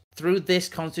themselves through this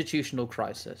constitutional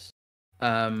crisis.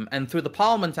 And through the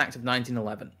Parliament Act of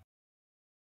 1911,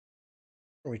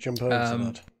 we jump over to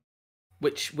that,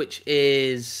 which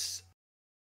is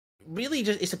really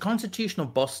it's a constitutional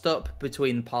bust-up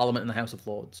between Parliament and the House of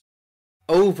Lords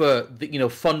over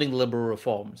funding the liberal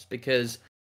reforms, because,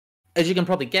 as you can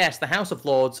probably guess, the House of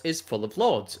Lords is full of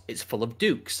lords, it's full of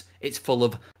dukes, it's full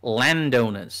of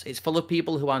landowners, it's full of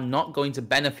people who are not going to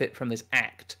benefit from this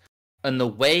act, and the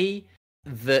way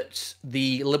that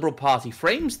the Liberal Party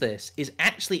frames this is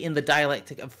actually in the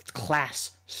dialectic of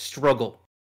class struggle.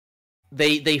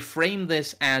 They frame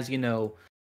this as,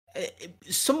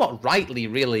 somewhat rightly,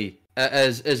 really,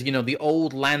 as the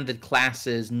old landed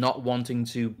classes not wanting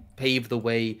to pave the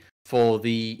way for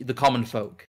the common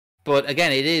folk. But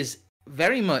again, it is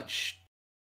very much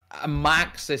a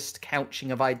Marxist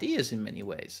couching of ideas in many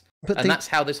ways. And that's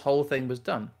how this whole thing was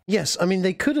done. Yes, I mean,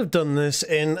 they could have done this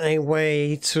in a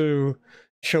way to,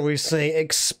 shall we say,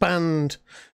 expand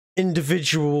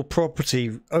individual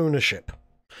property ownership.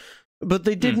 But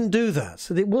they didn't do that.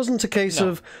 It wasn't a case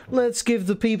of, let's give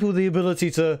the people the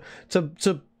ability to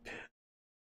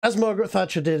as Margaret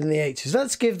Thatcher did in the 80s.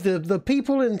 Let's give the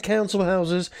people in council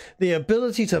houses the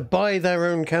ability to buy their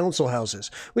own council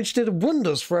houses, which did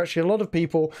wonders for actually a lot of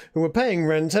people who were paying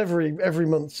rent every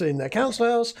month in their council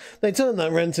house. They turned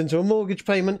that rent into a mortgage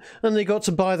payment, and they got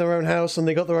to buy their own house, and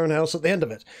they got their own house at the end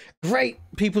of it. Great.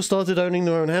 People started owning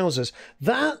their own houses.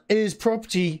 That is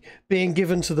property being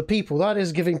given to the people. That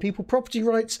is giving people property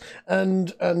rights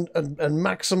and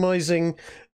maximizing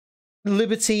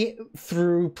liberty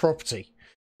through property.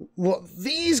 What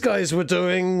these guys were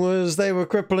doing was they were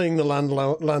crippling the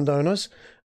landowners,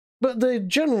 but the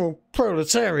general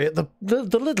proletariat,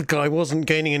 the little guy, wasn't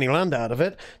gaining any land out of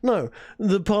it. No,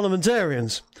 the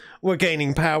parliamentarians were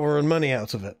gaining power and money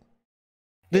out of it.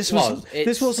 This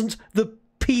wasn't the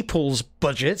people's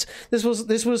budget. This was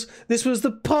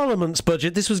the Parliament's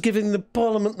budget. This was giving the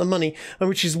Parliament the money, and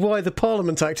which is why the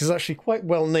Parliament Act is actually quite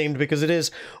well named, because it is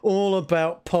all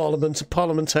about Parliament,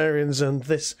 parliamentarians, and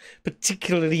this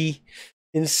particularly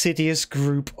insidious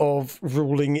group of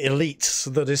ruling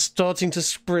elites that is starting to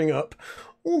spring up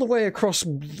all the way across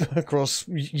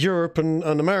Europe and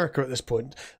America at this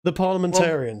point. The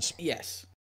parliamentarians. Well, yes.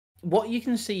 What you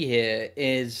can see here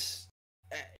is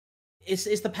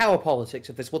it's the power politics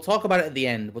of this. We'll talk about it at the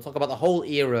end. We'll talk about the whole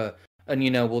era, and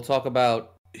we'll talk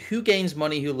about who gains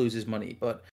money, who loses money.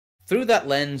 But through that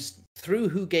lens, through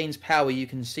who gains power, you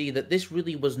can see that this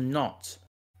really was not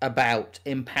about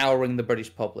empowering the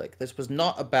British public. This was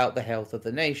not about the health of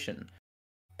the nation.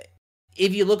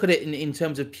 If you look at it in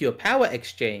terms of pure power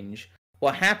exchange,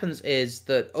 what happens is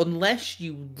that unless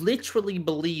you literally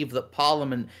believe that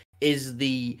Parliament is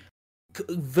the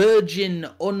virgin,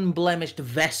 unblemished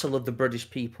vessel of the British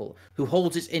people, who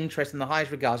holds its interest in the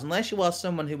highest regards, unless you are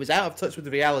someone who is out of touch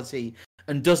with reality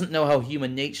and doesn't know how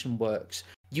human nature works,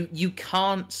 you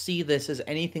can't see this as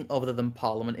anything other than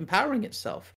Parliament empowering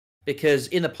itself. Because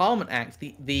in the Parliament Act,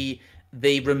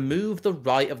 they remove the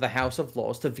right of the House of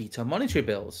Lords to veto monetary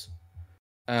bills,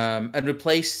 and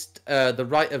replaced the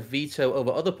right of veto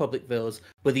over other public bills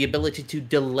with the ability to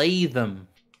delay them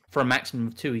for a maximum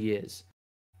of 2 years.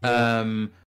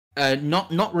 Not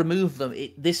remove them.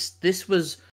 This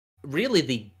was really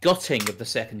the gutting of the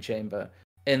second chamber,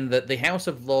 in that the House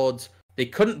of Lords, they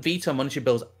couldn't veto monetary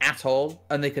bills at all,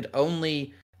 and they could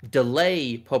only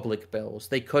delay public bills.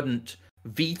 They couldn't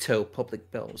veto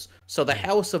public bills. So the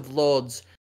House of Lords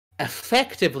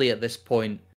effectively at this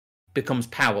point becomes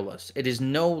powerless. It is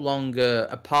no longer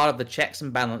a part of the checks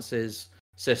and balances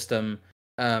system,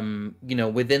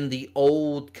 within the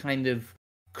old kind of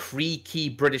creaky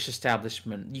British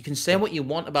establishment. You can say what you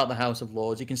want about the House of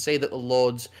Lords. You can say that the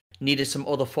Lords needed some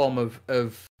other form of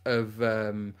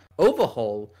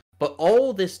overhaul, but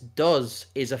all this does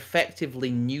is effectively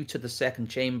neuter the second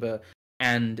chamber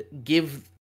and give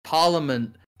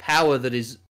Parliament power that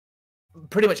is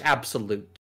pretty much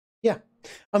absolute. Yeah,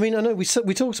 I mean, I know we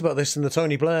talked about this in the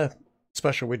Tony Blair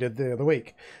special we did the other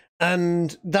week,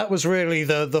 and that was really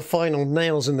the final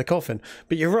nails in the coffin.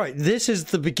 But you're right, this is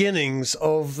the beginnings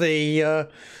of the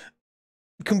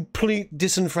complete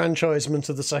disenfranchisement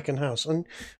of the second house, and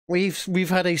we've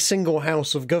had a single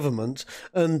house of government,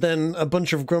 and then a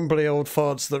bunch of grumbly old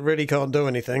farts that really can't do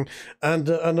anything, and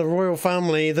a royal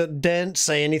family that daren't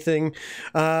say anything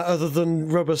other than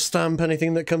rubber stamp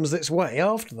anything that comes its way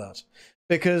after that,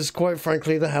 because quite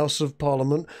frankly the House of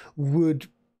Parliament would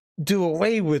do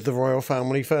away with the royal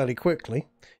family fairly quickly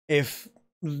if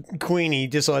Queenie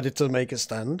decided to make a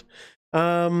stand.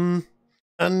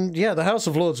 And yeah, the House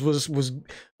of Lords was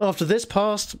after this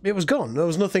passed, it was gone. There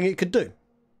was nothing it could do.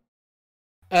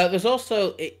 There's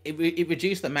also it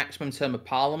reduced the maximum term of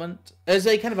Parliament as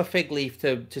a kind of a fig leaf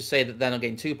to say that they're not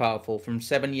getting too powerful, from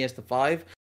 7 years to 5.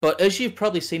 But as you've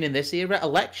probably seen in this era,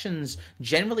 elections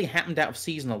generally happened out of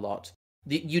season a lot.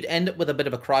 You'd end up with a bit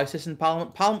of a crisis in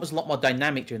Parliament. Parliament was a lot more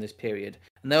dynamic during this period,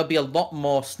 and there would be a lot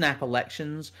more snap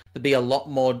elections. There'd be a lot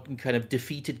more kind of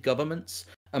defeated governments,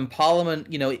 and Parliament,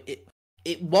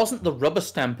 it wasn't the rubber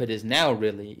stamp it is now,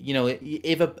 really.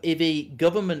 If a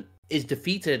government is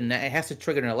defeated and it has to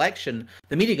trigger an election,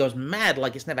 the media goes mad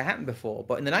like it's never happened before.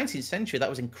 But in the 19th century, that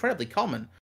was incredibly common.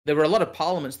 There were a lot of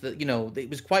parliaments that, it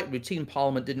was quite routine.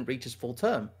 Parliament didn't reach its full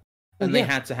term, and they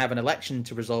had to have an election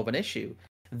to resolve an issue.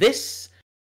 This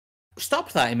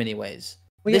stopped that in many ways.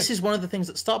 This is one of the things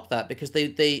that stopped that, because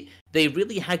they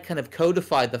really had kind of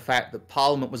codified the fact that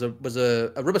Parliament was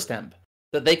a rubber stamp,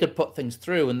 that they could put things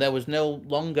through, and there was no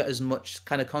longer as much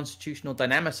kind of constitutional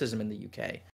dynamicism in the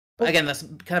UK. But again, that's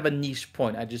kind of a niche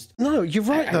point. No, you're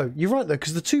right, though. You're right, though,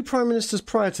 because the two prime ministers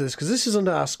prior to this, because this is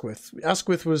under Asquith.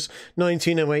 Asquith was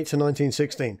 1908 to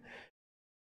 1916.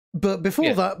 But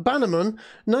before that, Bannerman,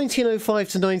 1905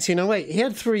 to 1908, he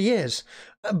had 3 years.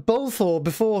 Balfour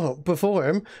before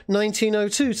him,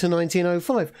 1902 to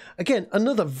 1905. Again,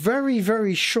 another very,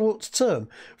 very short term.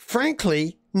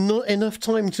 Frankly, not enough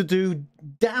time to do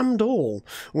damned all,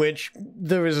 which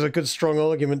there is a good strong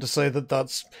argument to say that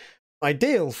that's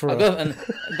ideal for and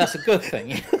that's a good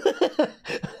thing.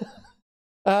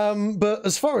 But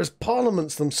as far as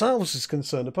parliaments themselves is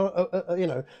concerned, you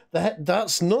know,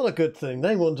 that's not a good thing.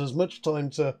 They want as much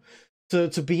time to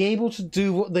be able to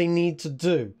do what they need to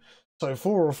do. So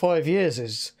 4 or 5 years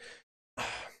is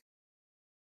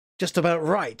just about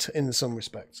right in some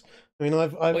respects. I mean,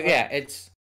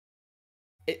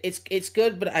 it's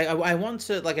good, but I want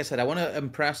to, like I said, I want to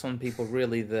impress on people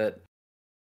really that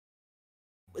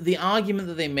the argument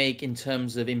that they make in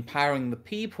terms of empowering the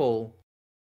people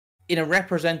in a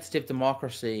representative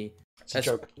democracy,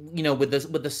 you know, with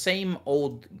the same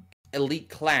old elite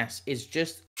class, is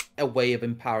just a way of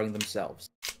empowering themselves.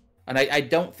 And I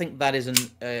don't think that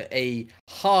is a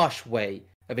harsh way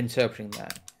of interpreting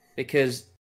that,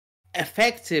 because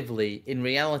effectively, in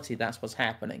reality, that's what's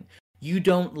happening. You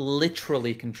don't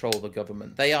literally control the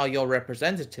government. They are your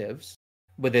representatives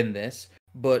within this,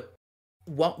 but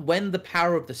when the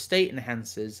power of the state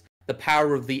enhances, the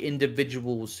power of the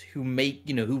individuals who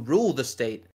who rule the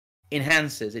state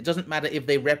enhances. It doesn't matter if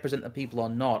they represent the people or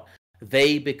not.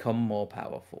 They become more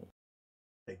powerful.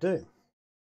 They do.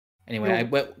 Anyway,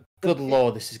 good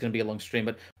lord, this is going to be a long stream,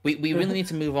 but we really need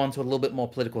to move on to a little bit more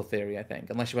political theory, I think,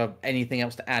 unless you have anything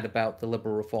else to add about the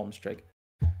liberal reforms, Trig.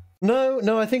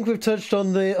 No, I think we've touched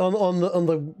on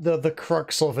the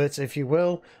crux of it, if you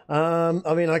will.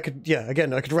 I mean, I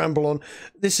could ramble on.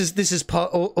 This is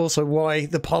part also why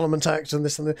the Parliament Act and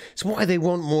this and that. It's why they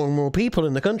want more and more people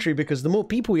in the country, because the more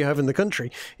people you have in the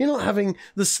country, you're not having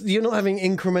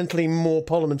incrementally more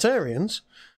parliamentarians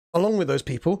along with those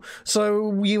people.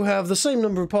 So you have the same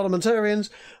number of parliamentarians,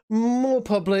 more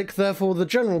public, therefore the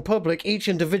general public, each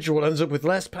individual ends up with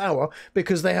less power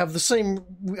because they have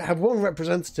one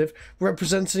representative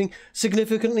representing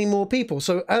significantly more people.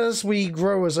 So as we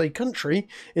grow as a country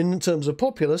in terms of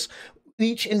populace,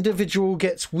 each individual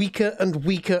gets weaker and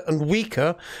weaker and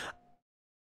weaker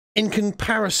in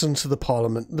comparison to the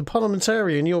parliament. The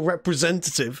parliamentarian, your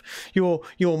representative, your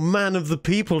man of the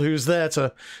people who's there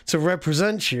to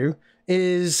represent you,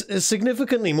 is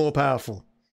significantly more powerful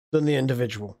than the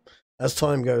individual as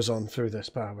time goes on through this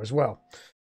power as well.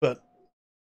 But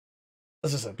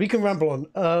as I said, we can ramble on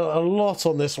a lot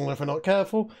on this one if we're not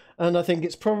careful, and I think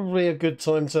it's probably a good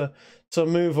time to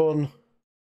move on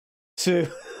to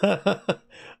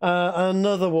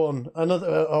another one.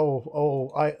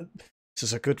 This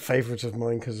is a good favourite of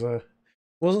mine because it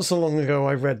wasn't so long ago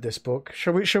I read this book.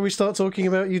 Shall we start talking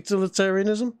about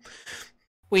utilitarianism?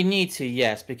 We need to,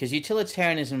 yes, because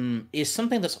utilitarianism is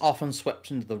something that's often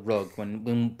swept under the rug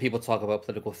when people talk about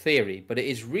political theory, but it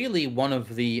is really one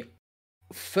of the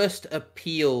first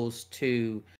appeals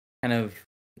to kind of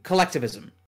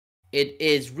collectivism. It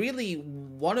is really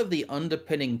one of the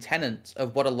underpinning tenets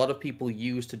of what a lot of people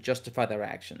use to justify their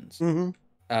actions. Mm-hmm.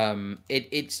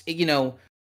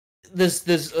 There's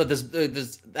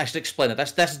I should explain it.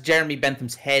 That's Jeremy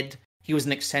Bentham's head. He was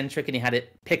an eccentric and he had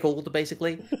it pickled,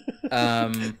 basically.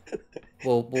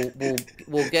 We'll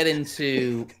get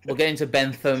into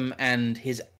Bentham and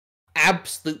his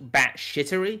absolute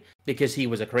batshittery because he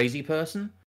was a crazy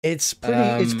person. It's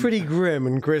pretty grim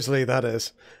and grisly, that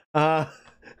is. But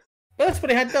that's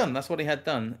what he had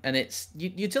done. And it's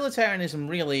utilitarianism,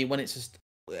 really, when it's just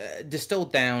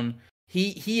distilled down.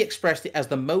 He expressed it as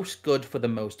the most good for the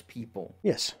most people.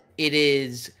 Yes. It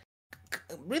is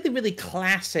really, really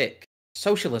classic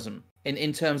socialism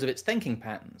in terms of its thinking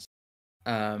patterns.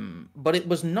 But it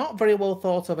was not very well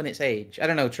thought of in its age. I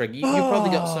don't know, Trig. You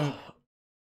probably got some.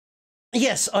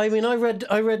 Yes, I mean, I read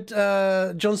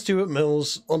John Stuart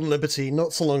Mill's On Liberty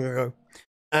not so long ago,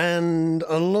 and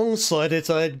alongside it,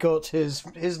 I had got his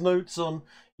notes on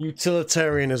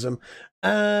utilitarianism,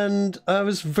 and I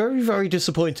was very, very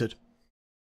disappointed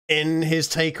in his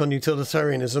take on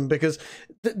utilitarianism, because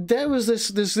there was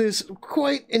this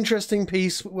quite interesting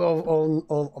piece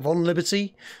on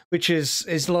Liberty, which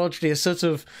is largely a set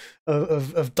of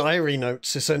diary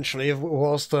notes, essentially,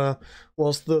 whilst the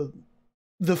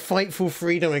fight for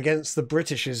freedom against the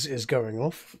British is going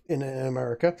off in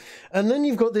America. And then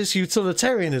you've got this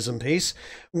utilitarianism piece,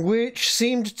 which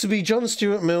seemed to be John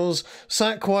Stuart Mill's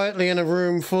sat quietly in a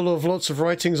room full of lots of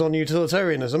writings on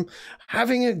utilitarianism,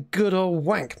 having a good old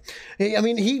wank. I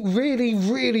mean, he really,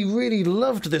 really, really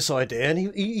loved this idea,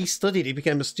 and he studied. He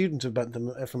became a student of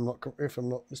Bentham, if I'm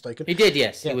not mistaken. He did,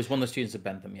 yes. Yeah. He was one of the students of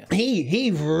Bentham, yes.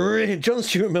 John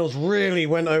Stuart Mills really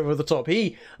went over the top.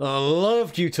 He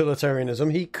loved utilitarianism.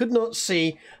 he could not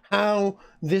see how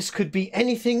this could be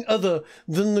anything other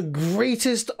than the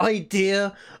greatest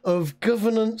idea of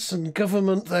governance and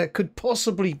government there could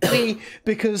possibly be,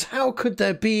 because how could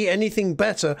there be anything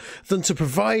better than to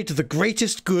provide the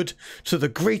greatest good to the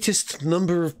greatest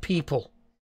number of people?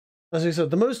 As we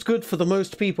said, the most good for the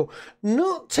most people,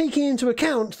 not taking into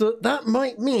account that that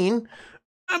might mean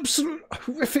absolute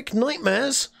horrific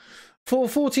nightmares for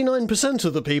 49%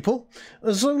 of the people,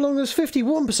 as long as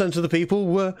 51% of the people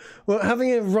were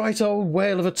having a right old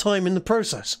whale of a time in the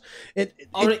process. It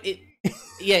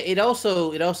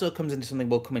also comes into something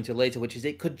we'll come into later, which is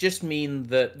it could just mean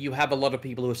that you have a lot of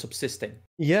people who are subsisting.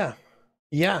 Yeah.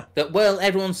 That, well,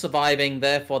 everyone's surviving,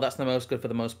 therefore that's the most good for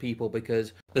the most people,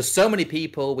 because there's so many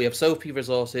people, we have so few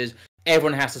resources,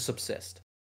 everyone has to subsist.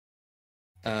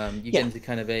 You get into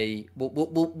kind of a...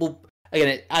 We'll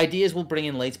again, ideas we'll bring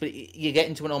in later, but you get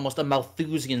into almost a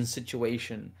Malthusian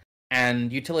situation,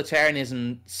 and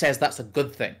utilitarianism says that's a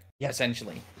good thing,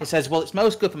 essentially. It says, well, it's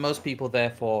most good for most people,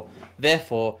 therefore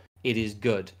it is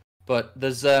good. But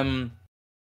there's, again,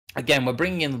 we're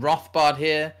bringing in Rothbard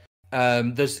here,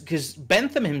 because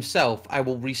Bentham himself, I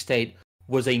will restate,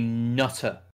 was a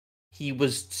nutter.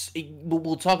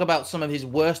 We'll talk about some of his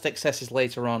worst excesses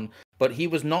later on, but he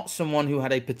was not someone who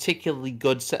had a particularly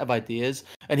good set of ideas,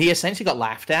 and he essentially got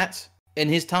laughed at in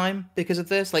his time because of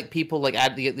this. Like people like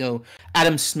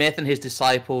Adam Smith and his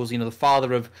disciples, the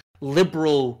father of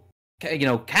liberal,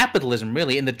 capitalism,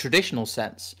 really, in the traditional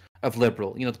sense of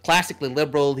liberal. Classically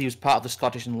liberal. He was part of the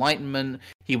Scottish Enlightenment.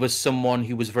 He was someone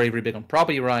who was very, very big on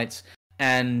property rights,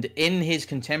 and in his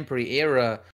contemporary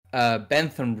era,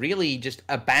 Bentham really just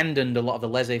abandoned a lot of the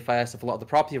laissez-faire stuff, a lot of the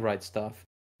property rights stuff.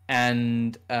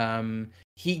 And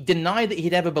he denied that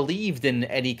he'd ever believed in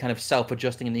any kind of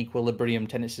self-adjusting and equilibrium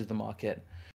tendencies of the market.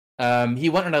 He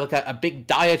went on a big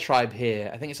diatribe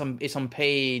here. I think it's on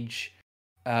page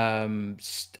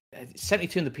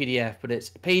 72 in the PDF, but it's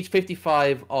page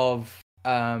 55 of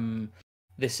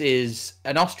this is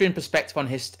An Austrian Perspective on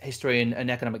History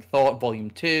and Economic Thought, Volume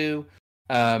 2,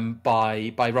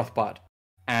 by Rothbard.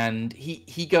 And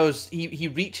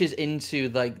he reaches into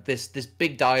like this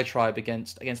big diatribe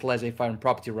against laissez-faire and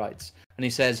property rights, and he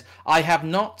says, I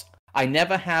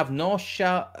never have, nor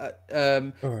shall,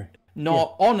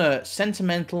 nor honor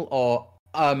sentimental or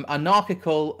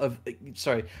anarchical of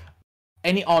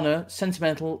any honor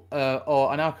sentimental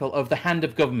or anarchical of the hand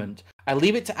of government. I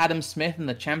leave it to Adam Smith and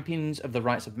the champions of the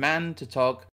rights of man to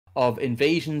talk of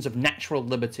invasions of natural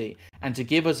liberty, and to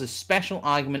give us a special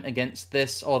argument against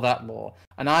this or that law,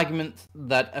 an argument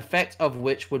that effect of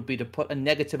which would be to put a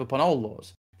negative upon all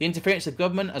laws. The interference of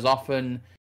government, as often,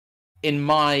 in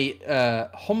my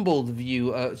jumbled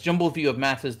view of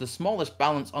matters, the smallest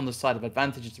balance on the side of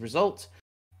advantage as a result,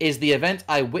 is the event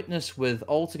I witness with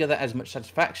altogether as much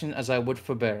satisfaction as I would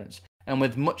forbearance, and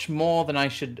with much more than I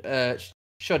should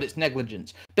its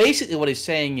negligence. Basically what he's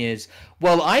saying is,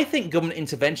 well, I think government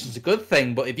intervention is a good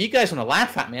thing, but if you guys want to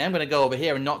laugh at me, I'm going to go over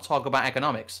here and not talk about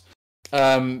economics.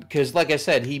 Because, like I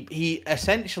said, he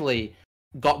essentially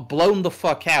got blown the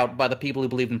fuck out by the people who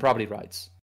believed in property rights.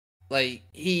 Like,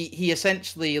 he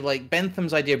essentially, like,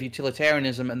 Bentham's idea of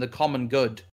utilitarianism and the common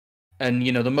good, and,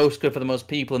 the most good for the most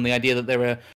people, and the idea that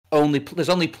there's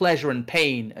only pleasure and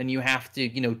pain, and you have to,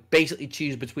 basically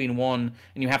choose between one,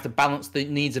 and you have to balance the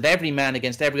needs of every man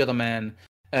against every other man,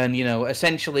 and,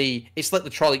 essentially, it's like the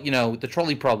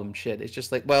trolley problem shit. It's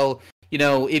just like, well,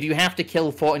 if you have to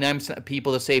kill 49% of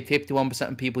people to save 51%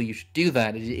 of people, you should do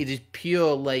that. It is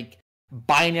pure, like,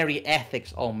 binary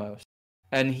ethics, almost.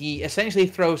 And he essentially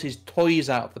throws his toys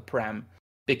out of the pram,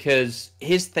 because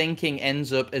his thinking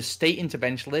ends up as state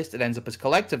interventionist, it ends up as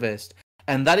collectivist,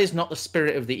 and that is not the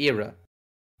spirit of the era.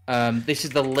 This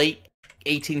is the late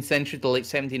 18th century, the late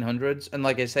 1700s, and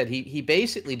like I said, he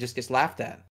basically just gets laughed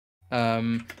at.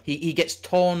 He gets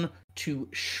torn to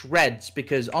shreds,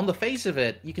 because on the face of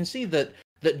it, you can see that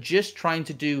just trying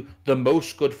to do the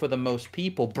most good for the most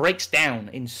people breaks down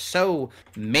in so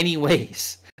many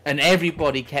ways, and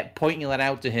everybody kept pointing that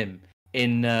out to him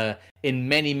in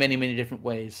many, many, many different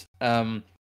ways. There's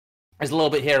a little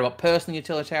bit here about personal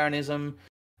utilitarianism,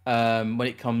 when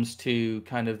it comes to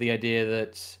kind of the idea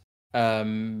that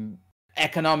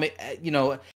economic,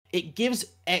 it gives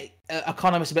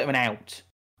economists a bit of an out,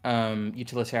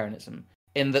 utilitarianism,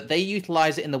 in that they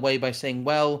utilize it in the way by saying,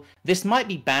 well, this might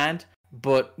be bad,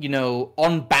 but,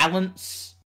 on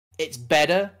balance, it's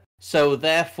better, so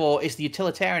therefore it's the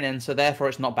utilitarian end, so therefore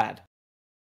it's not bad.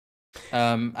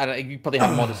 You probably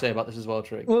have more to say about this as well,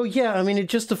 Trig. Well, yeah, I mean, it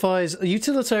justifies the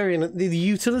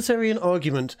utilitarian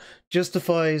argument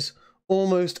justifies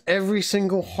almost every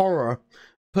single horror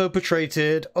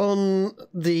perpetrated on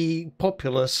the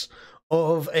populace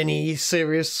of any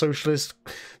serious socialist,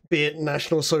 be it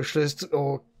National Socialist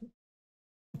or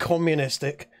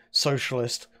communistic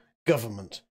socialist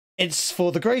government. It's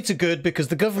for the greater good because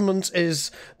the government is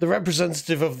the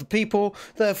representative of the people,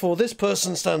 therefore this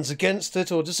person stands against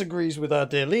it or disagrees with our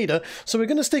dear leader, so we're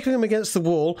going to stick him against the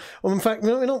wall. Or in fact,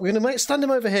 no, we're not. We're going to stand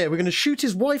him over here. We're going to shoot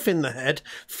his wife in the head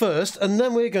first, and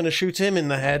then we're going to shoot him in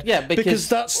the head. Yeah, because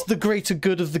that's the greater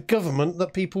good of the government,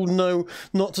 that people know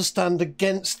not to stand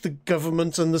against the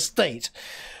government and the state.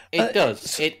 It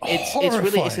does. It's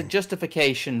really a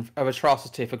justification of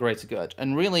atrocity for greater good,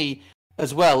 and really,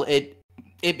 as well, it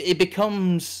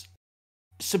becomes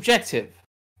subjective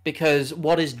because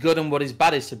what is good and what is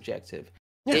bad is subjective.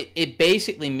 Yeah. It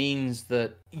basically means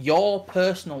that your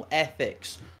personal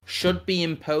ethics should be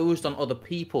imposed on other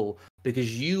people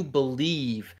because you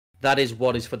believe that is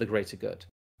what is for the greater good,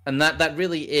 and that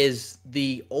really is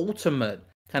the ultimate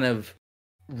kind of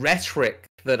rhetoric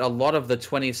that a lot of the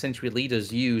 20th century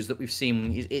leaders use that we've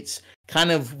seen. It's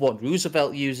kind of what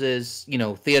Roosevelt uses,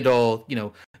 Theodore,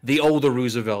 the older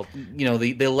Roosevelt,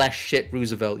 the less shit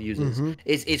Roosevelt uses. Mm-hmm.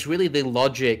 It's really the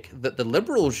logic that the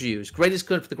liberals use. Greatest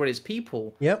good for the greatest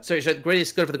people. Yep. So the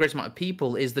greatest good for the greatest amount of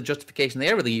people is the justification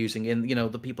they are really using in,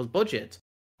 the people's budget.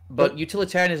 But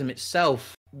utilitarianism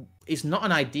itself is not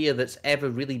an idea that's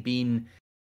ever really been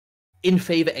in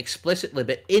favor explicitly,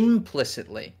 but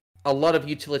implicitly. A lot of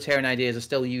utilitarian ideas are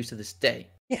still used to this day.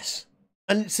 Yes.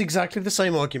 And it's exactly the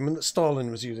same argument that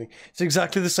Stalin was using. It's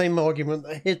exactly the same argument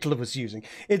that Hitler was using.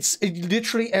 It's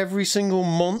literally every single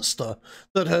monster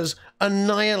that has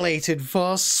annihilated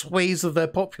vast swathes of their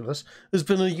populace has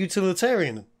been a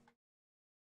utilitarian.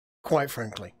 Quite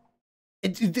frankly.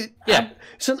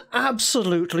 It's an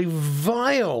absolutely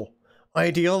vile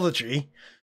ideology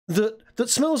that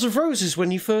smells of roses when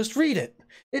you first read it.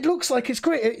 It looks like it's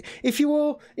great. If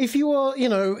you're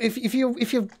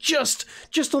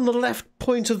just on the left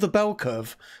point of the bell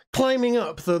curve, climbing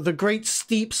up the great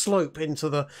steep slope into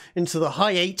the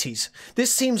high 80s,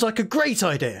 this seems like a great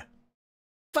idea.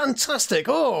 Fantastic!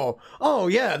 Oh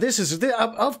yeah, this is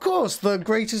of course the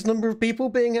greatest number of people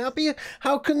being happy.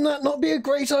 How can that not be a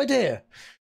great idea?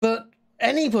 But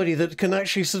anybody that can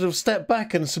actually sort of step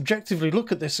back and subjectively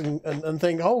look at this and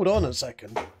think, hold on a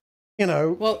second,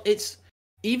 Well, it's.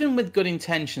 Even with good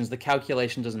intentions, the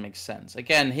calculation doesn't make sense.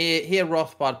 Again, here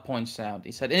Rothbard points out,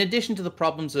 he said, in addition to the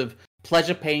problems of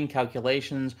pleasure-pain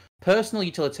calculations, personal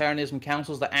utilitarianism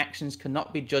counsels that actions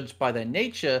cannot be judged by their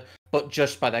nature, but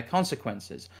judged by their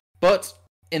consequences. But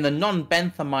in the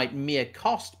non-Benthamite mere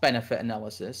cost-benefit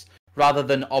analysis, rather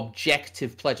than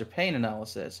objective pleasure-pain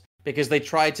analysis, because they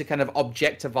tried to kind of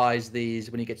objectivize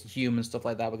these when you get to human stuff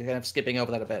like that, we're kind of skipping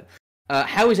over that a bit.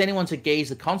 How is anyone to gauge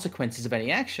the consequences of any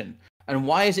action? And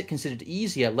why is it considered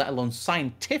easier, let alone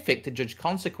scientific, to judge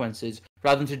consequences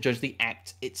rather than to judge the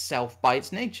act itself by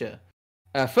its nature?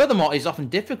 Furthermore, it is often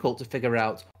difficult to figure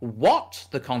out what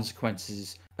the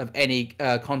consequences of any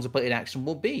contemplated action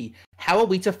will be. How are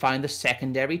we to find the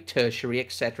secondary, tertiary,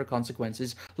 etc.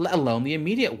 consequences, let alone the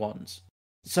immediate ones?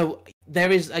 So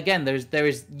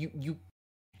you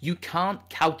can't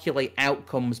calculate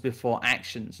outcomes before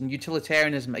actions, and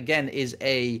utilitarianism again is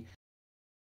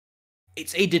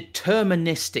it's a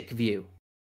deterministic view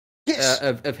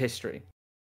of history.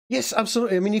 Yes,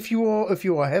 absolutely. I mean, if you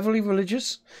are heavily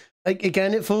religious,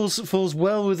 again, it falls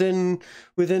well within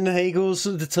Hegel's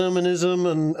determinism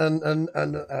and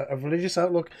a religious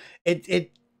outlook.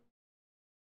 It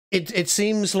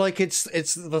seems like it's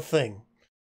the thing,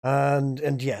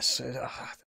 and yes,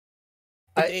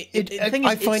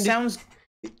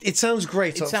 It sounds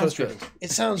great at first reading.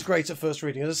 It sounds great at first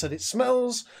reading. As I said, it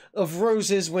smells of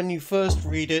roses when you first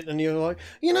read it, and you're like,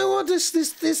 you know what, this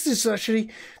is actually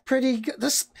pretty good.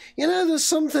 There's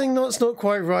something that's not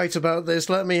quite right about this.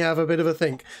 Let me have a bit of a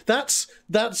think. That's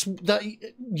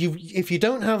if you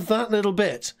don't have that little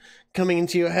bit coming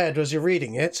into your head as you're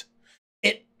reading it,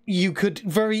 you could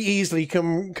very easily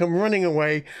come running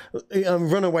away,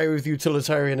 run away with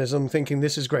utilitarianism, thinking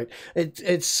this is great. It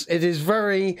is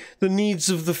very the needs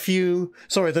of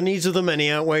the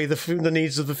many outweigh the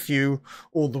needs of the few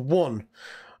or the one.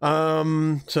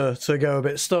 To go a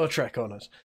bit Star Trek on it,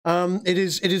 it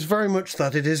is very much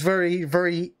that. It is very,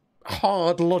 very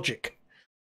hard logic,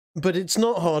 but it's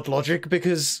not hard logic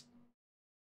because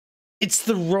it's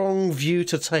the wrong view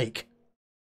to take.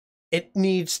 It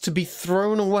needs to be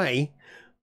thrown away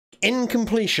in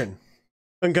completion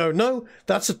and go, no,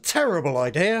 that's a terrible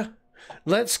idea.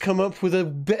 Let's come up with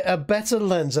a better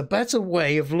lens, a better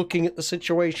way of looking at the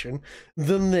situation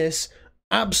than this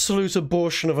absolute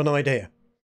abortion of an idea.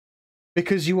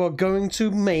 Because you are going to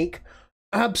make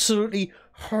absolutely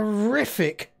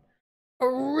horrific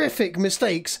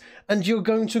mistakes, and you're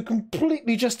going to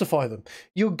completely justify them.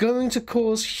 You're going to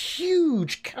cause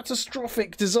huge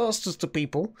catastrophic disasters to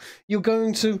people. You're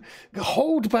going to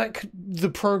hold back the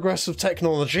progress of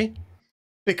technology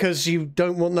because you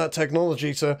don't want that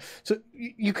technology to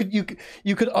you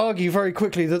could argue very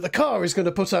quickly that the car is going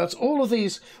to put out all of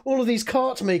these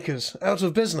cart makers out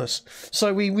of business.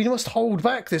 So we must hold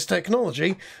back this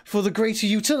technology for the greater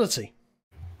utility.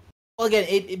 Well, again,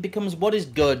 it becomes what is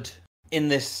good in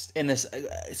this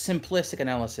simplistic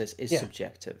analysis is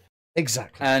subjective.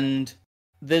 Exactly. And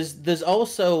there's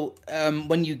also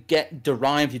when you get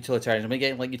derived utilitarianism, when you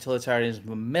get like utilitarianism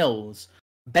from Mills,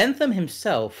 Bentham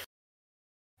himself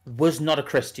was not a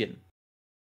Christian.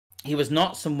 He was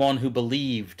not someone who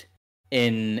believed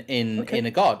in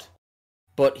a god,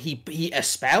 but he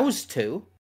espoused to.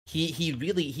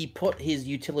 He put his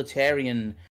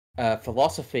utilitarian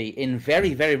philosophy in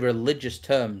very, very religious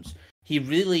terms.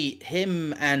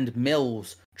 Him and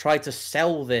Mills tried to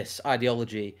sell this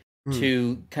ideology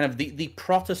to kind of the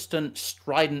Protestant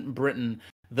strident Britain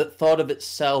that thought of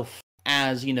itself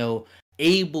as,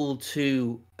 able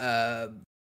to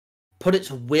put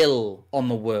its will on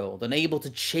the world and able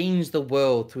to change the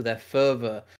world through their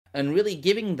fervor, and really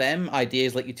giving them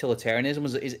ideas like utilitarianism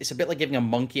it's a bit like giving a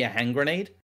monkey a hand grenade.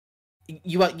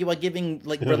 You are giving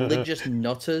like religious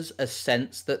nutters a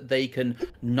sense that they can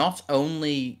not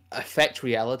only affect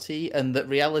reality, and that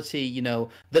reality,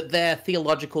 that their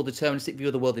theological deterministic view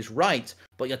of the world is right,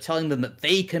 but you're telling them that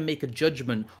they can make a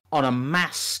judgment on a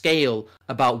mass scale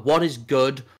about what is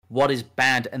good, what is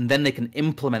bad, and then they can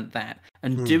implement that.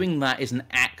 And doing that is an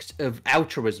act of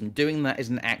altruism. Doing that is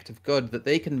an act of good, that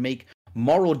they can make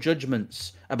moral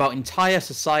judgments about entire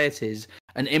societies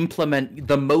and implement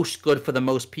the most good for the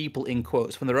most people, in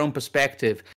quotes, from their own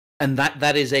perspective. And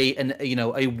that is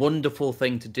a wonderful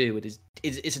thing to do.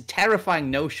 It's a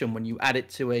terrifying notion when you add it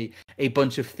to a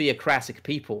bunch of theocratic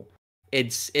people.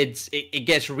 It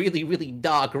gets really, really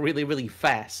dark really, really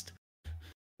fast.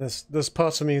 There's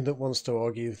part of me that wants to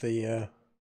argue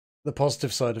the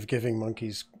positive side of giving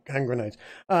monkeys hand grenades,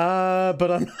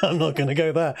 but I'm not going to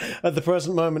go there at the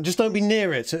present moment. Just don't be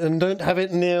near it, and don't have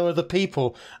it near other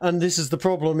people. And this is the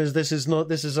problem: this is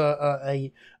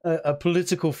a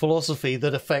political philosophy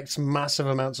that affects massive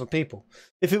amounts of people.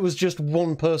 If it was just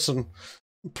one person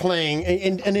playing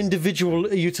an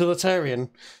individual utilitarian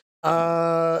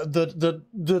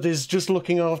that is just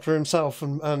looking after himself,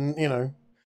 and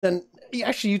then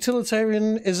actually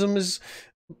utilitarianism is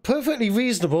perfectly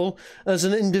reasonable as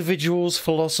an individual's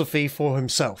philosophy for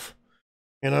himself.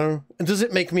 And does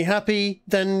it make me happy?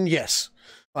 Then yes,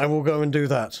 I will go and do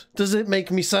that. Does it make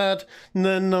me sad?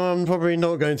 Then no, I'm probably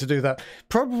not going to do that.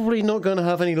 Probably not going to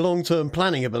have any long-term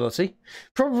planning ability.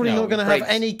 Probably not going to have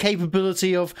any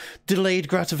capability of delayed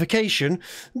gratification.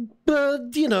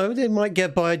 But, they might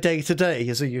get by day to day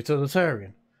as a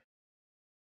utilitarian.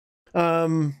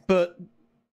 But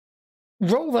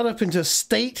roll that up into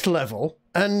state level,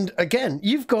 and again,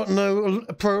 you've got no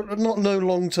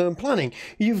long-term planning.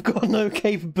 You've got no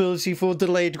capability for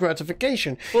delayed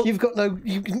gratification. Well, you've got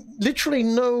literally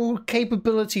no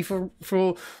capability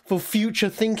for future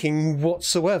thinking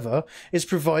whatsoever is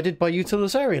provided by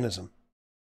utilitarianism.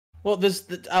 Well,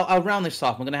 I'll round this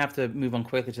off. I'm going to have to move on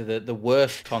quickly to the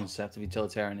worst concept of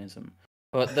utilitarianism.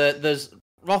 But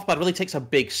Rothbard really takes a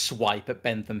big swipe at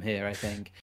Bentham here, I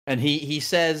think. And he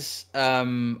says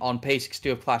on page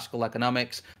 62 of Classical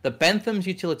Economics that Bentham's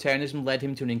utilitarianism led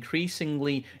him to an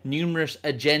increasingly numerous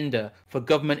agenda for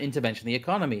government intervention in the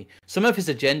economy. Some of his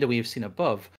agenda we have seen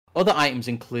above. Other items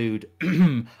include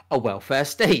a welfare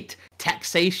state,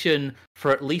 taxation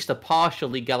for at least a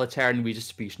partial egalitarian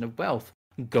redistribution of wealth,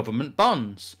 government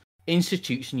bonds,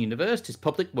 institutes and universities,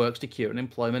 public works to cure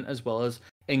unemployment, as well as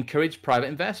encourage private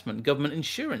investment, government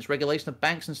insurance, regulation of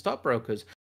banks and stockbrokers,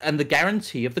 and the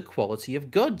guarantee of the quality of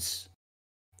goods.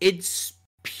 It's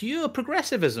pure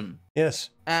progressivism. Yes.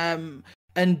 And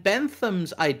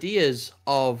Bentham's ideas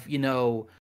of,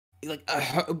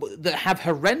 that have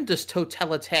horrendous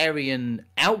totalitarian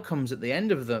outcomes at the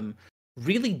end of them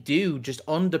really do just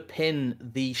underpin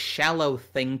the shallow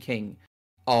thinking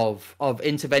of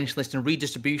interventionist and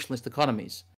redistributionist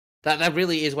economies. That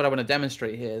really is what I want to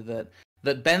demonstrate here,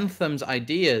 that Bentham's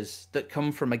ideas that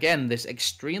come from, again, this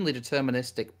extremely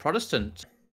deterministic Protestant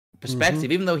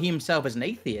perspective, even though he himself is an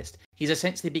atheist, he's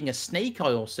essentially being a snake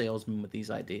oil salesman with these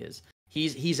ideas.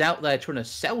 He's out there trying to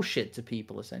sell shit to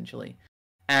people, essentially.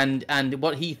 And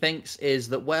what he thinks is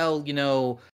that, well,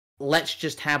 let's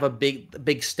just have a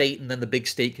big state, and then the big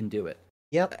state can do it.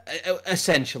 Yep.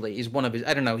 Essentially, is one of his,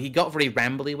 I don't know, he got very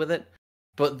rambly with it.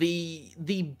 But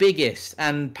the biggest,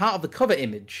 and part of the cover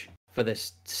image for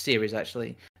this series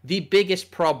actually, the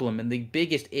biggest problem and the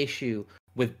biggest issue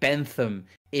with Bentham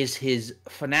is his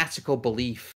fanatical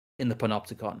belief in the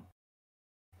Panopticon.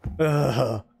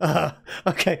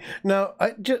 Okay, now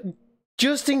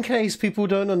just in case people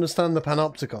don't understand the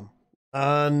Panopticon,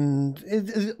 and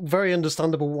it's very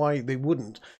understandable why they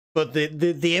wouldn't, but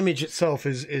the image itself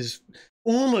is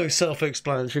almost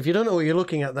self-explanatory. If you don't know what you're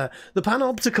looking at there, the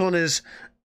Panopticon is...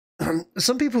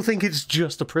 some people think it's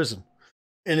just a prison,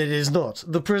 and it is not.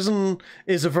 The prison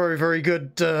is a very, very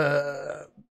good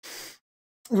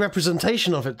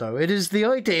representation of it, though. It is the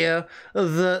idea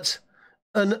that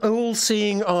an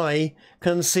all-seeing eye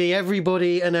can see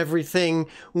everybody and everything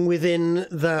within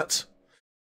that,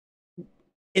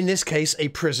 in this case, a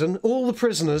prison. All the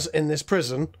prisoners in this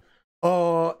prison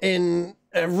are in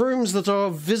rooms that are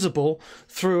visible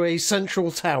through a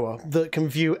central tower that can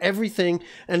view everything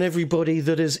and everybody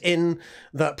that is in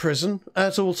that prison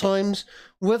at all times.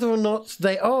 Whether or not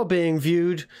they are being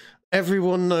viewed,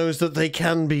 everyone knows that they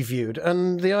can be viewed.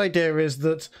 And the idea is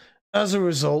that, as a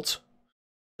result,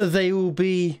 they will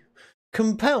be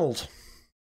compelled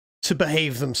to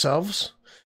behave themselves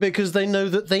because they know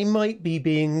that they might be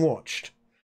being watched.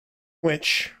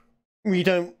 Which we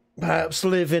don't perhaps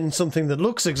live in something that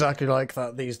looks exactly like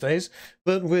that these days,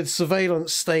 but with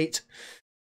surveillance state,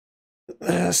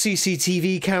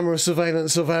 CCTV camera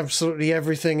surveillance of absolutely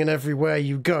everything and everywhere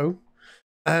you go,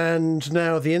 and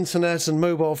now the internet and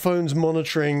mobile phones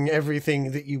monitoring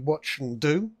everything that you watch and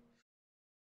do,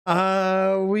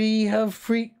 we have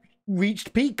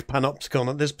reached peak Panopticon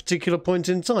at this particular point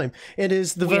in time. It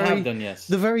is the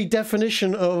the very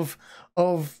definition of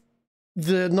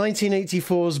the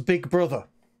 1984's Big Brother.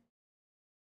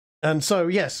 And so,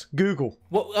 yes, Google.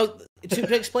 Well,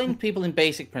 to explain to people in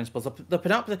basic principles, the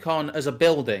Panopticon as a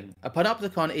building, a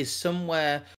Panopticon is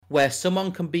somewhere where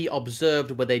someone can be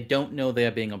observed where they don't know they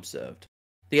are being observed.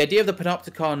 The idea of the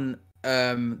Panopticon,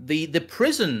 the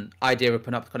prison idea of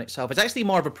Panopticon itself is actually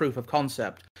more of a proof of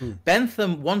concept.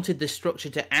 Bentham wanted this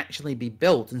structure to actually be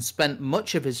built and spent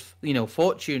much of his,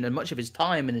 fortune and much of his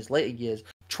time in his later years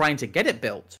trying to get it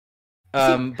built.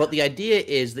 But the idea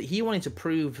is that he wanted to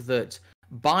prove that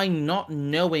by not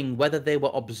knowing whether they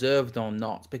were observed or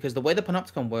not, because the way the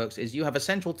Panopticon works is you have a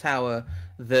central tower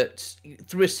that,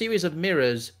 through a series of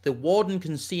mirrors, the warden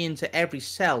can see into every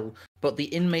cell, but the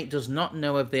inmate does not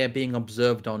know if they are being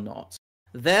observed or not.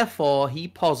 Therefore, he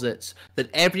posits that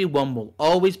everyone will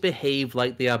always behave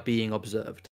like they are being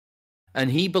observed.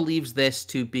 And he believes this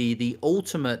to be the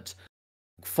ultimate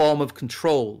form of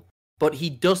control, but he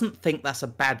doesn't think that's a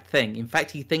bad thing. In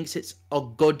fact, he thinks it's a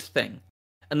good thing.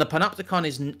 And the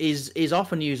Panopticon is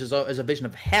often used as a vision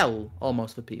of hell,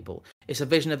 almost, for people. It's a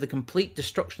vision of the complete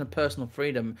destruction of personal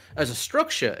freedom. As a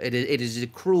structure, it is a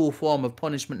cruel form of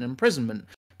punishment and imprisonment,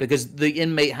 because the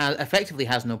inmate effectively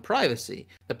has no privacy.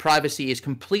 The privacy is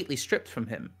completely stripped from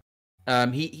him.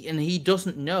 He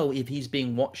doesn't know if he's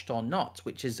being watched or not,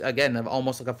 which is, again,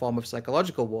 almost like a form of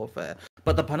psychological warfare.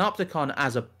 But the Panopticon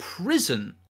as a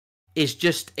prison is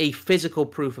just a physical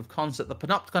proof of concept. The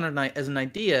Panopticon as an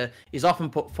idea is often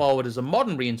put forward as a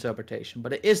modern reinterpretation,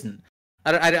 but it isn't.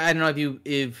 I don't know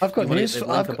if I've got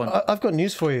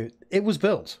news for you. It was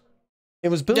built. It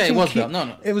was built. Yeah, it was built.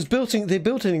 No. It was built. They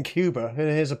built it in Cuba.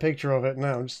 Here's a picture of it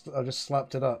now. I just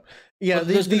slapped it up. Yeah, well,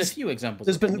 there's been a few examples.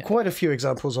 There's been quite a few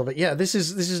examples of it. Yeah, this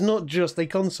is not just a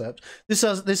concept. This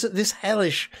has this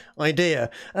hellish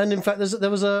idea. And in fact, there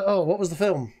was what was the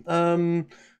film?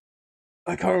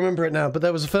 I can't remember it now, but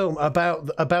there was a film about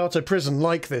a prison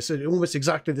like this, almost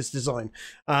exactly this design,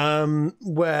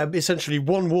 where essentially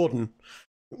one warden,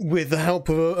 with the help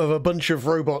of a bunch of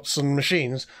robots and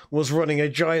machines, was running a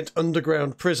giant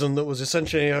underground prison that was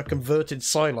essentially a converted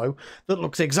silo that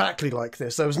looked exactly like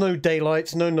this. There was no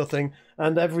daylight, no nothing,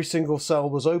 and every single cell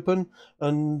was open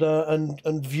and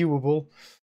viewable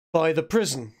by the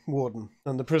prison warden.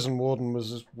 And the prison warden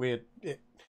was this weird...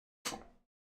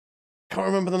 Can't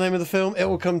remember the name of the film. It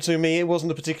will come to me. It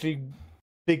wasn't a particularly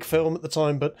big film at the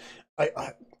time, but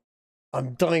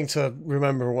I'm dying to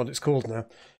remember what it's called now.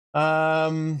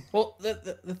 Well,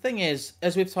 the thing is,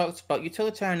 as we've talked about,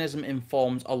 utilitarianism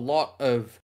informs a lot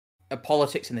of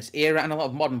politics in this era and a lot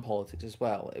of modern politics as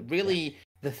well.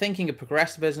 The thinking of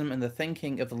progressivism and the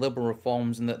thinking of the liberal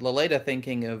reforms and the later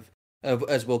thinking of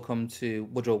as we'll come to,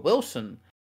 Woodrow Wilson,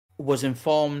 was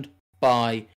informed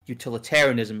by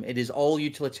utilitarianism. It is all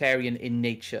utilitarian in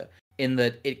nature, in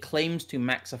that it claims to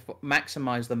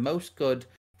maximize the most good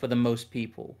for the most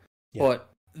people. Yeah. But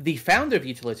the founder of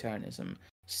utilitarianism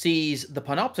sees the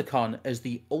Panopticon as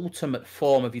the ultimate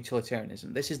form of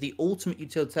utilitarianism. This is the ultimate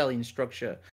utilitarian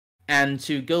structure, And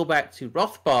to go back to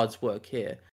Rothbard's work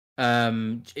here,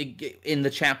 in the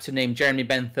chapter named Jeremy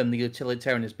Bentham, the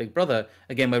Utilitarianist Big Brother,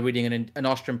 again, we're reading an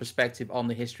Austrian perspective on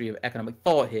the history of economic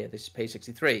thought here. This is page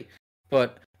 63.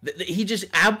 But he just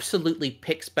absolutely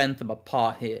picks Bentham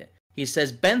apart here. He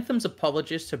says, Bentham's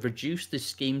apologists have reduced this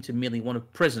scheme to merely one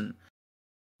of prison.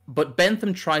 But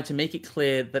Bentham tried to make it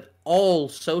clear that all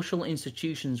social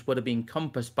institutions were to be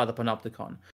encompassed by the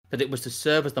panopticon, that it was to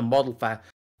serve as the model for,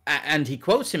 and he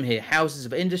quotes him here, houses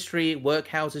of industry,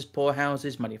 workhouses,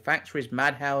 poorhouses, manufactories,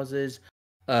 madhouses,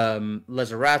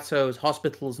 lazaratos,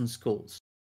 hospitals, and schools.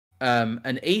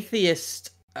 An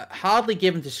atheist hardly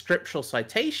given to scriptural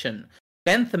citation,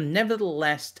 Bentham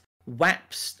nevertheless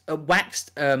waxed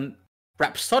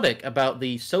rhapsodic about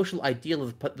the social ideal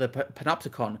of the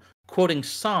panopticon, quoting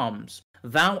Psalms,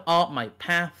 "Thou art my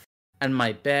path and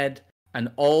my bed, and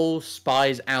all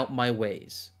spies out my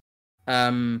ways."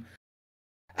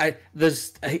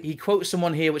 He quotes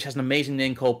someone here which has an amazing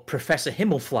name called Professor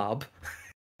Himmelfarb.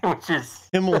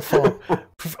 Himmelfarb.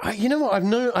 You know what?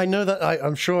 I know that.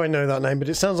 I'm sure I know that name, but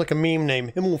it sounds like a meme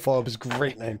name. Himmelfarb is a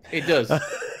great name. It does.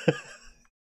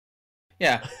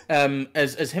 Yeah.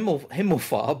 As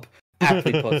Himmelfarb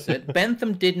aptly puts it,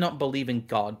 Bentham did not believe in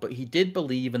God, but he did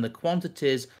believe in the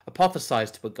quantities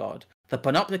apothesized to a God. The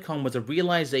panopticon was a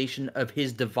realization of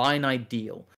his divine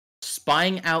ideal,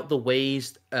 spying out the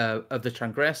ways of the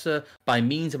transgressor by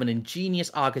means of an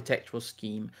ingenious architectural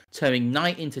scheme, turning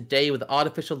night into day with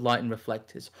artificial light and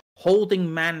reflectors,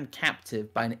 holding man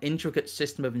captive by an intricate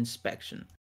system of inspection.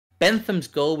 Bentham's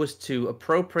goal was to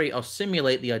appropriate or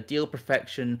simulate the ideal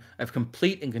perfection of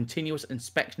complete and continuous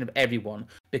inspection of everyone.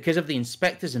 Because of the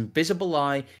inspector's invisible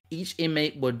eye, each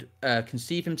inmate would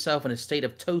conceive himself in a state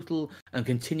of total and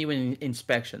continuing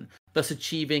inspection, thus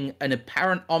achieving an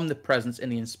apparent omnipresence in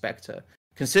the inspector.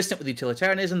 Consistent with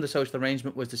utilitarianism, the social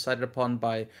arrangement was decided upon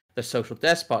by the social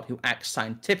despot who acts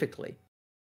scientifically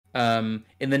in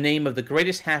the name of the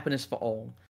greatest happiness for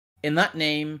all. In that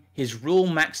name, his rule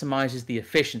maximizes the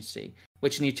efficiency,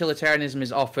 which in utilitarianism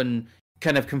is often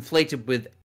kind of conflated with,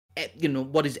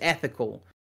 what is ethical.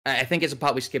 I think it's a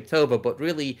part we skipped over, but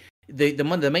really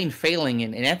the main failing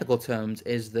in ethical terms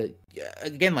is that,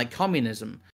 again, like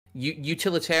communism,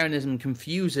 utilitarianism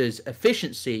confuses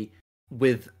efficiency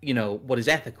with, what is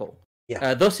ethical.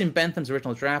 Yeah. Thus, in Bentham's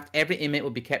original draft, every inmate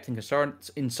would be kept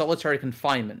in solitary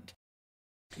confinement.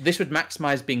 This would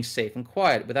maximize being safe and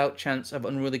quiet, without chance of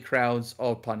unruly crowds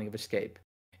or planning of escape.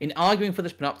 In arguing for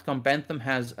this panopticon, Bentham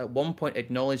has at one point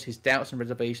acknowledged his doubts and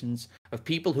reservations of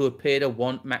people who appear to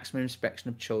want maximum inspection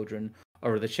of children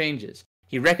or other changes.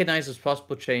 He recognizes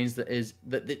possible change that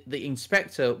the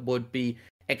inspector would be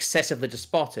excessively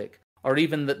despotic, or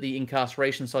even that the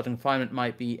incarceration solitary confinement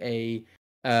might be a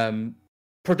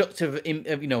productive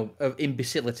of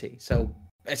imbecility. So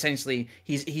essentially,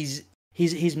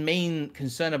 his main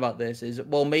concern about this is,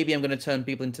 well, maybe I'm going to turn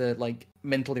people into like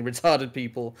mentally retarded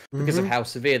people because of how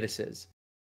severe this is.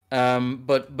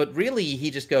 But really,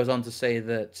 he just goes on to say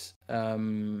that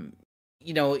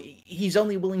he's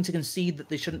only willing to concede that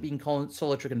they shouldn't be in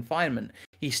solitary confinement.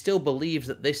 He still believes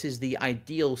that this is the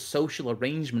ideal social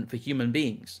arrangement for human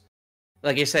beings.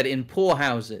 Like I said, in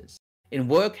poorhouses, in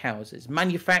workhouses,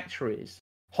 manufactories,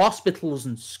 hospitals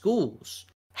and schools,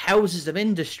 houses of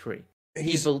industry.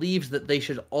 He believes that they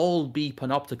should all be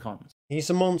panopticons. He's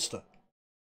a monster.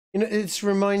 It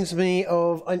reminds me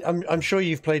of. I'm sure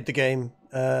you've played the game,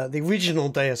 the original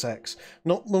Deus Ex,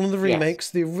 not one of the remakes.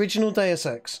 Yes. The original Deus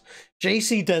Ex.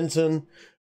 J.C. Denton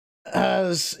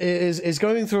is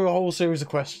going through a whole series of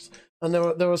quests, and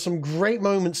there are some great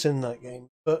moments in that game.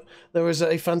 But there is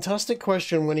a fantastic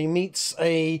question when he meets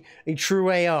a true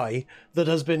AI that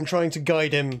has been trying to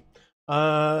guide him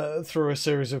through a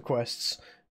series of quests.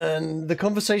 And the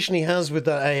conversation he has with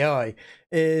that AI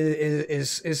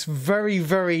is very,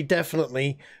 very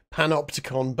definitely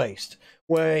panopticon based,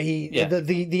 where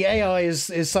the AI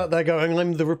is sat there going,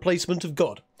 "I'm the replacement of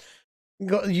God.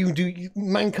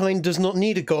 Mankind does not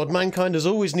need a God. Mankind has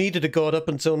always needed a God up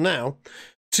until now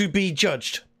to be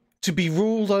judged, to be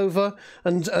ruled over,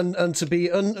 and to be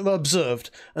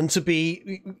observed, and to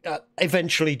be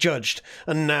eventually judged.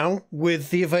 And now,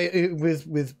 with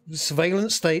with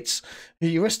surveillance states,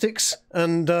 heuristics,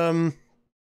 and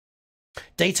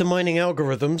data mining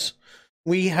algorithms,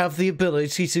 we have the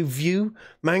ability to view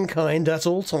mankind at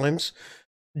all times,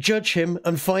 judge him,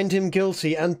 and find him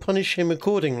guilty, and punish him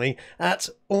accordingly at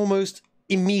almost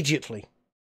immediately."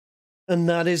 And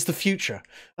that is the future,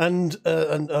 and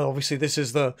obviously this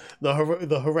is the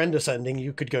horrendous ending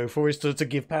you could go for, is to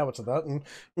give power to that, and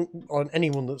on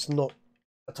anyone that's not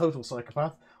a total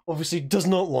psychopath obviously does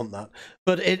not want that.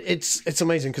 But it's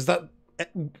amazing, because that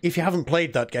if you haven't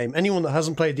played that game, anyone that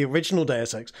hasn't played the original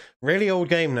Deus Ex, really old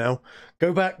game now,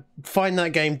 go back, find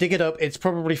that game, dig it up. It's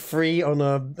probably free on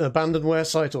a abandonware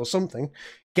site or something.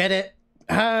 Get it,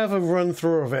 have a run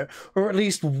through of it, or at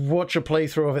least watch a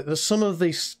playthrough of it. There's some of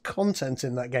this content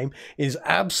in that game is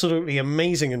absolutely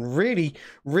amazing and really,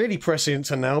 really prescient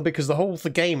to now, because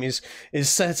the game is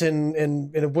set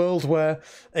in a world where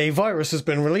a virus has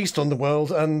been released on the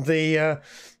world, and the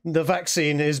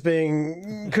vaccine is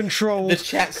being controlled.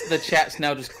 The chat's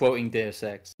now just quoting Deus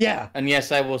Ex. Yeah. And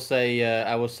yes, I will say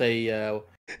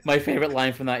my favorite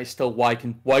line from that is still why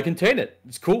contain it?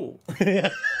 It's cool. Yeah.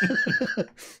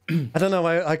 I don't know.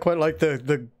 I quite like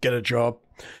the get a job.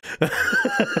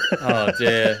 Oh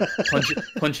dear,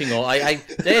 punching all.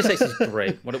 Deus Ex is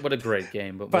great. What a great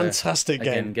game. But fantastic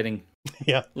game. Again, getting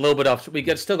a little bit off.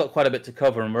 Still got quite a bit to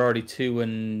cover, and we're already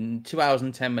 2 hours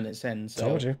and 10 minutes in.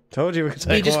 So told you we could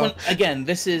take. Again,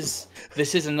 this is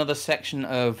another section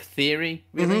of theory,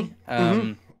 really,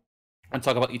 and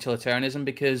talk about utilitarianism,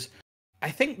 because I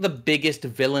think the biggest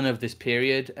villain of this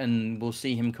period, and we'll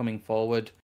see him coming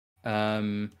forward,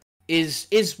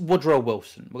 is Woodrow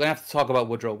Wilson. We're gonna have to talk about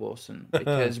Woodrow Wilson,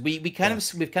 because we've kind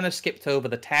of skipped over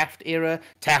the Taft era.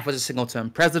 Taft was a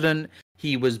single-term president.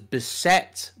 He was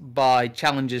beset by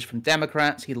challenges from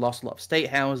Democrats. He lost a lot of state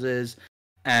houses,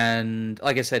 and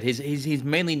like I said, he's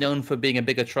mainly known for being a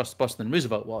bigger trust bust than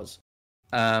Roosevelt was.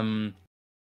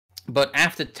 But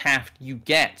after Taft, you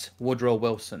get Woodrow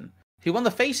Wilson, who on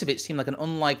the face of it seemed like an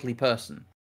unlikely person.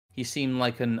 He seemed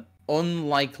like an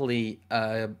unlikely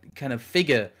kind of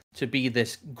figure to be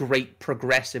this great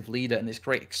progressive leader and this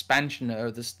great expansioner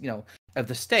of this, of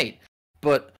the state.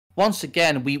 But once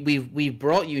again, we've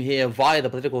brought you here via the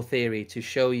political theory to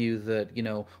show you that,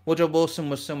 Woodrow Wilson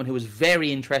was someone who was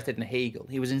very interested in Hegel.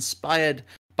 He was inspired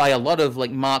by a lot of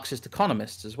Marxist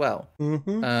economists as well.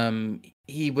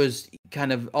 He was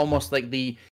kind of almost like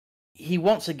he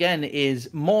once again is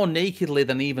more nakedly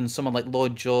than even someone like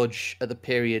Lloyd George at the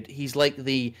period. He's like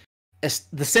the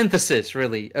synthesis,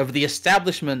 really, of the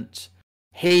establishment,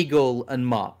 Hegel and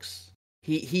Marx.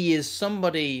 He is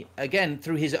somebody, again,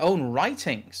 through his own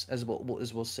writings, as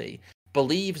we'll see,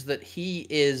 believes that he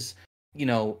is,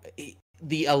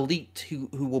 the elite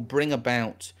who will bring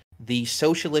about the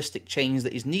socialistic change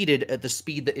that is needed at the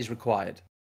speed that is required.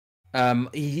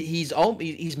 He's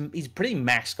pretty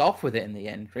masked off with it in the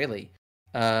end, really.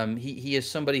 He is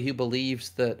somebody who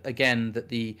believes that, again, that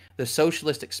the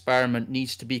socialist experiment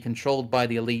needs to be controlled by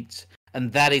the elite,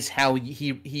 and that is how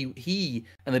he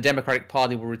and the Democratic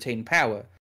Party will retain power.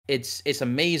 It's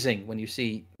amazing when you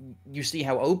see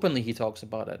how openly he talks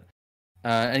about it.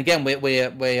 And again,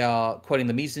 we are quoting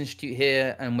the Mises Institute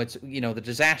here, and with the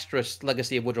disastrous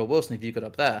legacy of Woodrow Wilson. If you got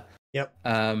up there, yep.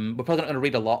 We're probably not going to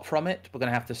read a lot from it. We're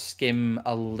going to have to skim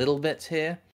a little bit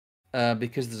here,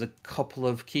 because there's a couple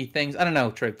of key things. I don't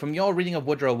know, Trig. From your reading of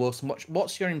Woodrow Wilson,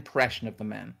 what's your impression of the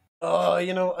man?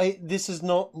 This is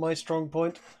not my strong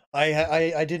point.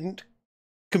 I didn't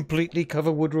completely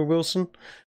cover Woodrow Wilson.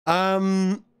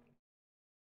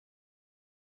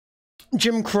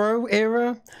 Jim Crow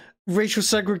era, racial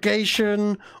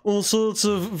segregation, all sorts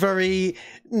of very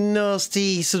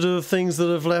nasty sort of things that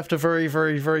have left a very,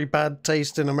 very, very bad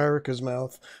taste in America's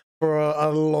mouth for a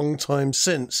long time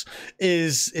since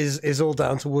is all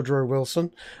down to Woodrow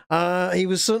Wilson. He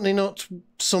was certainly not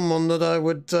someone that I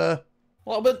would...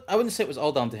 Well, I wouldn't say it was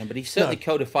all down to him, but he certainly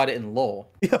codified it in law.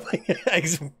 Yeah,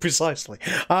 precisely.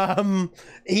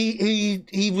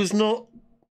 He was not...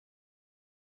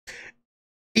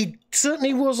 He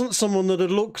certainly wasn't someone that had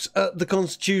looked at the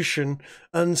Constitution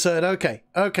and said, okay,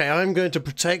 I'm going to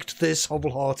protect this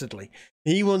wholeheartedly.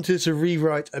 He wanted to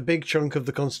rewrite a big chunk of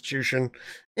the Constitution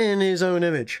in his own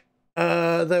image.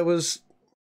 There was...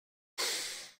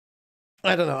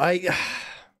 I don't know,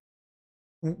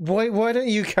 Why don't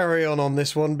you carry on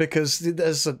this one? Because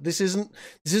this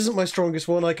isn't my strongest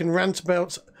one. I can rant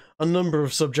about a number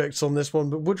of subjects on this one,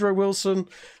 but Woodrow Wilson,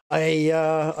 I'm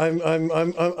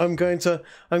going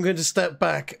to step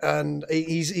back, and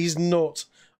he's not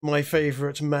my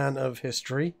favorite man of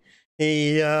history.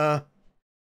 He,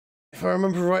 if I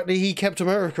remember rightly, he kept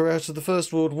America out of the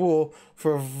First World War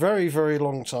for a very, very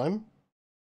long time,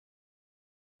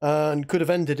 and could have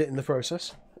ended it in the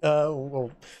process.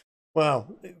 Wow.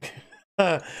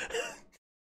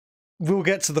 We'll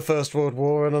get to the First World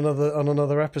War on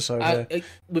another episode.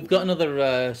 We've got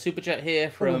another super chat here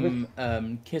from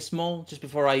Kissmall, just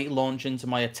before I launch into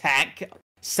my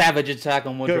savage attack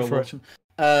on Woodrow Wilson.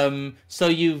 So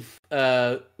you've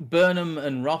Burnham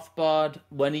and Rothbard.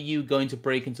 When are you going to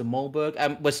break into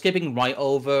Mollberg? We're skipping right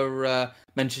over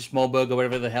Mencius Mollberg, or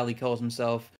whatever the hell he calls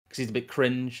himself, because he's a bit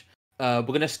cringe. We're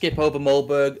going to skip over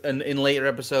Moberg and in later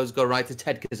episodes go right to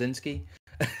Ted Kaczynski.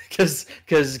 Because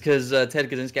Ted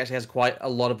Kaczynski actually has quite a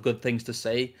lot of good things to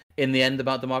say in the end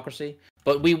about democracy.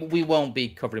 But we won't be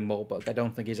covering Moberg. I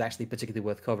don't think he's actually particularly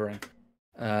worth covering.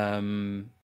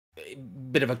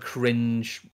 Bit of a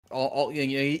cringe.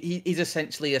 He's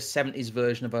essentially a 70s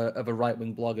version of a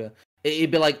right-wing blogger.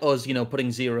 It'd be like us,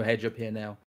 putting Zero Hedge up here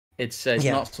now. It's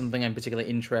not something I'm particularly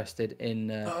interested in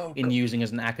using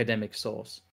as an academic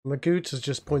source. Magoot has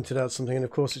just pointed out something, and of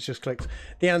course it's just clicked.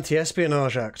 The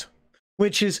Anti-Espionage Act,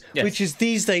 which is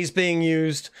these days being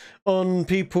used on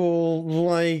people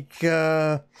like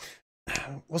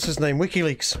what's his name,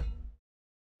 WikiLeaks,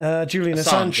 Julian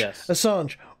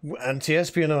Assange,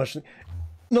 anti-espionage.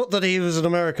 Not that he was an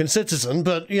American citizen,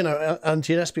 but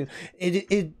anti-espionage.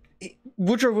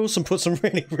 Woodrow Wilson put some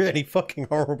really, really fucking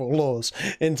horrible laws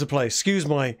into place. Excuse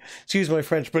my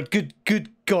French, but good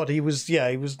God, he was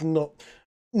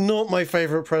not my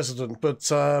favorite president. But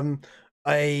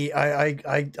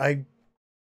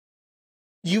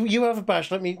you have a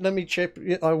bash. Let me chip.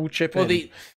 I will chip in.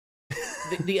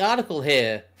 The article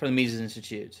here from the Mises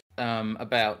Institute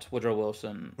about Woodrow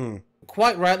Wilson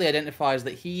quite rightly identifies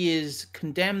that he is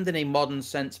condemned in a modern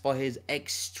sense for his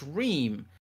extreme,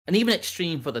 and even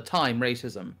extreme for the time,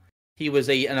 racism. He was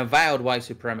an avowed white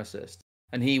supremacist,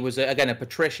 and he was, again, a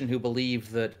patrician who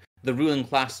believed that the ruling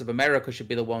class of America should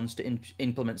be the ones to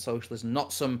implement socialism,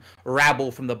 not some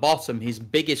rabble from the bottom. His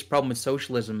biggest problem with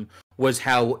socialism was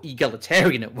how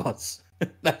egalitarian it was.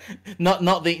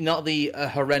 not the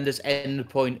horrendous end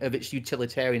point of its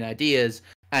utilitarian ideas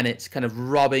and its kind of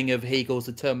robbing of Hegel's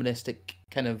deterministic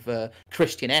kind of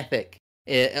Christian ethic.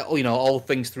 All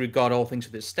things through God, all things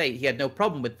through the state. He had no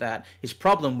problem with that. His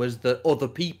problem was that other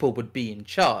people would be in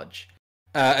charge,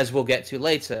 as we'll get to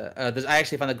later. I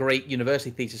actually found a great university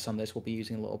thesis on this we'll be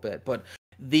using a little bit. But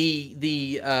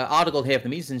the article here from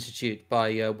the Mises Institute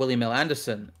by William L.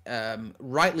 Anderson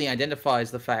rightly identifies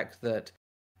the fact that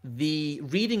the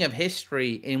reading of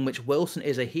history in which Wilson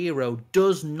is a hero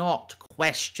does not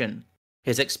question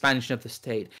his expansion of the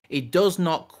state. It does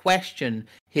not question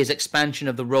his expansion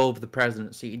of the role of the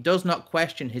presidency. It does not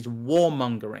question his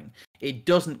warmongering. It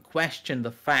doesn't question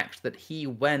the fact that he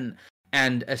went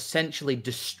and essentially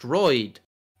destroyed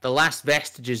the last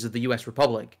vestiges of the U.S.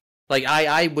 Republic. Like,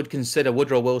 I would consider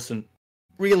Woodrow Wilson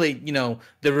really,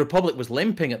 the Republic was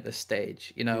limping at this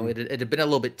stage. It had been a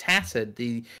little bit tattered.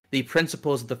 The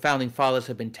principles of the Founding Fathers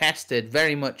had been tested,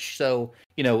 very much so,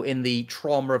 in the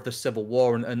trauma of the Civil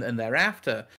War and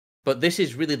thereafter. But this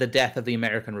is really the death of the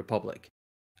American Republic.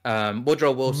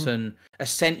 Woodrow Wilson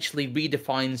essentially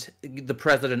redefines the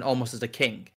president almost as a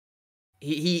king.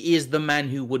 He is the man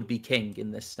who would be king in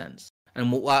this sense.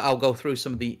 And I'll go through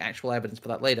some of the actual evidence for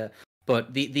that later.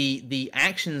 But the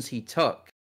actions he took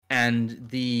and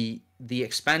the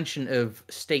expansion of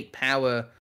state power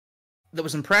that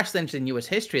was unprecedented in U.S.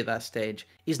 history at that stage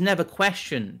is never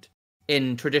questioned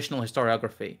in traditional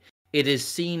historiography. It is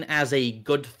seen as a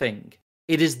good thing.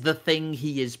 It is the thing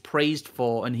he is praised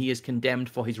for, and he is condemned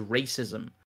for his racism.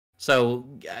 So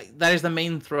that is the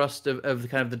main thrust of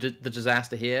kind of the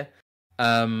disaster here.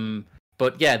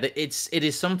 But yeah, it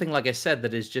is something, like I said,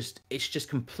 that is just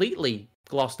completely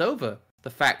glossed over. The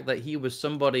fact that he was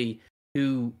somebody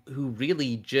who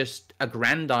really just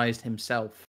aggrandized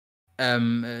himself,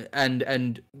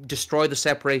 and destroyed the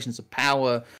separations of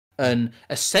power, and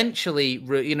essentially,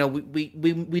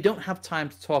 we don't have time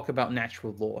to talk about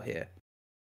natural law here.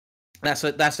 That's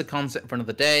a concept for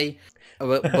another day.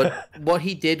 But what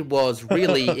he did was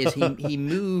he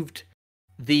moved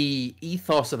the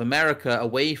ethos of America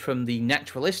away from the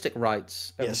naturalistic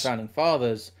rights of the Founding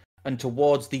Fathers and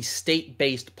towards the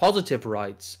state-based positive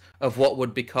rights of what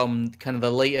would become kind of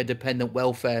the later dependent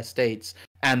welfare states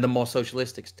and the more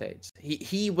socialistic states.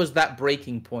 He was that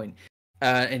breaking point,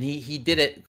 and he did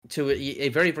it to a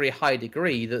very, very high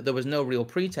degree. That there was no real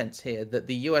pretense here that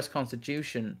the U.S.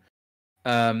 Constitution,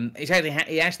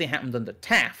 it actually happened under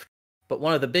Taft, but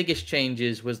one of the biggest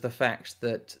changes was the fact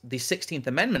that the 16th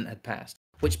Amendment had passed,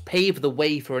 which paved the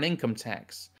way for an income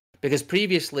tax. Because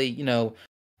previously,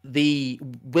 the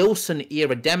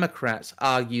Wilson-era Democrats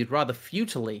argued rather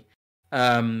futilely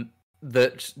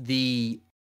that the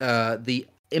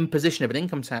imposition of an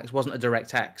income tax wasn't a direct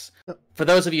tax. For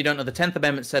those of you who don't know, the 10th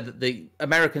Amendment said that the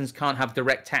Americans can't have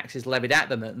direct taxes levied at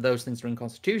them, and those things are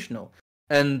unconstitutional.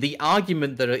 And the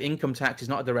argument that an income tax is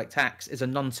not a direct tax is a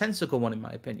nonsensical one, in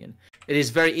my opinion. It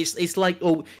is it's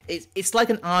like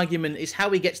an argument. It's how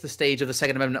we get to the stage of the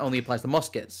Second Amendment only applies to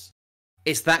muskets.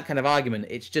 It's that kind of argument.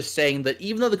 It's just saying that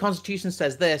even though the Constitution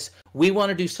says this, we want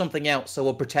to do something else, so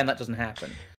we'll pretend that doesn't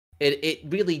happen. It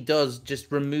really does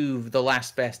just remove the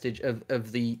last vestige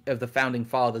of the founding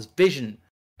fathers' vision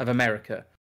of America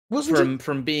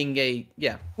from being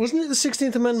Wasn't it the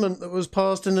 16th Amendment that was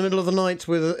passed in the middle of the night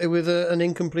with an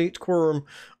incomplete quorum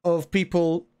of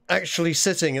people actually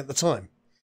sitting at the time?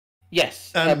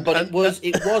 Yes, but it was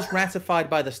ratified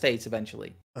by the states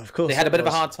eventually. Of course, they had a bit of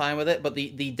a hard time with it, but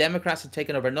the Democrats had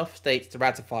taken over enough states to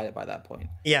ratify it by that point.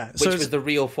 Yeah, which was the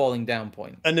real falling down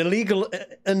point. An illegal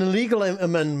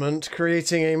amendment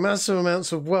creating a massive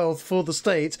amounts of wealth for the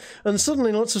state, and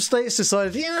suddenly lots of states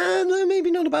decided, yeah, no,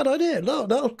 maybe not a bad idea. No,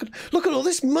 look at all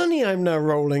this money I'm now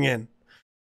rolling in.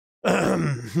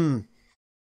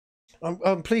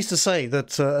 I'm pleased to say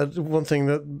that one thing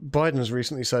that Biden has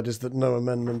recently said is that no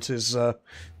amendment is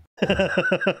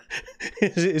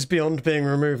is beyond being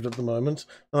removed at the moment.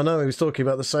 I know he was talking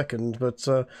about the second, but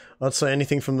I'd say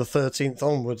anything from the 13th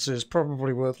onwards is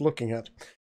probably worth looking at,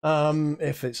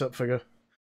 if it's up for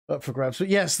grabs. But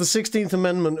yes, the 16th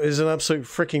Amendment is an absolute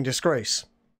freaking disgrace,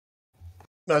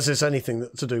 as is anything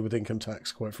to do with income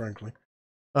tax, quite frankly.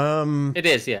 It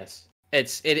is, yes.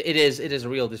 It is a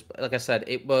real. Like I said,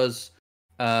 it was.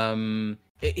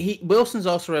 Wilson's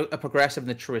also a progressive in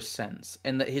the truest sense,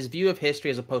 in that his view of history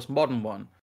is a postmodern one.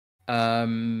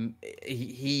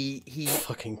 He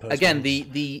fucking again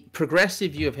the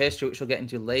progressive view of history, which we'll get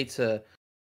into later,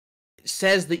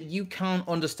 says that you can't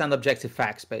understand objective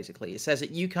facts. Basically, it says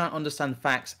that you can't understand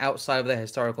facts outside of their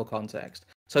historical context.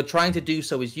 So trying to do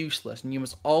so is useless, and you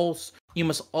must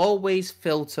always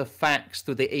filter facts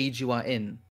through the age you are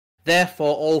in.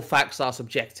 Therefore, all facts are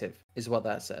subjective, is what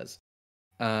that says.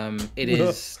 It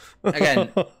is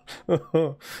again.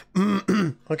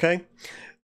 Okay.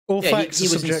 All facts he are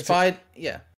was subjective. Inspired.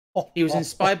 Yeah, he was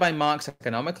inspired by Marx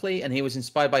economically, and he was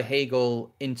inspired by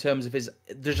Hegel in terms of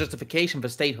the justification for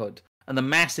statehood and the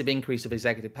massive increase of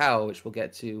executive power, which we'll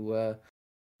get to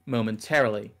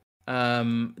momentarily.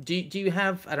 Do you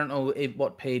have? I don't know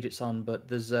what page it's on, but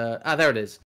there's there it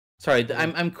is. Sorry,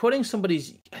 I'm quoting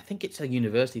somebody's. I think it's a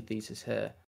university thesis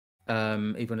here.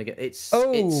 Even when I get it's.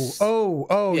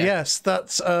 Yes,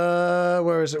 that's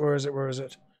where is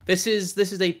it? This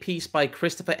is a piece by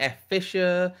Christopher F.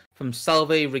 Fisher from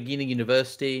Salve Regina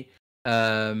University,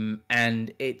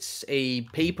 and it's a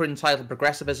paper entitled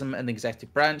 "Progressivism and the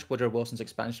Executive Branch: Woodrow Wilson's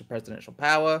Expansion of Presidential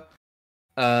Power."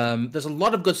 There's a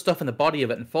lot of good stuff in the body of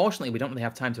it. Unfortunately, we don't really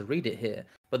have time to read it here,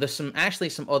 but there's some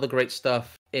other great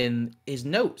stuff in his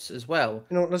notes as well.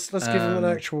 You know, let's give him an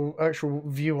actual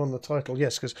view on the title.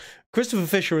 Yes, because Christopher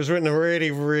Fisher has written a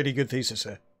really, really good thesis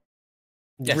here.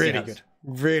 Yes,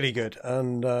 really good.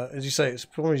 And as you say, it's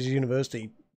probably his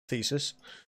university thesis.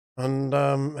 And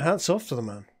hats off to the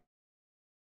man.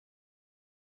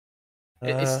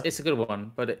 It's a good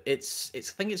one, but I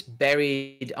think it's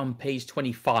buried on page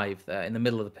 25 there in the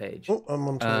middle of the page. Oh, I'm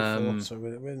on 24, so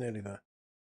we're nearly there.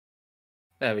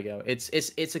 There we go.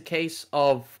 It's a case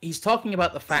of he's talking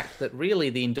about the fact that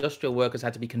really the industrial workers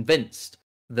had to be convinced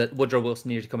that Woodrow Wilson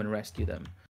needed to come and rescue them,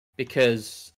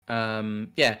 because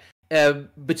between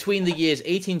the years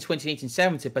 1820 and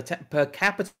 1870, per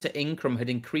capita income had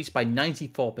increased by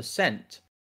 94%.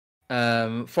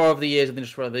 4 of the years of the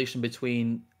Industrial Revolution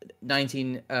between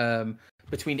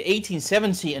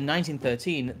 1870 and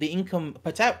 1913, the income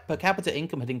per capita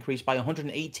income had increased by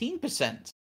 118%.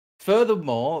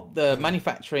 Furthermore, the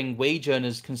manufacturing wage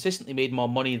earners consistently made more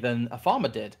money than a farmer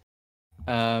did.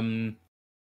 And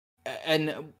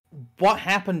what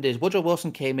happened is Woodrow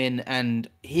Wilson came in, and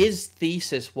his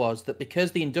thesis was that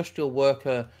because the industrial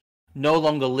worker no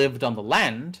longer lived on the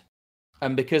land,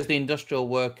 and because the industrial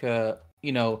worker,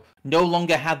 no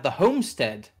longer had the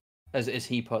homestead, as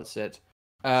he puts it,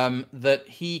 that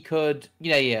he could,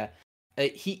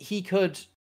 he could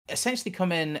essentially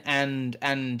come in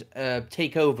and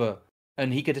take over,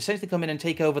 and he could essentially come in and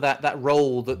take over that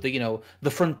role that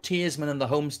the frontiersman and the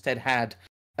homestead had,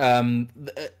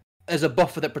 as a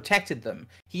buffer that protected them.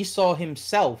 He saw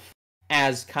himself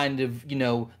as kind of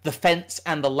the fence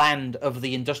and the land of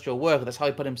the industrial worker. That's how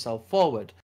he put himself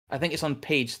forward. I think it's on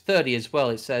page 30 as well.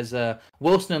 It says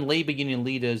Wilson and labor union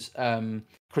leaders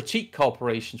critique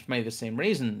corporations for many of the same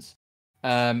reasons,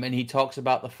 and he talks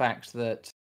about the fact that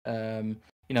in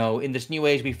this new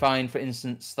age we find, for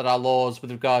instance, that our laws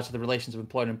with regard to the relations of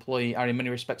employer and employee are in many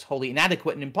respects wholly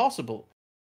inadequate and impossible.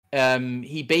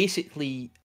 He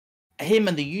basically, him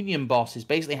and the union bosses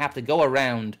basically have to go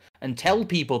around and tell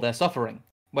people they're suffering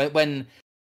when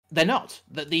they're not.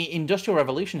 That the Industrial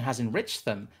Revolution has enriched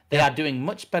them. They are doing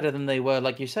much better than they were,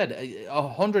 like you said.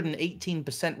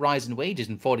 118% rise in wages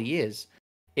in 40 years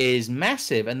is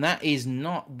massive, and that is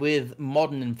not with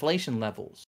modern inflation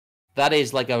levels. that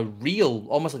is like a real,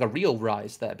 almost like a real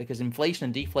rise there, because inflation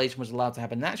and deflation was allowed to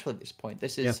happen naturally at this point.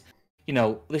 This is,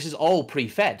 this is all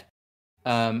pre-Fed,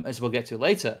 as we'll get to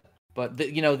later. But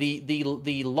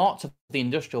the lot of the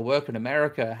industrial worker in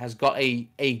America has got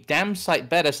a damn sight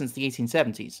better since the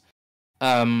 1870s.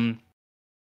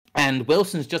 And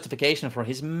Wilson's justification for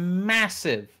his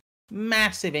massive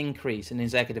increase in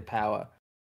executive power,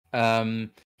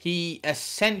 he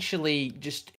essentially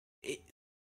just,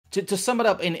 to sum it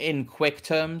up in quick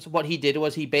terms, what he did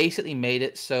was he basically made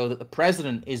it so that the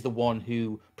president is the one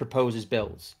who proposes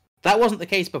bills. That wasn't the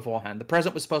case beforehand. The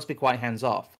president was supposed to be quite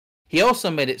hands-off. He also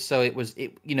made it so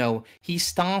he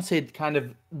started kind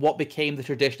of what became the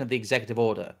tradition of the executive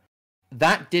order.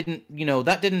 That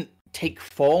didn't take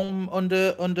form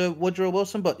under Woodrow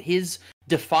Wilson, but his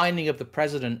defining of the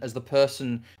president as the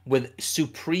person with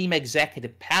supreme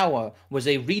executive power was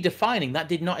a redefining that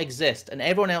did not exist, and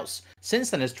everyone else since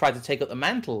then has tried to take up the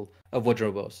mantle of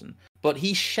Woodrow Wilson. But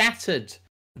he shattered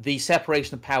the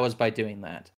separation of powers by doing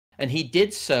that, and he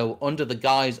did so under the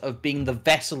guise of being the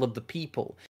vessel of the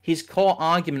people. His core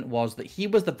argument was that he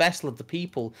was the vessel of the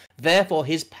people, therefore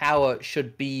his power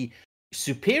should be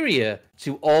superior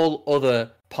to all other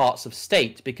parts of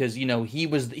state, because he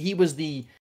was the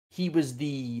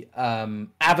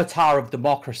avatar of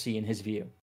democracy in his view.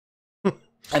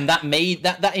 And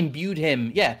that imbued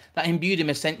him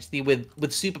essentially with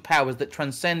superpowers that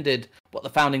transcended what the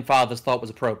founding fathers thought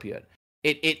was appropriate.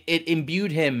 It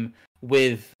imbued him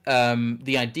with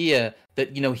the idea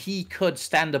that he could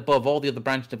stand above all the other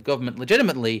branches of government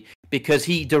legitimately because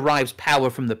he derives power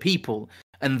from the people,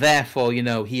 and therefore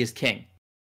he is king.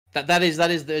 That is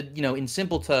the in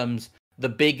simple terms the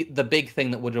big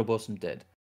thing that Woodrow Wilson did.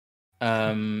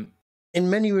 In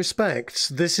many respects,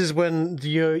 this is when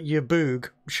your boog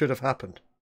should have happened.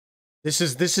 This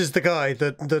is the guy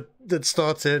that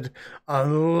started a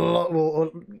lot,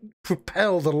 or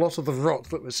propelled a lot of the rot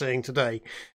that we're seeing today,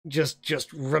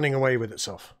 just running away with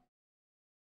itself.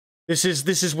 This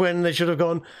is when they should have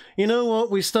gone, you know what,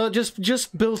 we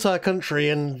just built our country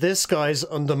and this guy's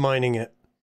undermining it.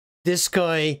 This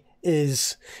guy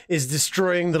is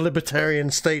destroying the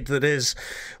libertarian state that is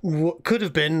what could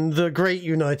have been the great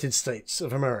United States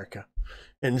of America.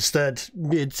 Instead,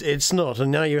 it's not,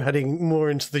 and now you're heading more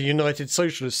into the United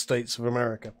Socialist States of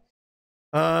America.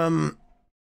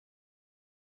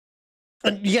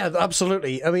 And yeah,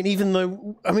 absolutely. I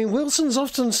mean, Wilson's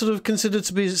often sort of considered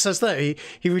to be, it says there,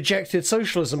 he rejected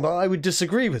socialism, but I would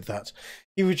disagree with that.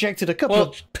 He rejected a couple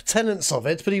of tenets of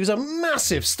it, but he was a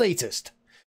massive statist.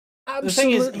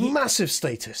 Absolute massive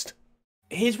statist.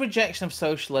 His rejection of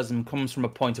socialism comes from a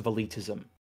point of elitism.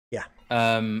 Yeah.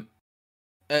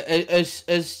 As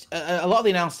a lot of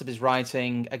the analysis of his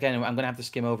writing, again, I'm going to have to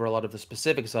skim over a lot of the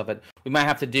specifics of it. We might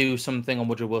have to do something on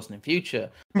Woodrow Wilson in future,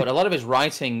 but a lot of his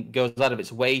writing goes out of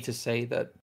its way to say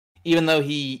that even though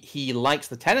he likes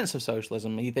the tenets of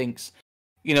socialism, he thinks,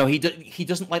 he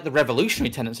doesn't like the revolutionary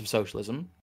tenets of socialism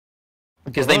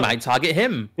because they might target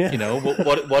him. Yeah.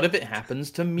 What if it happens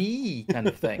to me, kind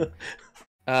of thing.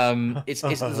 There's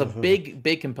a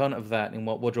big component of that in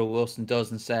what Woodrow Wilson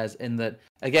does and says. In that,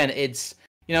 again, it's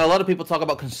a lot of people talk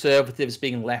about conservatives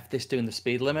being leftists doing the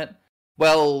speed limit.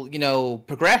 Well,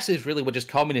 progressives really were just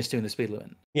communists doing the speed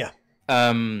limit. Yeah.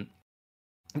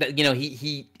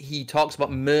 He talks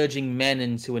about merging men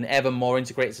into an ever more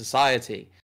integrated society.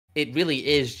 It really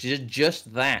is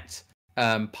just that,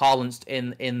 parlanced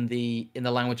in the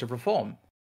language of reform.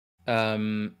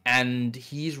 And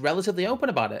he's relatively open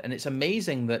about it, and it's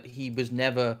amazing that he was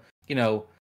never,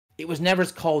 it was never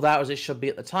as called out as it should be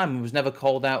at the time. It was never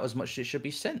called out as much as it should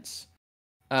be since.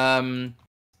 The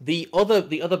other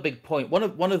big point,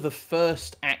 one of the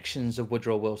first actions of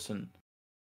Woodrow Wilson,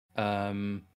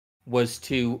 was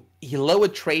he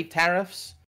lowered trade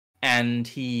tariffs, and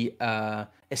he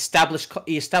established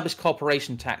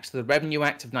corporation tax, the Revenue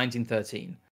Act of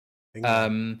 1913.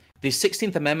 The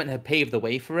 16th Amendment had paved the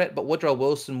way for it, but Woodrow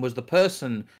Wilson was the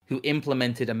person who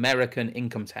implemented American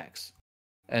income tax,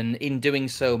 and in doing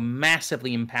so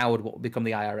massively empowered what would become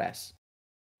the IRS.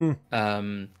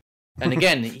 And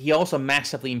again, he also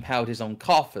massively empowered his own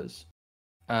coffers.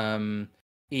 The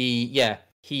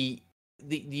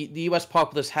US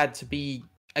populace had to be,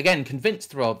 again, convinced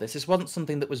through all of this. This wasn't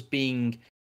something that was being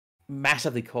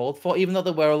massively called for, even though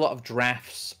there were a lot of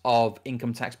drafts of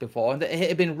income tax before, and it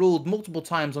had been ruled multiple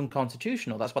times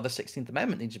unconstitutional. That's why the 16th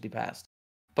Amendment needed to be passed.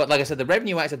 But like I said, the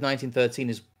Revenue Act of 1913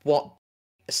 is what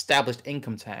established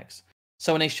income tax.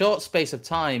 So in a short space of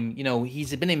time,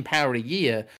 he's been in power a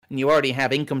year, and you already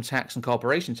have income tax and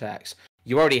corporation tax.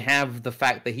 You already have the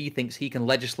fact that he thinks he can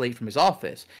legislate from his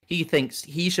office. He thinks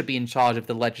he should be in charge of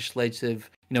the legislative,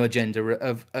 agenda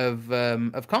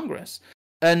of Congress.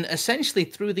 And essentially,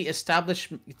 through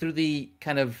the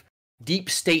kind of deep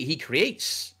state he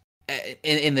creates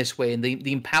in this way, and the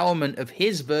empowerment of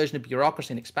his version of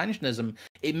bureaucracy and expansionism,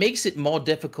 it makes it more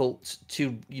difficult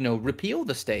to repeal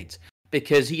the state,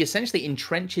 because he essentially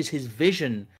entrenches his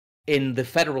vision in the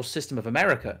federal system of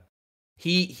America.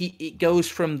 It goes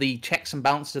from the checks and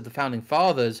balances of the founding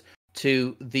fathers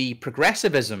to the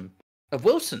progressivism of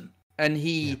Wilson, and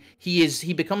he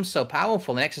becomes so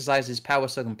powerful and exercises his power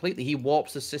so completely, he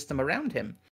warps the system around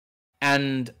him.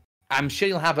 And I'm sure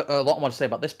you'll have a lot more to say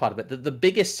about this part of it. The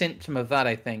biggest symptom of that,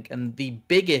 I think, and the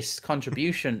biggest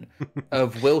contribution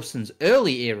of Wilson's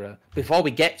early era, before we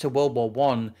get to World War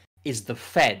One, is the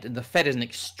Fed, and the Fed is an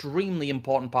extremely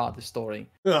important part of the story.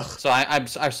 Ugh. So I'm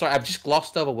sorry, I've just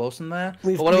glossed over Wilson there.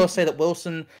 But what I will say that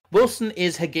Wilson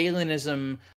is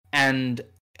Hegelianism and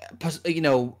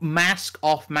mask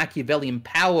off Machiavellian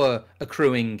power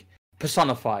accruing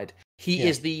personified. He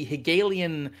is the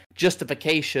Hegelian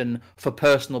justification for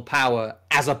personal power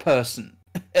as a person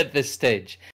at this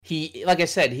stage. He, like I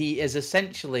said, he is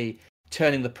essentially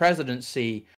turning the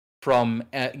presidency from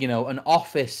an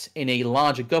office in a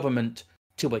larger government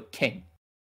to a king.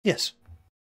 Yes.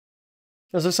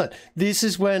 As I said, this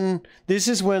is when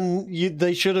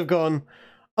they should have gone,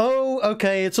 oh,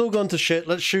 okay, it's all gone to shit,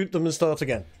 let's shoot them and start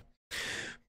again.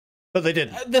 But they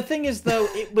didn't. The thing is, though,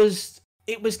 it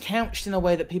was couched in a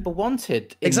way that people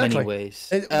wanted in many ways.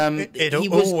 It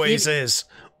always is.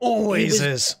 Always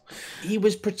is. He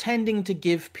was pretending to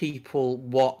give people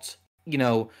what,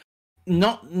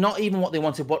 not even what they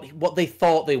wanted, what they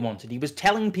thought they wanted. He was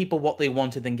telling people what they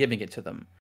wanted and giving it to them.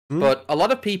 But a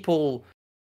lot of people,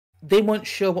 they weren't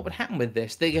sure what would happen with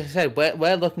this. Like I said,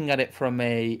 we're looking at it from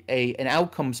an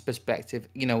outcomes perspective.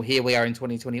 Here we are in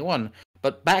 2021.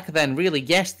 But back then, really,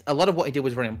 yes, a lot of what he did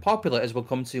was very unpopular, as we'll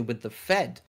come to with the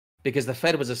Fed, because the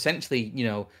Fed was essentially,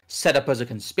 set up as a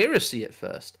conspiracy at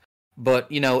first. But,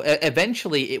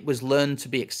 eventually it was learned to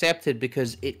be accepted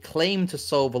because it claimed to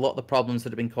solve a lot of the problems that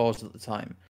had been caused at the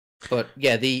time. But,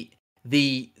 yeah, the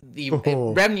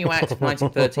Revenue Act of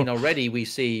 1913 already, we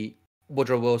see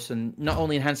Woodrow Wilson not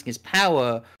only enhancing his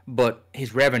power, but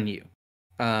his revenue.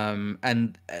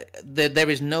 And there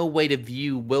is no way to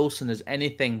view Wilson as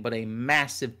anything but a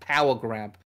massive power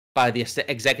grab by the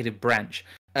executive branch.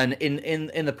 And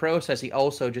in the process, he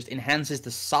also just enhances the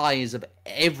size of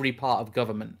every part of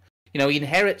government. He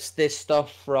inherits this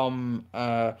stuff from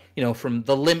the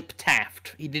limp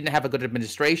Taft. He didn't have a good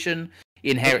administration.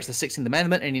 He inherits the 16th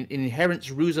Amendment, and he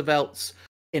inherits Roosevelt's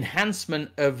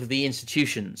enhancement of the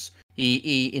institutions.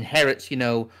 He inherits,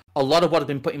 a lot of what has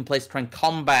been put in place to try and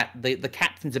combat the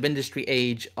captains of industry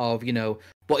age of,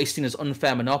 what is seen as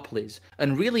unfair monopolies.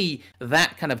 And really,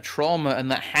 that kind of trauma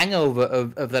and that hangover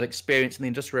of that experience in the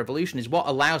Industrial Revolution is what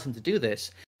allows him to do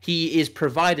this. He is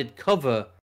provided cover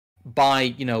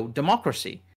by,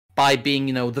 democracy, by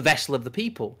being, the vessel of the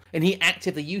people. And he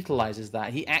actively utilizes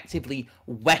that. He actively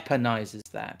weaponizes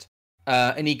that.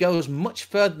 And he goes much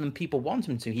further than people want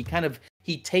him to.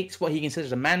 He takes what he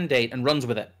considers a mandate and runs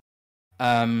with it.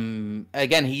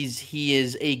 Again, he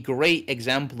is a great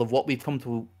example of what we've come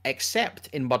to accept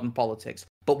in modern politics,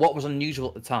 but what was unusual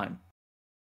at the time.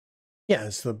 Yeah,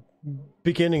 it's the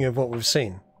beginning of what we've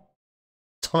seen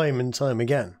time and time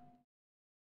again.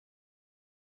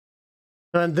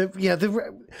 And the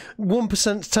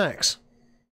 1% tax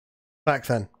back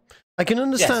then. I can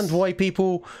understand why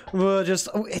people were just,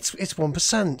 it's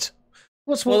 1%.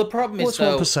 The problem is,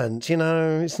 what's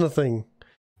 1%? It's nothing.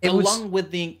 Along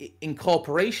with the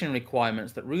incorporation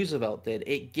requirements that Roosevelt did,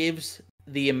 it gives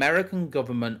the American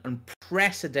government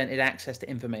unprecedented access to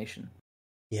information.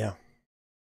 Yeah.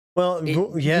 Well,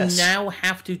 yes. You now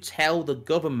have to tell the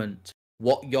government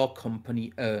what your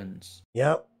company earns.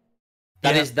 Yep.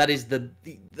 That is the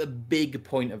big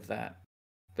point of that.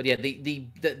 But yeah,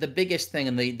 the biggest thing,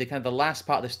 and the kind of the last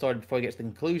part of the story before we get to the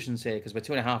conclusions here, because we're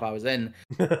 2.5 hours in,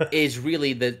 is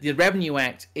really the Revenue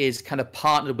Act is kind of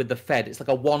partnered with the Fed. It's like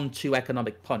a 1-2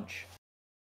 economic punch.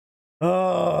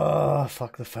 Oh,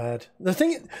 fuck the Fed. The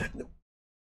thing,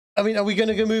 I mean, are we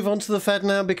going to move on to the Fed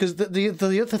now? Because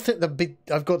the other thing,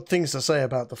 I've got things to say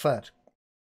about the Fed.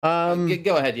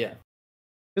 Go ahead, yeah.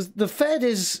 Because the Fed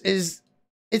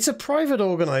it's a private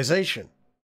organization.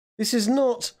 This is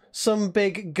not some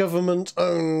big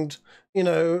government-owned,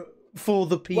 for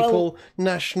the people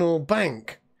national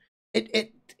bank.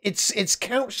 It's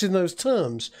couched in those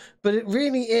terms, but it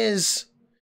really is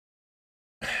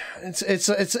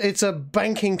it's a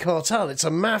banking cartel. It's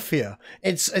a mafia.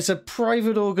 It's a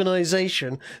private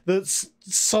organization that's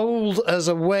sold as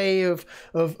a way of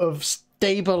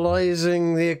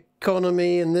stabilizing the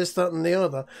economy and this, that, and the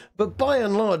other. But by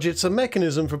and large, it's a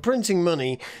mechanism for printing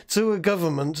money to a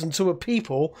government and to a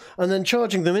people, and then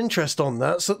charging them interest on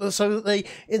that, so that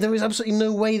there is absolutely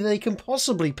no way they can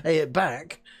possibly pay it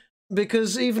back.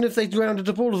 Because even if they rounded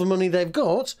up all of the money they've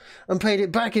got and paid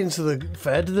it back into the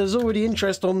Fed, there's already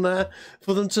interest on there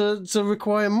for them to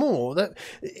require more.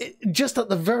 Just at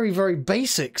the very, very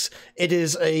basics, it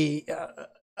is a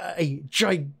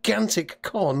gigantic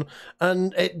con,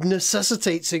 and it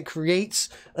creates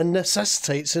and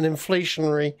necessitates an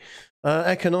inflationary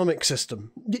economic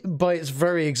system by its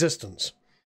very existence.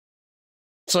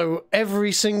 So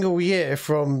every single year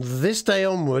from this day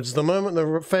onwards, the moment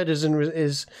the Fed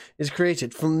is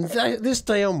created, from this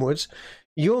day onwards,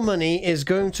 your money is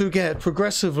going to get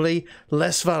progressively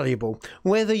less valuable,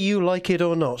 whether you like it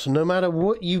or not. No matter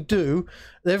what you do,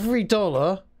 every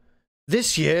dollar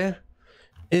this year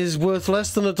is worth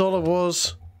less than $1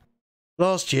 was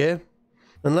last year,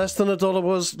 and less than $1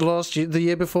 was last year, the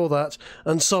year before that,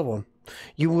 and so on.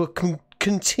 You were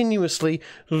continuously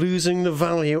losing the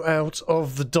value out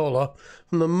of the dollar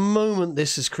from the moment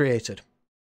this is created.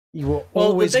 You are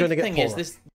always going to get poorer.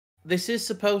 This is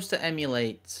supposed to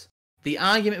emulate... The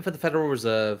argument for the Federal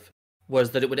Reserve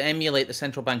was that it would emulate the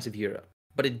central banks of Europe,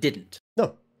 but it didn't.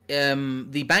 No.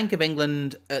 The Bank of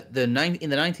England in the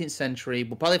 19th century,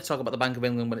 we'll probably have to talk about the Bank of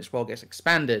England when its role gets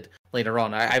expanded later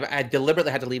on. I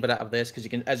deliberately had to leave it out of this because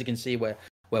as you can see, we're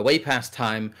way past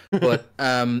time. But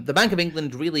the Bank of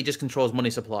England really just controls money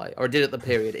supply, or did at the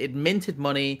period. It minted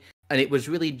money, and it was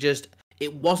really just...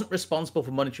 It wasn't responsible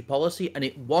for monetary policy, and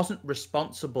it wasn't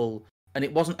responsible, and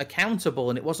it wasn't accountable,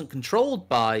 and it wasn't controlled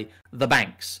by the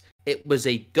banks. It was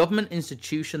a government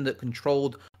institution that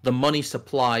controlled the money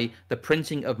supply, the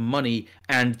printing of money,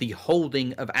 and the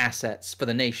holding of assets for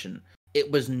the nation. It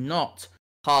was not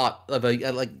part of like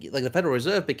the Federal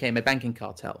Reserve became a banking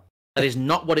cartel. That is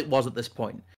not what it was at this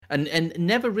point, and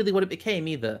never really what it became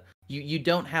either. You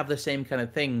don't have the same kind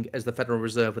of thing as the Federal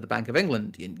Reserve with the Bank of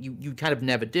England. You kind of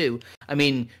never do. I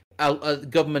mean,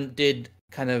 government did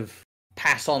kind of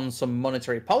pass on some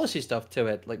monetary policy stuff to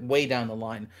it, like way down the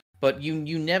line. But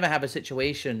you never have a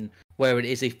situation where it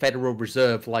is a Federal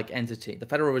Reserve-like entity. The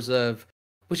Federal Reserve,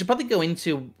 we should probably go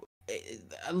into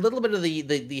a little bit of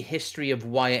the history of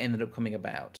why it ended up coming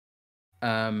about.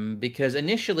 Because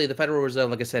initially the Federal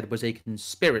Reserve, like I said, was a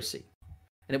conspiracy.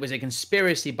 And it was a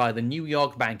conspiracy by the New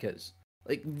York bankers.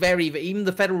 Like even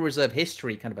the Federal Reserve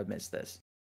history kind of admits this.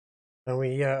 Are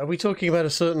we talking about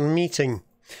a certain meeting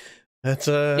at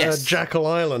yes. Jackal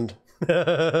Island?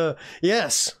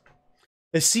 Yes.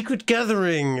 A secret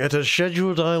gathering at a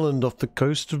scheduled island off the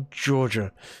coast of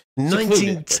Georgia.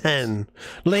 1910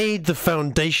 laid the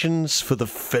foundations for the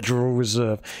Federal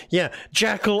Reserve. Yeah,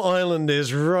 Jackal Island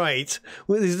is right.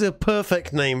 Well, it's the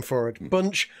perfect name for it.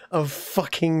 Bunch of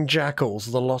fucking jackals,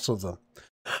 the lot of them.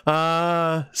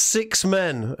 6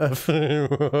 men.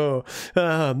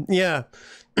 Yeah.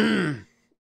 In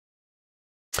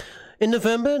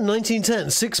November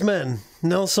 1910, 6 men.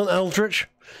 Nelson Eldridge,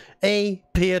 A.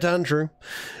 Piet Andrew,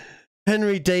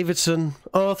 Henry Davidson,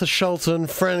 Arthur Shelton,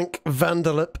 Frank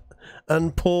Vanderlip,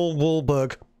 and Paul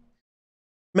Wahlberg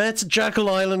met at Jackal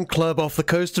Island Club off the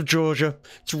coast of Georgia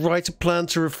to write a plan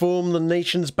to reform the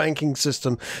nation's banking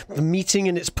system. The meeting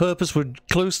and its purpose were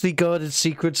closely guarded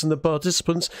secrets, and the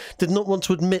participants did not want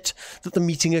to admit that the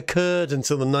meeting occurred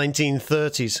until the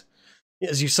 1930s.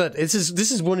 As you said, this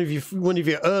is one of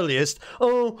your earliest.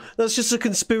 Oh, that's just a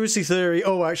conspiracy theory.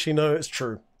 Oh, actually, no, it's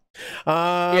true.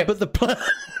 Yep. But the plan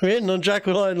written on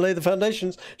Jackal Island laid the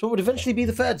foundations to what would eventually be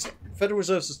the Federal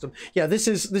Reserve System. Yeah, this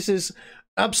is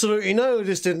absolutely no.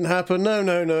 This didn't happen.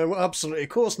 No. Absolutely, of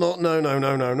course not.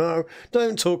 No.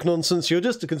 Don't talk nonsense. You're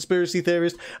just a conspiracy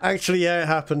theorist. Actually, yeah, it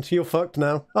happened. You're fucked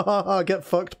now. Get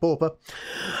fucked, pauper.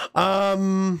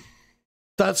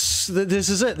 This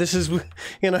is it. This is,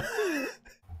 you know.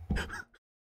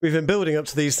 We've been building up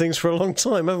to these things for a long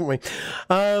time, haven't we?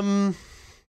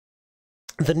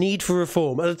 The need for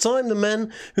reform. At a time, the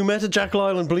men who met at Jackal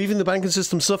Island believing the banking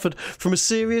system suffered from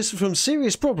serious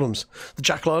problems. The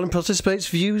Jackal Island participants'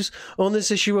 views on this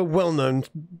issue are well known.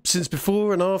 Since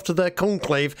before and after their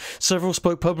conclave, several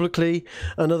spoke publicly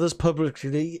and others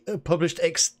published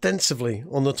extensively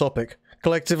on the topic.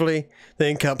 Collectively,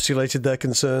 they encapsulated their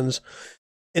concerns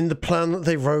in the plan that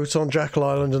they wrote on Jackal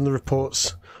Island and the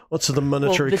reports to the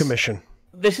Monetary Commission.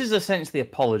 This is essentially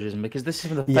apologism, because this is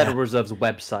from the Federal Reserve's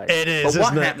website. It is,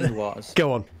 but what happened was...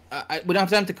 Go on. we don't have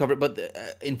time to cover it, but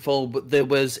in full. But there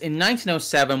was in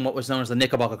 1907 what was known as the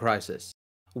Knickerbocker Crisis,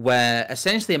 where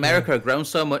essentially America had grown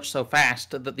so much so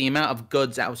fast that the amount of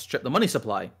goods outstripped the money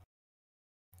supply.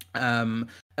 And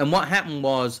what happened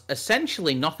was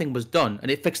essentially nothing was done,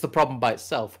 and it fixed the problem by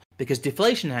itself because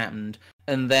deflation happened,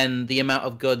 and then the amount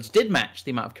of goods did match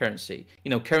the amount of currency.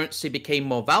 Currency became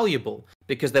more valuable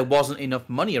because there wasn't enough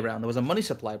money around. There was a money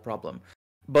supply problem.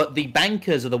 But the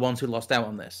bankers are the ones who lost out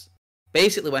on this.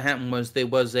 Basically, what happened was there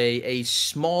was a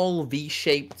small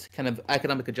V-shaped kind of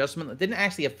economic adjustment that didn't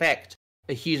actually affect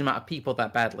a huge amount of people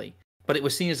that badly. But it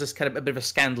was seen as this kind of a bit of a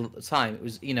scandal at the time. It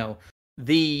was,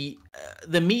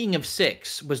 the meeting of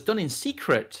six was done in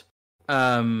secret.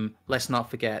 Let's not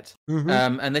forget.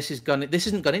 And this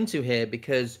isn't gone into here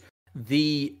because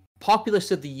the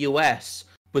populace of the U.S.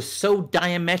 was so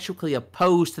diametrically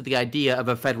opposed to the idea of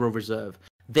a Federal Reserve.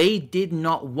 They did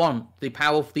not want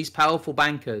these powerful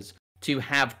bankers to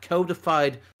have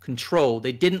codified control.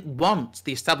 They didn't want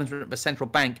the establishment of a central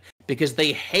bank because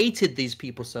they hated these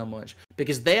people so much,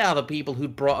 because they are the people who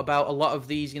brought about a lot of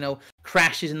these,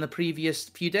 crashes in the previous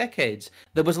few decades.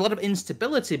 There was a lot of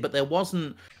instability, but there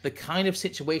wasn't the kind of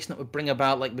situation that would bring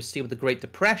about, like we see with the Great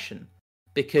Depression,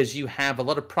 because you have a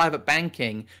lot of private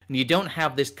banking and you don't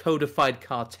have this codified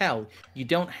cartel. You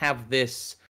don't have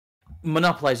this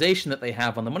monopolization that they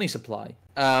have on the money supply.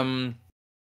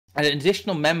 And an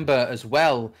additional member as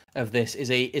well of this is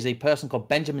a person called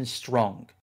Benjamin Strong,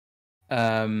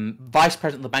 vice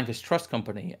president of the Bankers Trust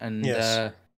Company, and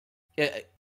Yes.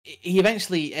 He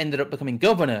eventually ended up becoming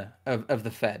governor of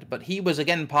the Fed. But he was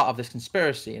again part of this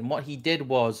conspiracy, and what he did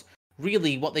was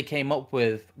really what they came up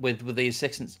with the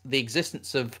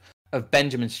existence of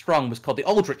Benjamin Strong was called the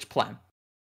Aldrich Plan.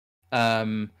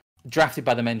 Drafted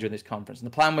by the men during this conference, and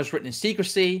the plan was written in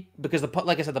secrecy because,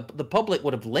 like I said, the public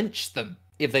would have lynched them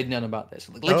if they'd known about this.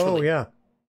 Literally. Oh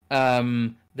yeah.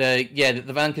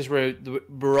 The bankers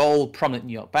were all prominent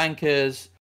New York bankers.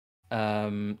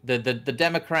 The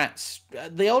Democrats,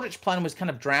 the Aldrich Plan was kind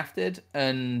of drafted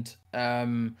and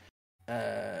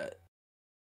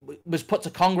was put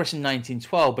to Congress in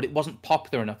 1912, but it wasn't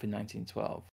popular enough in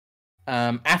 1912.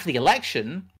 After the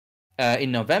election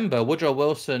in November, Woodrow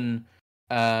Wilson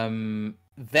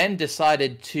then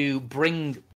decided to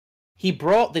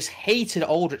brought this hated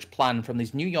Aldrich Plan from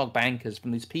these New York bankers,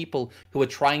 from these people who were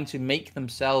trying to make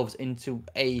themselves into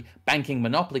a banking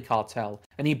monopoly cartel,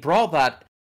 and he brought that,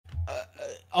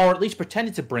 or at least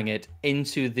pretended to bring it,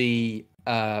 into the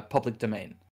public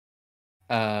domain.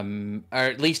 Or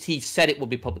at least he said it would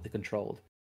be publicly controlled.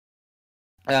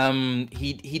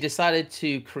 He decided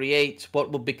to create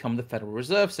what would become the Federal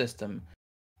Reserve System.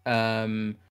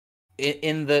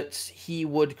 In that he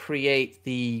would create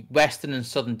the Western and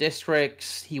Southern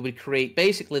districts. He would create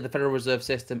basically the Federal Reserve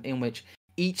System in which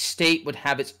each state would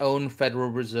have its own Federal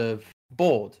Reserve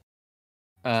Board.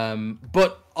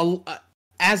 But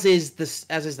as is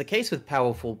the case with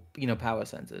powerful, power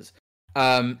centers,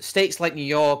 states like New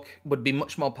York would be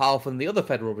much more powerful than the other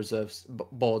Federal Reserve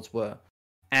boards were.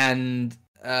 And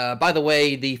by the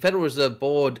way, the Federal Reserve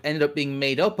Board ended up being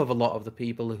made up of a lot of the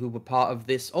people who were part of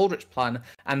this Aldrich Plan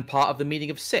and part of the Meeting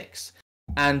of Six.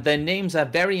 And their names are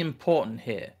very important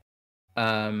here.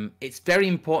 It's very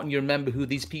important you remember who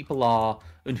these people are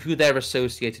and who they're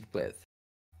associated with.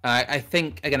 I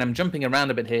think, again, I'm jumping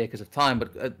around a bit here because of time,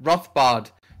 but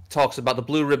Rothbard talks about the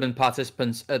blue ribbon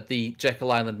participants at the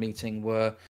Jekyll Island meeting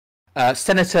were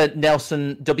Senator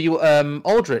Nelson W.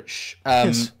 Aldrich,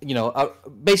 Yes.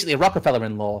 Basically a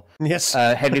Rockefeller-in-law. Yes.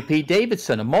 Henry P.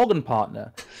 Davidson, a Morgan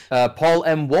partner. Paul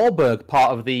M. Warburg,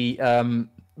 part of the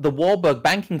Warburg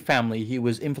banking family. He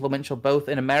was influential both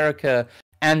in America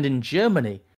and in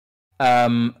Germany.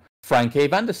 Frank A.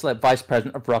 Vandersloot, vice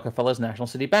president of Rockefeller's National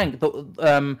City Bank.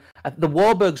 The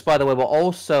Warburgs, by the way, were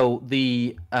also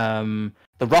the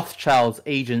Rothschilds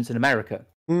agents in America.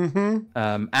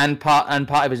 And part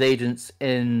of his agents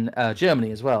in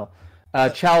Germany as well.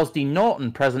 Charles D.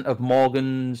 Norton, president of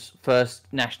Morgan's First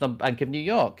National Bank of New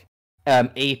York.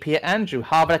 A. P. Andrew,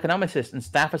 Harvard economist and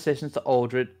staff assistant to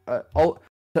Aldrich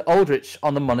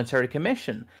on the Monetary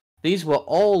Commission. These were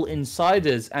all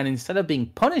insiders, and instead of being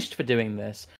punished for doing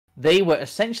this, they were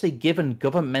essentially given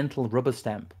governmental rubber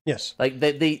stamp. Yes. Like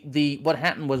what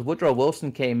happened was Woodrow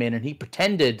Wilson came in and he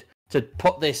pretended to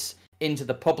put this into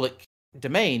the public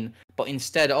domain, but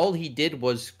instead all he did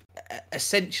was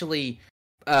essentially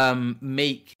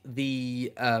make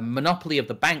the monopoly of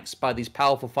the banks by these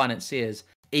powerful financiers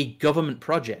a government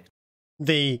project.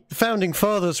 The founding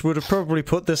fathers would have probably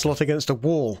put this lot against a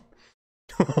wall.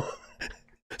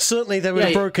 Certainly they would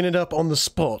have broken it up on the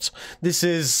spot. This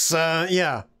is,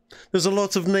 yeah. There's a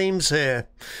lot of names here,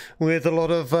 with a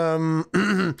lot of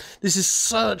this is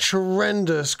such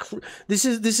horrendous. This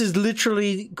is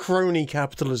literally crony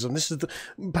capitalism. This is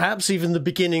perhaps even the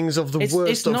beginnings of the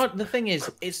worst. It's not. The thing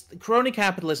is, it's crony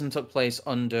capitalism took place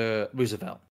under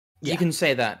Roosevelt. Yeah. You can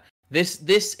say that.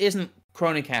 This isn't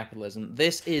crony capitalism.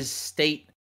 This is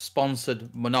state-sponsored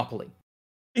monopoly.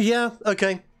 Yeah.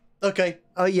 Okay.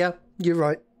 Yeah, you're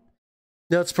right.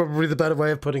 That's probably the better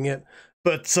way of putting it.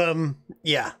 But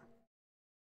yeah.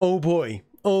 Oh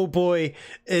boy,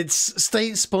 it's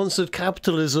state-sponsored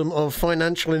capitalism of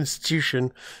financial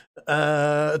institution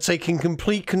taking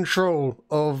complete control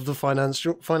of the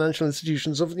financial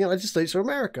institutions of the United States of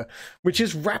America, which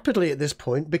is rapidly at this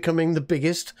point becoming the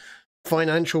biggest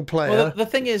financial player the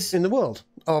thing is, in the world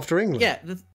after England. Yeah,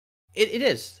 it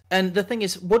is. And the thing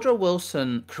is, Woodrow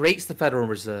Wilson creates the Federal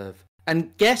Reserve,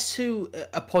 and guess who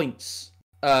appoints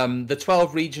the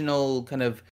 12 regional kind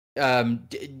of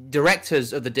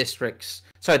directors of the districts.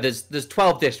 Sorry, there's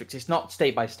 12 districts. It's not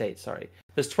state by state. Sorry,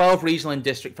 there's 12 regional and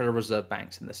district Federal Reserve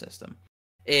banks in the system.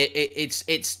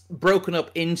 It's broken up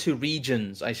into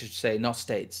regions, I should say, not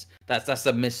states. That's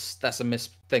a miss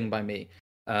thing by me.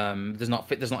 There's not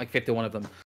like 51 of them.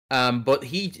 But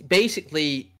he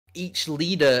basically, each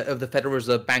leader of the Federal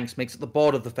Reserve banks makes up the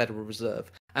board of the Federal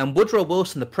Reserve, and Woodrow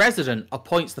Wilson, the president,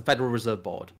 appoints the Federal Reserve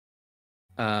Board.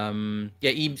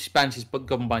 Each branch is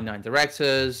governed by 9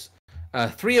 directors,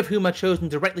 3 of whom are chosen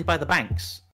directly by the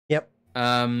banks. Yep.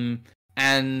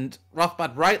 And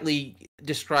Rothbard rightly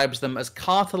describes them as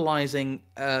cartelizing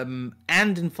and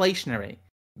inflationary.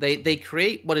 They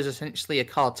create what is essentially a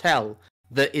cartel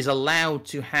that is allowed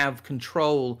to have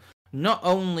control not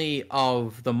only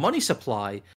of the money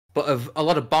supply, but of a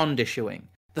lot of bond issuing.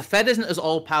 The Fed isn't as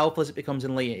all-powerful as it becomes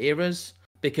in later eras,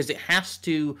 because it has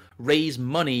to raise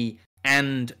money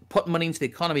and put money into the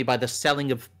economy by the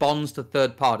selling of bonds to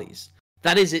third parties.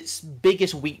 That is its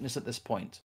biggest weakness at this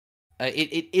point.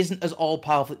 It isn't as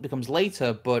all-powerful as it becomes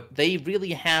later, but they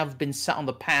really have been set on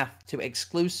the path to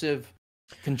exclusive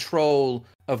control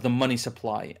of the money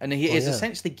supply. And he is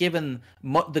essentially given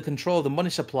the control of the money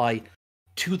supply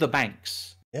to the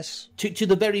banks. Yes. To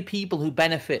the very people who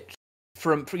benefit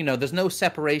from, there's no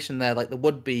separation there like there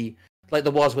would be, like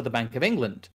there was with the Bank of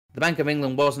England. The Bank of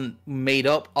England wasn't made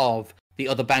up of the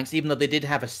other banks, even though they did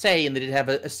have a say and they did have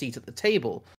a seat at the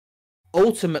table.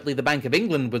 Ultimately, the Bank of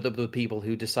England were the people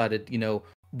who decided,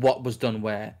 what was done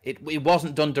where. It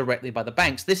wasn't done directly by the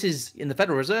banks. This is, in the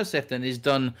Federal Reserve system, is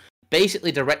done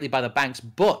basically directly by the banks,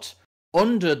 but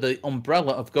under the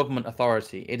umbrella of government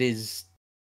authority. It is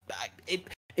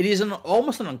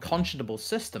almost an unconscionable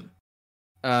system.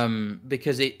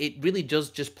 Because it really does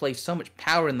just place so much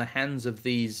power in the hands of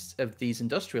these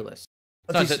industrialists.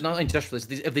 Not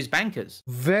industrialists, of these bankers.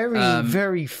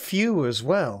 Very few as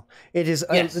well. It is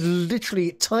literally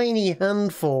a tiny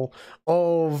handful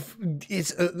of.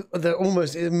 They're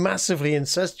almost massively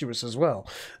incestuous as well.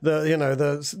 There's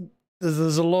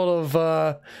a lot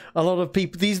of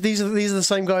people. These are the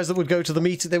same guys that would go to the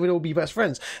meeting. They would all be best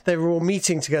friends. They were all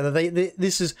meeting together.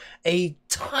 This is a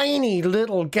tiny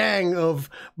little gang of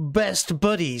best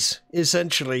buddies,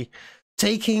 essentially,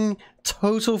 taking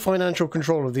total financial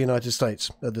control of the United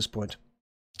States at this point.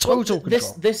 Total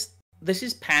control. This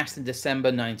is passed in December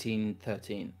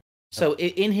 1913. So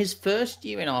in his first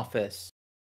year in office,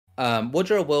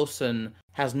 Woodrow Wilson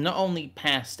has not only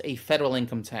passed a federal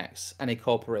income tax and a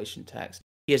corporation tax,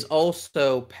 he has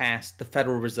also passed the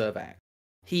Federal Reserve Act.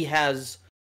 He has,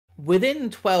 within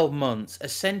 12 months,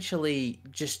 essentially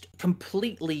just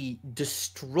completely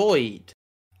destroyed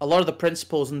a lot of the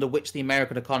principles under which the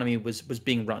American economy was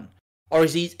being run. Or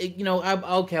is he,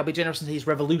 I'll be generous and say he's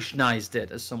revolutionized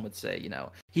it, as some would say,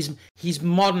 He's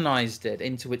modernized it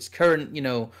into its current,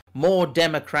 more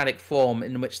democratic form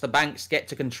in which the banks get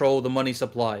to control the money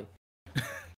supply.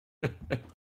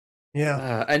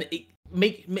 And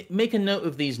make a note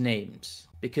of these names,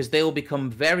 because they will become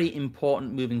very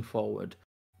important moving forward.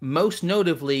 Most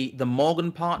notably, the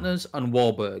Morgan Partners and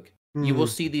Warburg. Mm-hmm. You will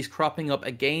see these cropping up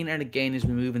again and again as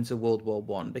we move into World War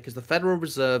I, because the Federal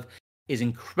Reserve is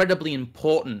incredibly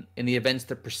important in the events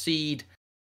that precede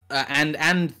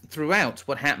and throughout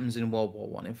what happens in World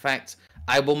War I. In fact,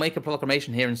 I will make a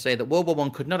proclamation here and say that World War I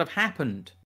could not have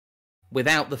happened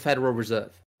without the Federal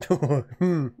Reserve.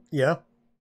 Yeah.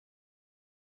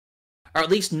 Or at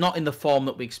least not in the form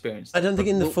that we experienced. I don't think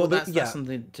in the form that... That's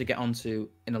something to get onto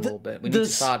in a little bit. We need to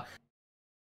start...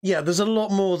 Yeah, there's a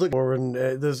lot more that... And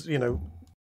there's,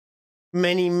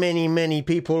 many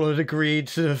people had agreed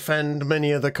to defend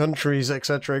many other countries,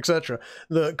 etc.,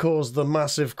 that caused the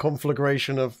massive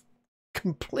conflagration of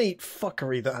complete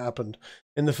fuckery that happened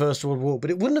in the First World War, but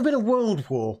it wouldn't have been a world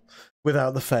war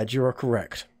without the Fed. You are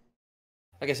correct.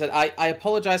 Like I said, I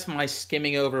apologize for my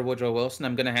skimming over Woodrow Wilson.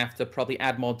 I'm going to have to probably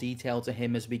add more detail to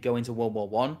him as we go into World War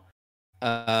One.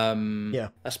 Yeah,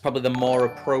 that's probably the more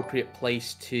appropriate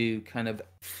place to kind of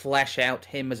flesh out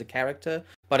him as a character.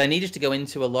 But I needed to go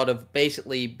into a lot of,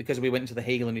 basically, because we went into the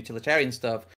Hegel and utilitarian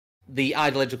stuff, the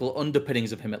ideological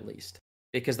underpinnings of him at least.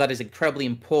 Because that is incredibly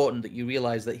important that you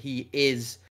realize that he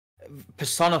is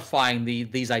personifying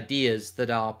these ideas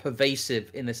that are pervasive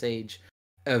in this age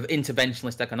of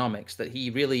interventionist economics, that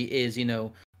he really is,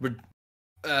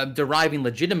 deriving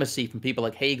legitimacy from people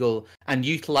like Hegel and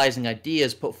utilizing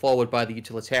ideas put forward by the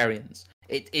utilitarians.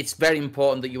 It's very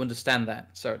important that you understand that.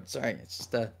 Sorry, it's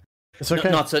just it's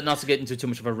okay. Not to get into too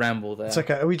much of a ramble there. It's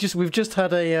okay. We've just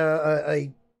had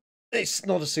a it's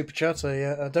not a super chat,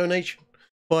 a donation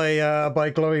by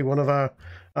Glowy, one of our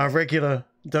regular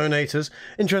donators.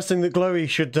 Interesting that Glowy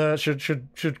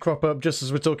should crop up just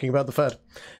as we're talking about the Fed.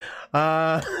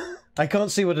 I can't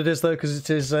see what it is though, because it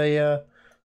is a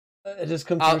it has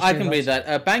come through. I can read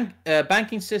that.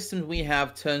 Banking systems we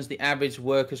have turns the average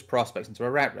worker's prospects into a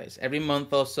rat race. Every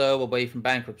month or so away from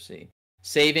bankruptcy.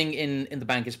 Saving in the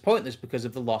bank is pointless because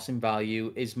of the loss in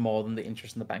value is more than the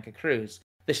interest in the bank accrues.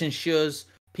 This ensures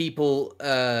people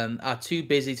are too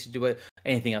busy to do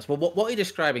anything else. Well, what you're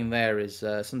describing there is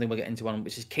something we'll get into one,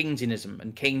 which is Keynesianism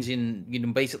and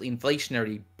Keynesian, basically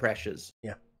inflationary pressures.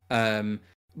 Yeah.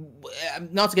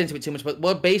 Not to get into it too much,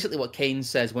 but basically what Keynes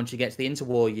says once you get to the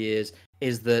interwar years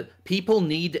is that people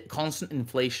need constant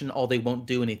inflation or they won't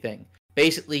do anything.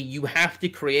 Basically, you have to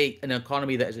create an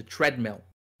economy that is a treadmill.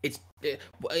 It's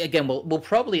again, we'll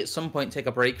probably at some point take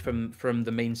a break from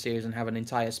the main series and have an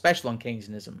entire special on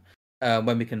Keynesianism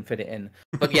when we can fit it in.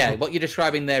 But yeah, what you're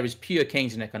describing there is pure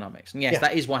Keynesian economics, and yes,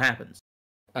 that is what happens.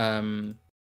 But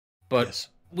yes,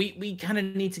 we kind of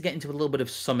need to get into a little bit of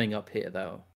summing up here,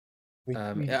 though.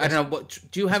 I don't know. What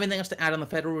do you have anything else to add on the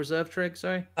Federal Reserve, Trig?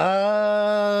 Sorry.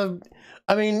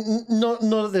 I mean, not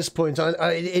at this point.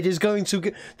 It is going to.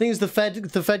 Thing is, the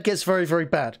Fed gets very, very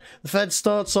bad. The Fed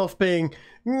starts off being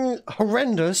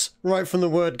horrendous right from the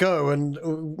word go,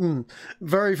 and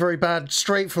very, very bad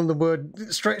straight from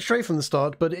the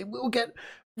start. But it will get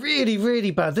really,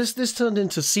 really bad. This turned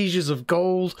into seizures of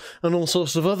gold and all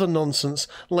sorts of other nonsense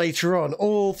later on,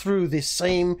 all through this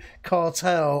same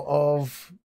cartel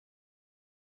of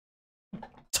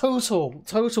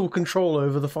total control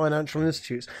over the financial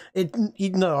institutes. It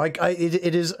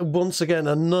is once again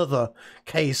another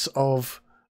case of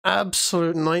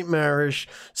absolute nightmarish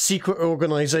secret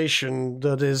organization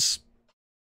that's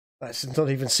not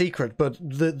even secret, but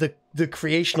the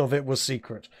creation of it was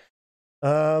secret.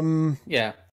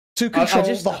 Yeah. To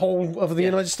control the whole of the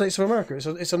United States of America.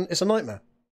 It's a nightmare.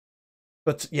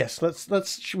 But yes,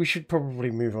 we should probably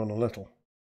move on a little.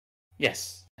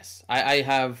 Yes. I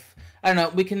don't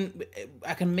know.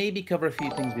 I can maybe cover a few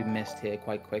things we've missed here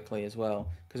quite quickly as well,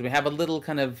 because we have a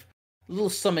little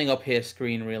summing up here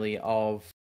screen really of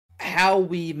how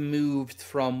we moved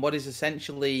from what is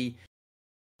essentially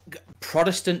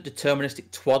Protestant deterministic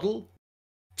twaddle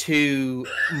to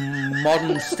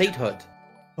modern statehood.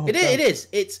 Oh, it is.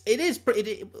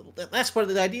 That's where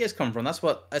the ideas come from. That's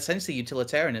what essentially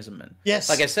utilitarianism meant. Yes.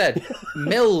 Like I said,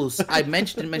 Mills, I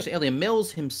mentioned earlier,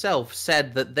 Mills himself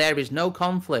said that there is no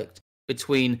conflict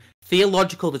between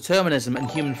theological determinism and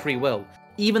human free will.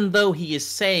 Even though he is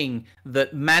saying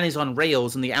that man is on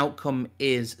rails and the outcome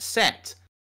is set,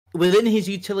 within his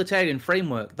utilitarian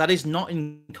framework, that is not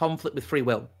in conflict with free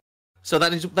will. So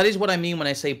that is what I mean when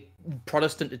I say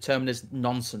Protestant determinist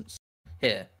nonsense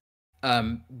here.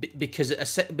 Because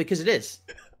it is.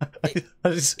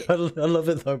 I love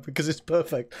it though, because it's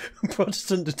perfect.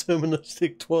 Protestant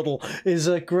deterministic twaddle is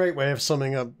a great way of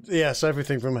summing up, yes,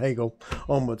 everything from Hegel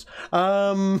onwards.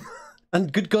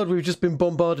 And good God, we've just been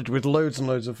bombarded with loads and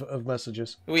loads of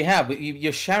messages. We have.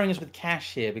 You're showering us with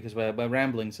cash here because we're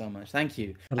rambling so much. Thank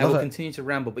you. I will continue to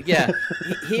ramble. But yeah,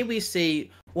 here we see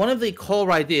one of the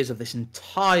core ideas of this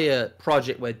entire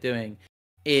project we're doing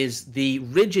is the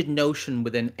rigid notion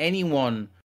within anyone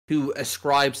who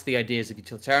ascribes to the ideas of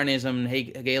utilitarianism,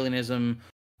 Hegelianism,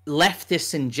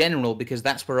 leftists in general, because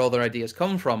that's where all their ideas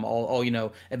come from, or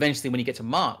eventually when you get to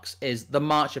Marx, is the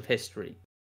march of history.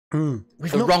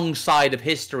 The wrong side of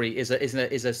history is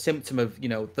a symptom of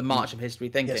the march of history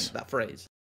thinking. Yes. That phrase.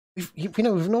 We've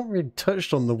not really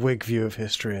touched on the Whig view of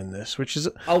history in this, which is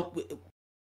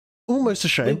almost a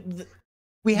shame.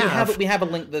 We have a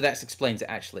link that explains it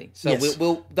actually. So yes.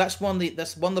 That's one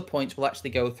of the points we'll actually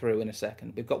go through in a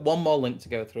second. We've got one more link to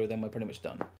go through, then we're pretty much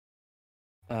done.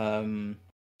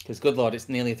 Because good lord, it's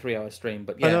nearly a 3-hour stream.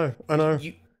 But yeah, I know.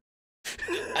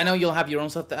 I know you'll have your own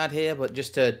stuff to add here, but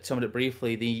just to sum it up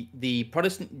briefly, the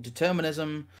Protestant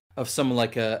determinism of some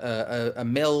like a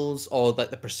Mills or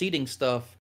like the preceding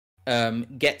stuff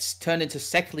gets turned into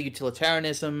secular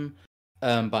utilitarianism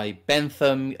by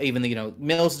Bentham. Even though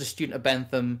Mills is a student of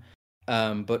Bentham,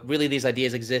 but really these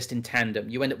ideas exist in tandem.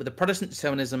 You end up with the Protestant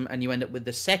determinism, and you end up with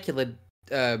the secular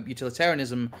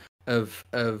utilitarianism of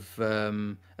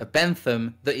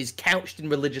Bentham that is couched in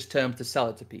religious terms to sell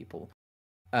it to people.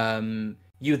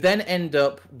 You then end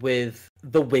up with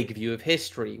the Whig view of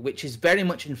history, which is very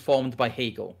much informed by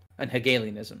Hegel and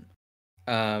Hegelianism.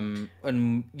 And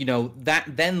that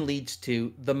then leads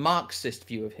to the Marxist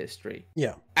view of history,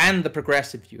 and the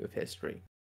progressive view of history.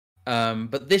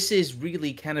 But this is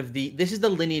really kind of this is the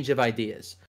lineage of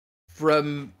ideas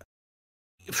from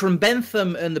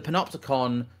Bentham and the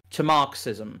Panopticon to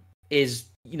Marxism. Is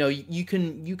you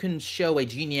can show a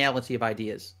geniality of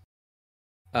ideas.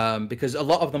 Because a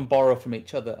lot of them borrow from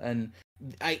each other, and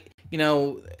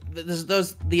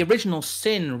there's the original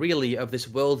sin really of this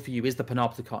worldview is the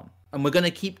Panopticon, and we're going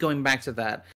to keep going back to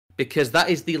that because that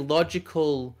is the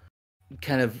logical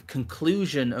kind of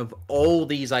conclusion of all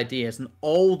these ideas and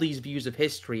all these views of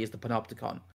history is the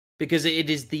Panopticon, because it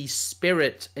is the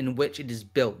spirit in which it is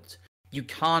built. You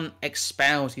can't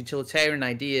espouse utilitarian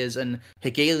ideas and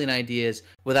Hegelian ideas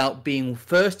without being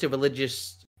first a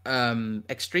religious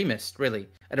extremist, really,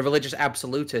 and a religious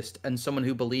absolutist, and someone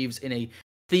who believes in a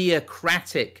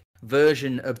theocratic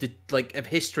version of of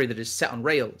history that is set on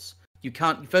rails. You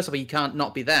can't, first of all, you can't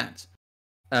not be that.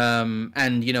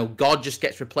 And God just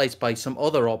gets replaced by some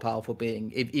other all-powerful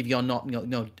being if you're not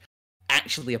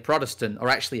actually a Protestant or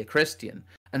actually a Christian.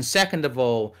 And second of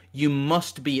all, you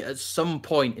must be at some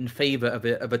point in favor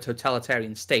of a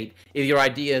totalitarian state. If your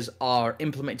ideas are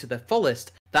implemented to their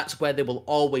fullest, that's where they will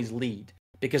always lead.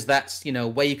 Because that's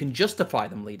where you can justify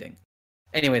them leading.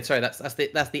 Anyway, sorry, that's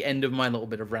the end of my little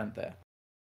bit of rant there.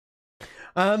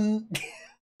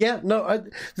 Yeah, no.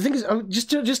 The thing is,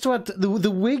 just to add, the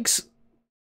Whigs,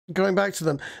 going back to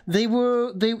them, they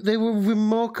were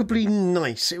remarkably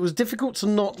nice. It was difficult to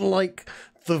not like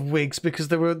the Whigs because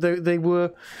they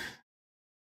were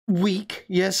weak,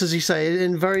 yes, as you say,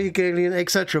 and very Hegelian,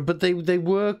 etc. But they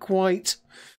were quite.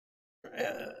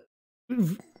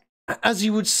 As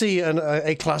you would see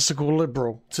a classical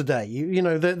liberal today,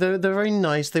 they're very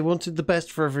nice. They wanted the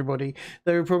best for everybody.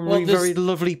 They were probably very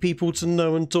lovely people to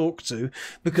know and talk to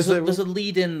because there's a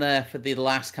lead in there for the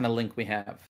last kind of link we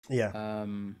have. Yeah.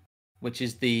 Which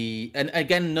is and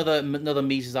again another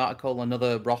Mises article,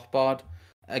 another Rothbard.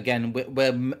 Again,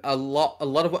 where a lot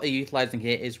of what they're utilizing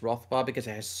here is Rothbard because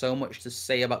it has so much to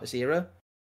say about this era.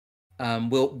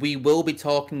 We will be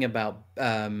talking about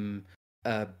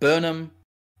Burnham.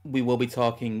 We will be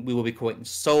quoting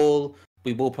Soul.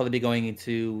 We will probably be going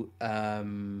into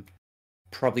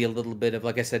probably a little bit of,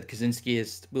 like I said,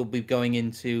 Kaczynski we'll be going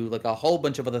into like a whole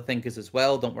bunch of other thinkers as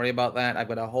well. Don't worry about that. I've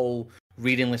got a whole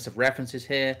reading list of references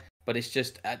here, but it's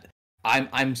just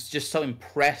I'm just so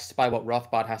impressed by what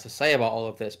Rothbard has to say about all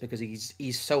of this because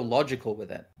he's so logical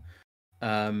with it.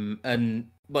 And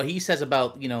what he says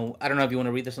about, I don't know if you want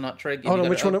to read this or not, Trig. Hold on,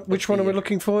 which one are we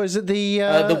looking for? Is it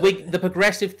the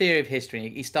progressive theory of history?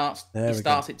 He starts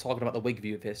it talking about the Whig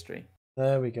view of history.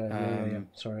 There we go. Yeah.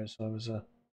 Sorry, so I was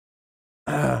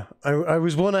I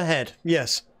was one ahead.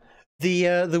 Yes,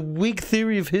 the Whig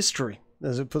theory of history,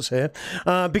 as it puts here,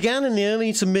 began in the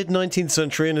early to mid-19th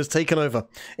century and has taken over.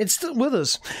 It's still with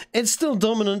us. It's still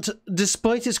dominant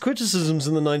despite its criticisms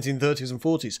in the 1930s and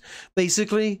 40s.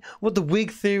 Basically, what the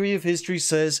Whig theory of history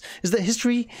says is that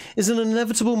history is an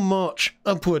inevitable march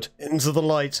upward into the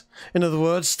light. In other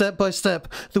words, step by step,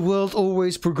 the world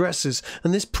always progresses,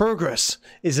 and this progress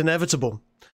is inevitable.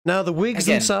 Now, the Whigs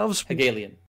themselves...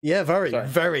 Hegelian. Yeah,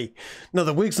 very. Now,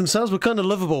 the Whigs themselves were kind of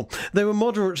lovable. They were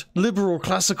moderate, liberal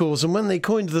classicals, and when they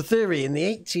coined the theory in the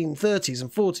 1830s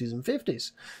and 40s and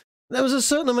 50s, there was a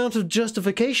certain amount of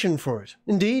justification for it.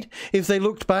 Indeed, if they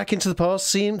looked back into the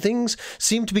past, things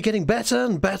seemed to be getting better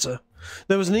and better.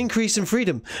 There was an increase in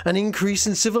freedom, an increase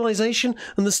in civilization,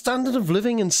 and the standard of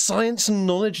living in science and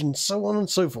knowledge, and so on and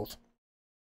so forth.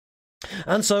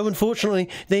 And so, unfortunately,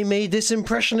 they made this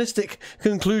impressionistic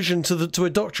conclusion to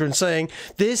a doctrine saying,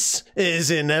 this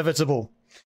is inevitable.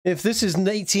 If this is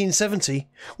 1870,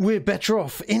 we're better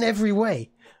off in every way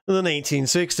than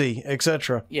 1860,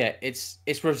 etc. Yeah, it's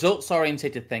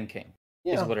results-oriented thinking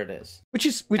is what it is.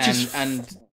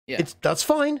 That's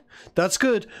fine, that's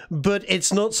good, but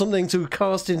it's not something to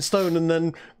cast in stone and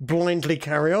then blindly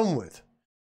carry on with.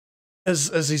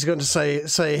 as he's going to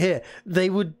say here, they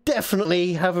would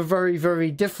definitely have a very,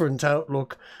 very different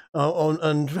outlook on,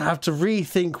 and have to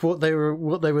rethink what they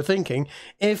were thinking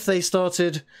if they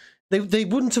started. They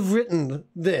wouldn't have written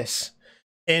this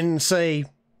in, say,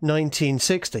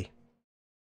 1960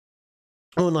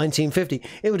 or 1950.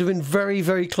 It would have been very,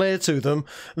 very clear to them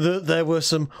that there were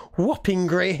some whopping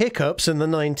great hiccups in the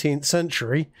 19th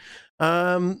century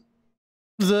that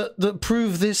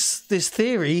prove this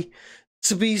theory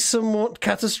to be somewhat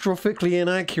catastrophically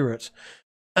inaccurate.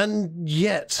 And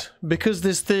yet, because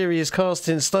this theory is cast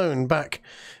in stone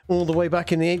all the way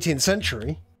back in the 18th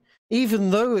century, even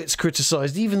though it's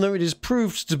criticised, even though it is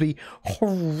proved to be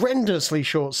horrendously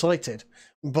short-sighted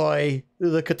by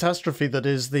the catastrophe that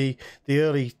is the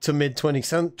early to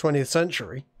mid-20th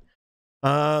century,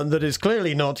 that is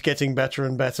clearly not getting better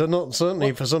and better, not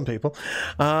certainly for some people.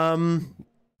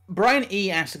 Brian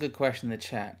E. asked a good question in the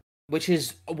chat, which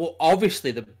is, well,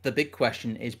 obviously the big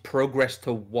question is progress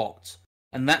to what?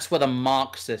 And that's where the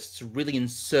Marxists really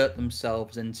insert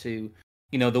themselves into,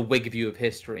 the Whig view of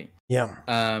history. Yeah.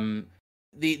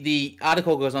 The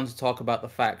article goes on to talk about the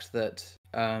fact that,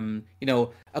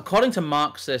 according to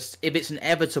Marxists, if it's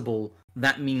inevitable,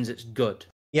 that means it's good.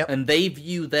 Yep. And they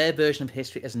view their version of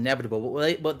history as inevitable.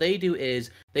 What they do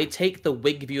is they take the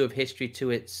Whig view of history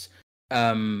to its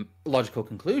logical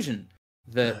conclusion.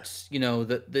 That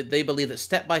that they believe that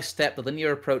step by step, the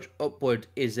linear approach upward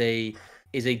is a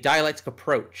dialectic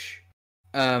approach.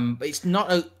 But it's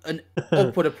not an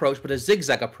upward approach, but a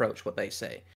zigzag approach. What they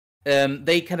say,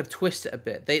 they kind of twist it a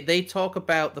bit. They talk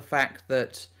about the fact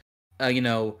that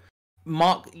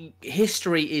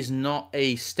history is not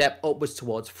a step upwards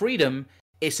towards freedom.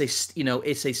 It's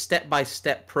a step by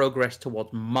step progress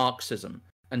towards Marxism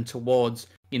and towards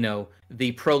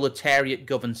the proletariat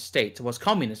governed state, towards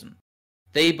communism.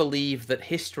 They believe that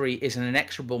history is an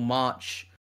inexorable march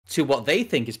to what they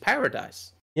think is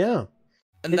paradise. Yeah,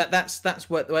 and that's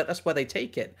where they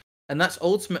take it, and that's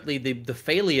ultimately the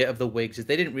failure of the Whigs, is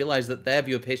they didn't realize that their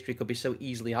view of history could be so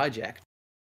easily hijacked.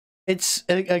 It's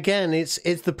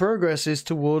the progress is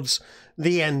towards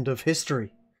the end of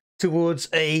history, towards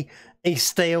a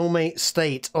stalemate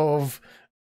state of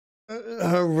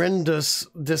horrendous,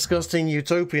 disgusting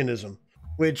utopianism.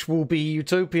 Which will be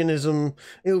utopianism.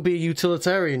 It will be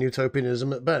utilitarian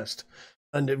utopianism at best,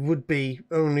 and it would be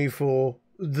only for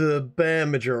the bare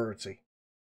majority.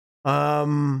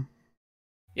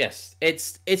 Yes,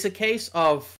 it's a case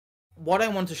of what I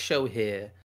want to show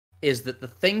here is that the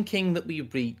thinking that we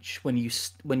reach when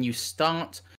you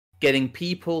start getting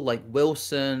people like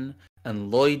Wilson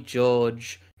and Lloyd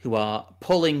George, who are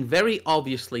pulling very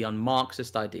obviously on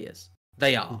Marxist ideas,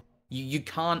 they are. You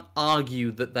can't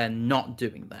argue that they're not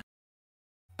doing that.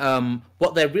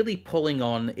 What they're really pulling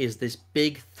on is this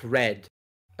big thread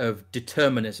of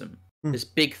determinism, this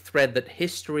big thread that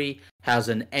history has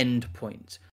an end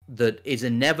point, that is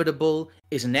inevitable,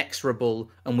 is inexorable,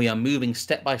 and we are moving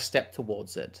step by step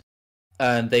towards it.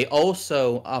 And they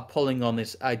also are pulling on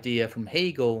this idea from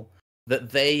Hegel that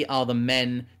they are the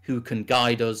men who can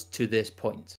guide us to this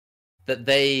point. That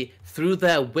they, through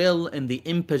their will and the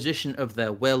imposition of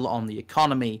their will on the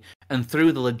economy, and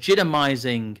through the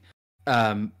legitimizing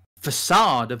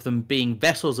facade of them being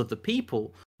vessels of the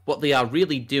people, what they are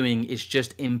really doing is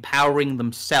just empowering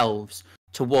themselves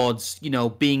towards,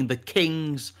 being the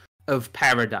kings of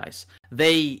paradise.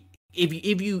 If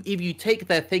you take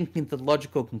their thinking to the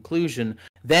logical conclusion,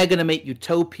 they're going to make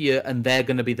utopia, and they're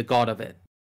going to be the god of it.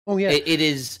 Oh yeah, it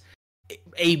is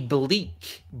a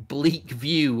bleak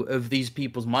view of these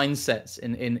people's mindsets,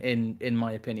 in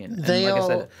my opinion. And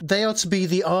they are to be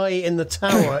the eye in the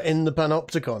tower in the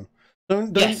panopticon.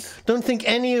 Don't think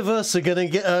any of us are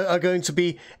going to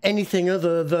be anything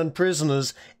other than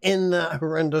prisoners in that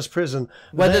horrendous prison.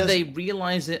 Whether they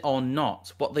realize it or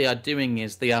not, what they are doing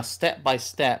is they are step by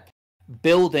step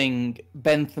building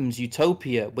Bentham's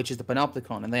utopia, which is the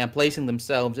panopticon, and they are placing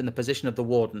themselves in the position of the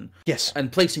warden. Yes, and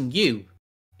placing you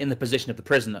in the position of the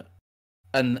prisoner.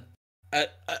 And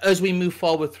as we move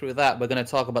forward through that, we're going to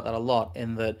talk about that a lot,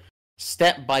 in that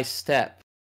step by step,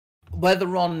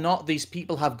 whether or not these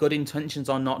people have good intentions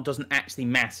or not doesn't actually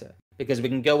matter, because we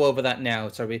can go over that now.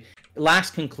 So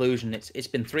last conclusion, it's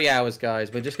been 3 hours,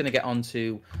 guys. We're just going to get on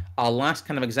to our last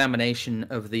kind of examination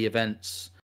of the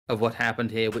events of what happened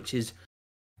here, which is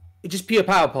just pure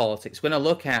power politics. We're going to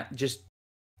look at just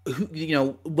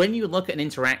when you look at an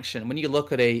interaction, when you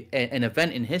look at an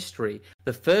event in history,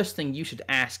 the first thing you should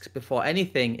ask before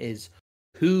anything is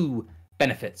who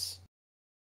benefits.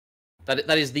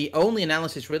 That is the only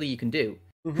analysis really you can do.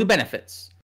 Mm-hmm. Who benefits?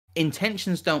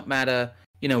 Intentions don't matter.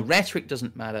 Rhetoric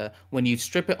doesn't matter. When you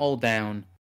strip it all down,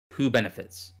 who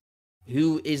benefits?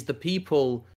 who is the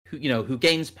people who, you know, who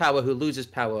gains power, who loses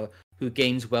power, who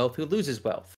gains wealth, who loses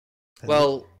wealth.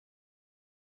 Well,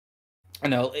 I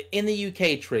know in the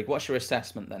UK, Trig, what's your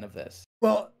assessment then of this?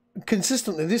 Well,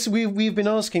 consistently, we've been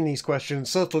asking these questions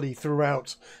subtly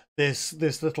throughout this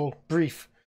little brief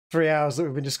 3 hours that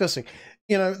we've been discussing.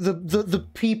 You know, the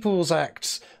People's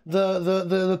Acts,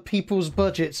 the People's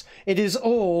Budgets. It is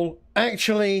all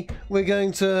actually we're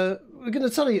going to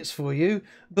tell you it's for you,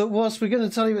 but whilst we're going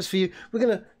to tell you it's for you, we're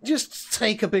going to just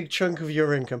take a big chunk of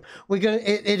your income.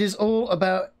 It is all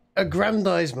about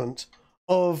aggrandizement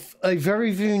of a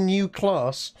very new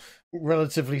class,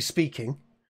 relatively speaking,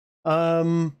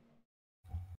 of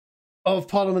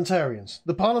parliamentarians.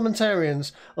 The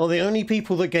parliamentarians are the only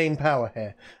people that gain power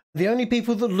here. The only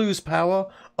people that lose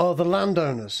power are the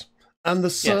landowners and the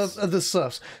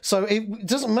serfs. So it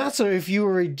doesn't matter if you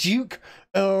are a duke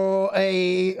or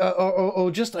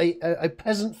just a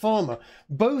peasant farmer.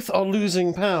 Both are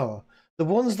losing power. The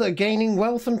ones that are gaining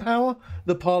wealth and power,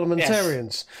 the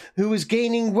parliamentarians. Yes. Who is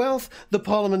gaining wealth? The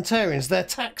parliamentarians. They're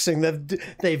taxing.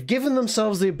 They've given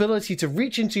themselves the ability to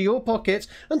reach into your pocket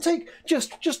and take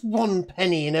just 1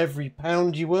 penny in every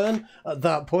pound you earn. At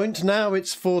that point, now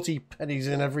it's 40 pennies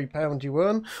in every pound you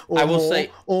earn,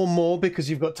 or more, because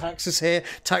you've got taxes here,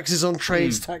 taxes on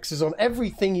trades, taxes on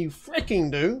everything you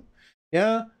freaking do.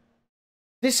 Yeah.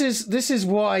 This is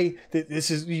why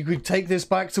you could take this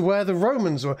back to where the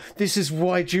Romans were. This is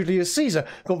why Julius Caesar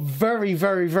got very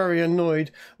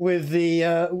annoyed with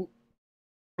their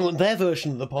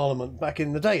version of the Parliament back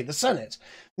in the day. The Senate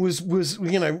was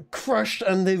crushed,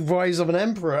 and the rise of an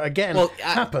emperor again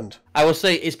happened. I will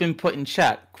say it's been put in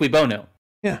chat. Cui bono?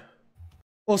 Yeah.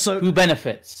 Also, who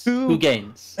benefits? Who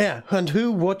gains? Yeah, and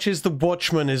who watches the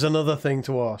Watchmen is another thing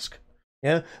to ask.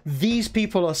 Yeah, these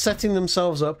people are setting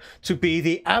themselves up to be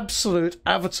the absolute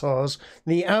avatars,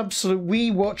 the absolute we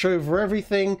watch over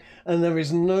everything, and there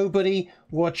is nobody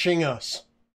watching us.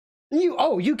 And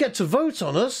you get to vote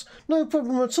on us, no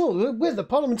problem at all. We're the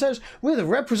parliamentarians, we're the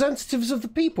representatives of the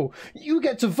people. You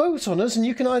get to vote on us, and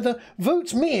you can either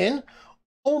vote me in,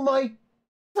 or my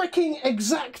freaking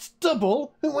exact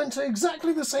double, who went to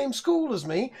exactly the same school as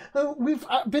me, who we've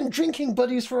been drinking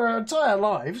buddies for our entire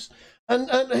lives.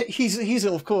 And he's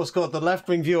of course got the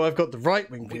left-wing view, I've got the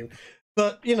right-wing view.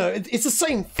 But, you know, it's the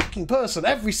same fucking person,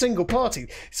 every single party.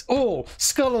 It's all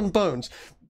skull and bones.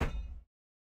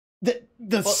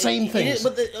 Same things.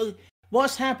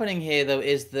 What's happening here, though,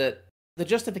 is that the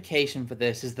justification for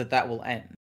this is that will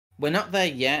end. We're not there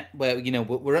yet, where, you know,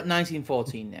 we're at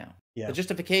 1914 now. Yeah. The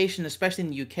justification, especially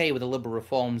in the UK with the liberal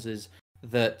reforms, is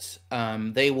that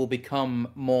they will become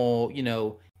more, you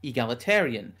know,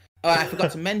 egalitarian. I forgot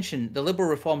to mention, the liberal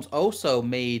reforms also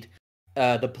made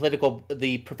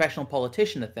the professional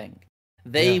politician a thing.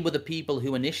 They were the people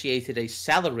who initiated a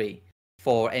salary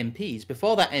for MPs.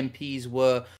 Before that, MPs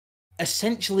were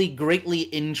essentially greatly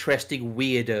interested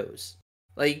weirdos.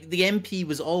 Like, the MP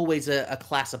was always a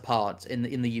class apart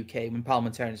in the UK when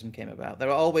parliamentarianism came about. There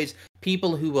were always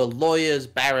people who were lawyers,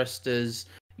 barristers,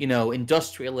 you know,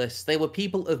 industrialists. They were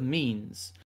people of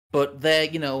means, but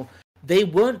they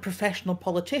weren't professional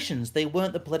politicians. They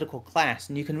weren't the political class.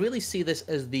 And you can really see this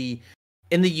as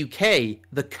in the UK,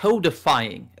 the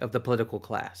codifying of the political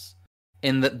class,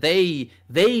 in that they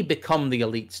become the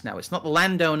elites now. It's not the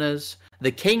landowners.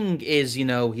 The king is, you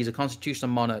know, he's a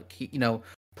constitutional monarch.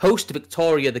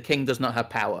 Post-Victoria, the king does not have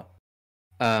power.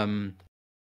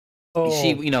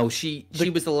 She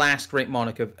was the last great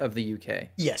monarch of the UK.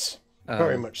 Yes,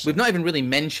 very much so. We've not even really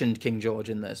mentioned King George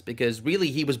in this, because really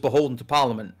he was beholden to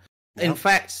Parliament. Yep. In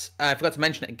fact, I forgot to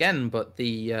mention it again, but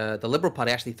the Liberal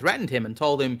Party actually threatened him and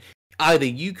told him, either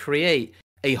you create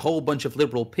a whole bunch of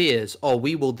Liberal peers, or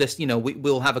we will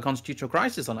we'll have a constitutional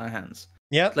crisis on our hands.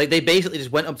 Yeah, like they basically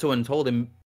just went up to him and told him,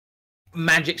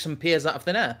 magic some peers out of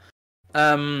thin air.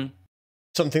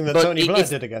 Something that Tony Blair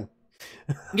did again.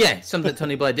 Yeah, something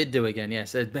Tony Blair did do again.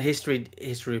 Yes, history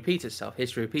repeats itself.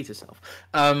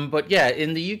 But yeah,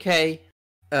 in the UK,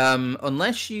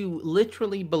 unless you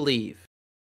literally believe,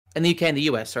 in the UK and the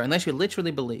US, sorry, unless you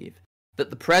literally believe that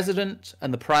the president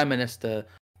and the prime minister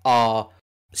are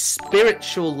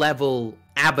spiritual level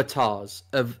avatars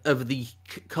of the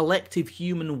collective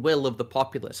human will of the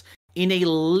populace, in a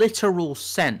literal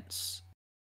sense,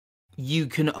 you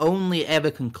can only ever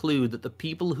conclude that the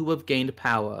people who have gained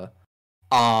power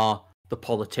are the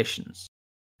politicians.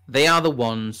 They are the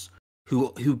ones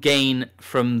who gain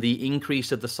from the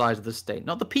increase of the size of the state,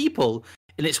 not the people.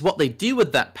 And it's what they do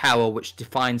with that power which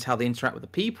defines how they interact with the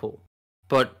people.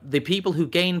 But the people who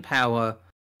gain power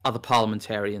are the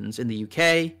parliamentarians in the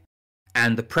UK,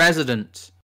 and the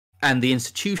president and the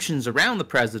institutions around the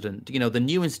president, the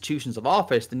new institutions of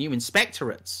office, the new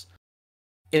inspectorates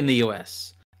in the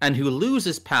US. And who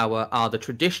loses power are the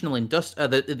traditional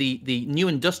the new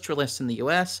industrialists in the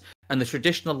US and the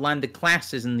traditional landed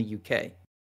classes in the UK.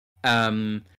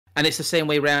 And it's the same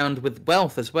way around with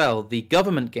wealth as well. The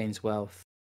government gains wealth,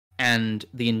 and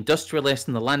the industrialists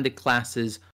and the landed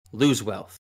classes lose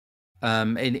wealth.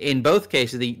 In both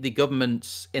cases, the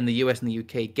governments in the US and the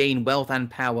UK gain wealth and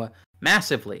power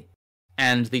massively,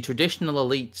 and the traditional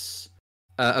elites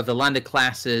of the landed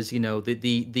classes,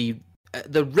 the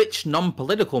rich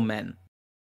non-political men,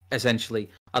 essentially,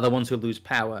 are the ones who lose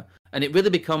power. And it really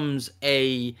becomes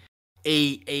a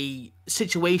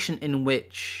situation in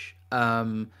which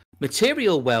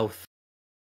material wealth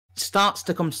starts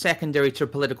to come secondary to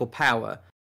political power.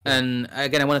 And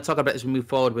again, I want to talk about it as we move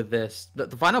forward with this.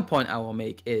 The final point I will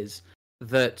make is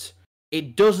that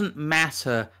it doesn't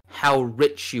matter how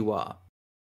rich you are.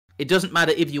 It doesn't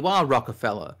matter if you are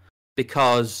Rockefeller,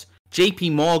 because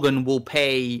JP Morgan will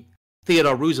pay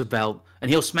Theodore Roosevelt and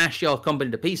he'll smash your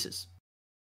company to pieces.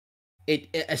 It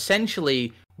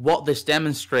essentially, what this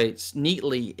demonstrates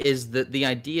neatly is that the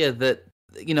idea that,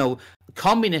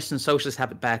 communists and socialists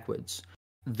have it backwards.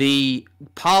 The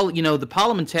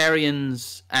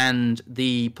parliamentarians and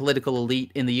the political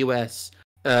elite in the US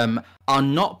are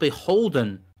not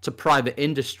beholden to private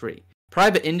industry.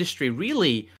 Private industry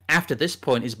really, after this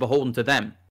point, is beholden to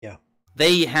them. Yeah.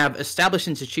 They have established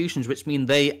institutions which mean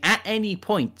they, at any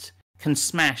point, can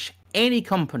smash any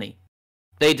company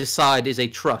they decide is a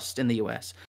trust in the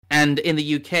US. And in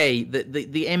the UK,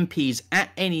 the MPs at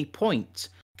any point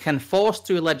can force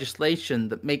through legislation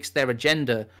that makes their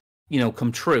agenda,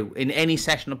 come true in any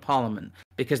session of Parliament,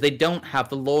 because they don't have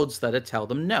the lords there to tell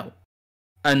them no.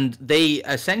 And they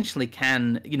essentially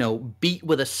can, beat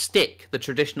with a stick the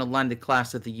traditional landed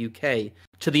class of the UK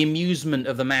to the amusement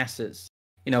of the masses,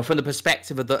 from the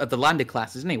perspective of the landed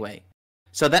classes anyway.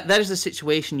 So that is the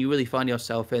situation you really find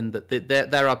yourself in, that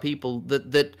there are people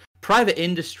that private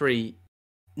industry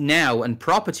now, and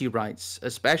property rights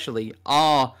especially,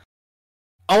 are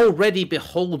already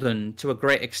beholden to a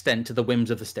great extent to the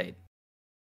whims of the state.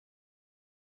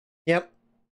 Yep.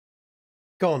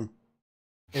 Gone.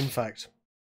 In fact.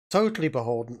 Totally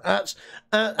beholden. At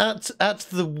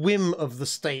the whim of the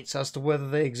states as to whether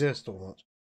they exist or not.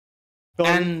 Gone.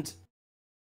 And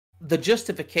the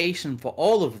justification for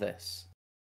all of this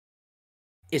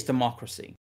is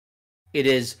democracy. It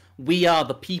is, we are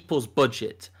the people's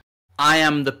budget. I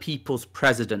am the people's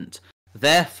president.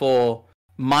 Therefore,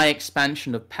 my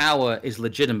expansion of power is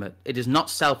legitimate. It is not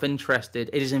self-interested.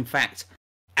 It is, in fact,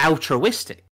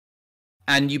 altruistic.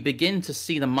 And you begin to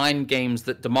see the mind games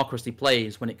that democracy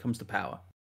plays when it comes to power.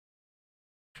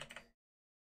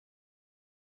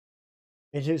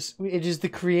 It is the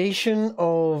creation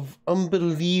of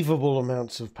unbelievable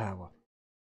amounts of power,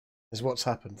 is what's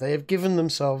happened. They have given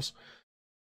themselves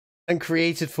and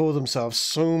created for themselves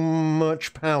so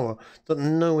much power that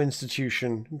no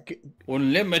institution...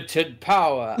 Unlimited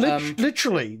power.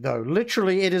 Literally, though.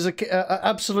 Literally, it is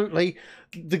absolutely...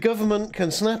 The government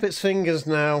can snap its fingers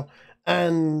now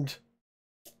and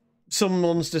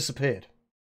someone's disappeared.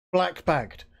 Black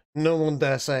bagged. No one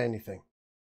dare say anything.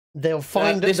 They'll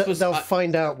find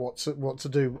find out what to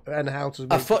do and how to.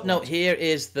 A footnote here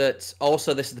is that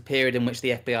also this is the period in which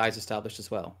the FBI is established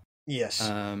as well. Yes.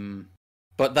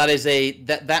 But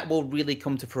that will really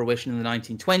come to fruition in the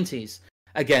 1920s.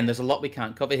 Again, there's a lot we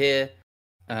can't cover here.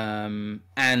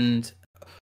 And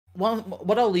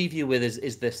what I'll leave you with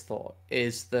is this thought,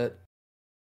 is that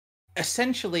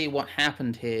essentially what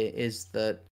happened here is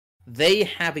that they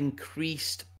have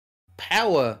increased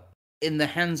power in the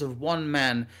hands of one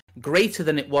man greater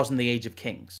than it was in the Age of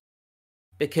Kings.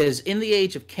 Because in the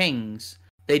Age of Kings,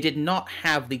 they did not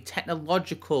have the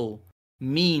technological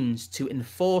means to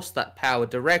enforce that power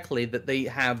directly that they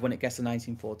have when it gets to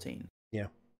 1914. Yeah.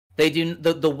 They do.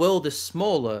 The world is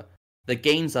smaller, the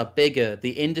gains are bigger,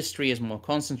 the industry is more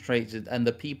concentrated, and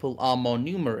the people are more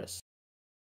numerous.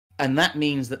 And that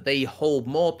means that they hold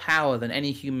more power than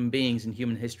any human beings in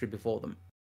human history before them.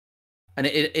 And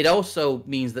it also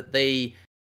means that they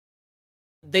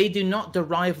do not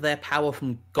derive their power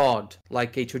from God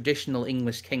like a traditional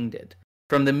English king did.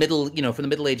 From the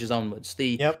Middle Ages onwards,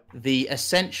 the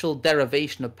essential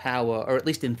derivation of power, or at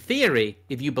least in theory,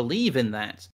 if you believe in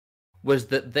that, was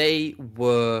that they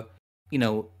were,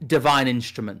 divine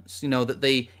instruments.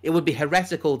 That it would be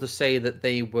heretical to say that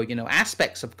they were,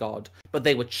 aspects of God, but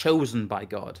they were chosen by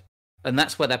God, and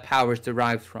that's where their power is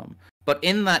derived from. But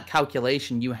in that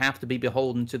calculation, you have to be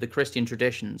beholden to the Christian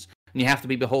traditions, and you have to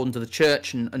be beholden to the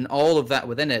church and all of that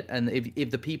within it. And if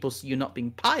the people see you not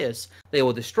being pious, they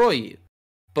will destroy you.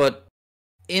 But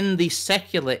in the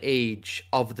secular age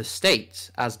of the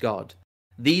state as God,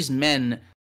 these men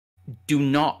do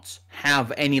not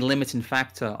have any limiting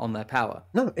factor on their power.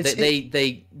 No,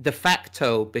 they de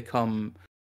facto become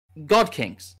God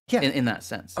kings. Yeah. In that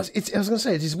sense. I was going to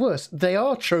say, it is worse. They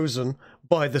are chosen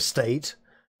by the state,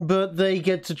 but they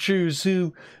get to choose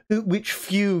which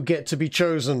few get to be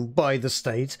chosen by the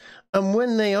state. And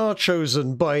when they are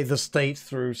chosen by the state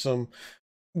through some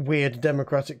weird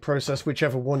democratic process,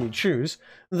 whichever one you choose,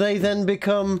 they then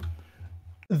become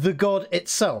the god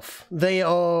itself. They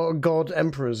are god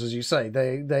emperors, as you say.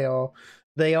 They are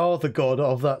the god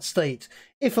of that state,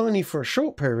 if only for a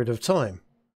short period of time.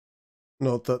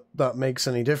 Not that that makes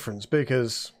any difference,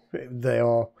 because they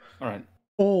are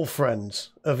all friends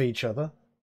of each other.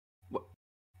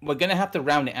 We're going to have to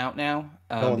round it out now,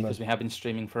 because we have been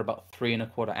streaming for about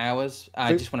 3.25 hours.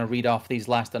 I just want to read off these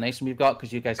last donations we've got,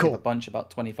 because you guys gave a bunch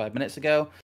about 25 minutes ago.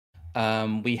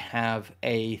 We have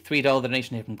a $3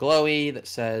 donation here from Glowy that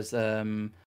says,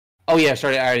 oh yeah,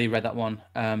 sorry, I already read that one.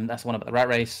 That's the one about the rat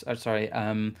race. Oh, sorry.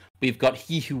 We've got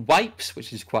He Who Wipes,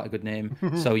 which is quite a good name.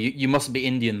 So you mustn't be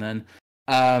Indian then.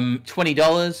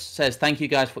 $20 says, thank you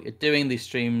guys for what you're doing, these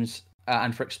streams,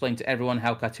 and for explaining to everyone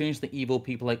how cartoonishly evil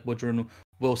people like Woodrow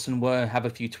Wilson were. Have a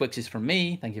few Twixes from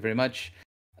me. Thank you very much.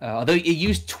 Although you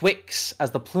used Twix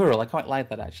as the plural, I quite like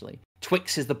that actually.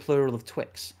 Twix is the plural of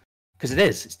Twix. Because it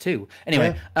is, it's two.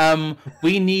 Anyway,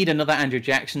 we need another Andrew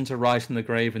Jackson to rise from the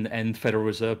grave and end Federal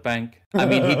Reserve Bank. I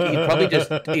mean,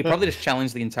 he'd probably just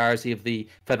challenge the entirety of the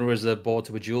Federal Reserve Board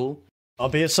to a duel. I'll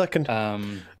be a second.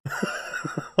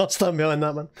 I'll stand behind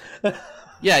that, man.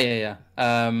 Yeah.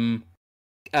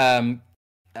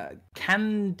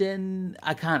 Camden,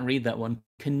 I can't read that one.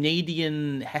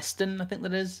 Canadian Heston, I think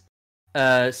that is.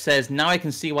 Says, now I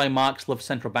can see why Marx loves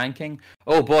central banking.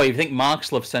 Oh boy, if you think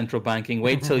Marx loves central banking,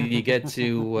 wait till you get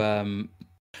to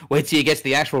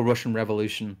the actual Russian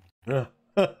Revolution.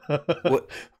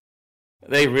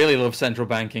 They really love central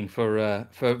banking for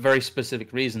very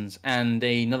specific reasons. And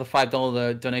another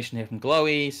 $5 donation here from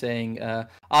Glowy saying,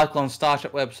 article on Star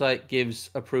Trek website gives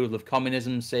approval of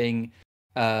communism, saying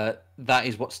that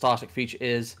is what Star Trek Future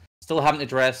is. Still haven't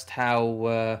addressed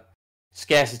how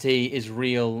scarcity is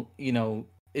real,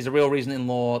 is a real reason in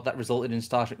law that resulted in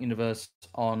Star Trek universe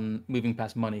on moving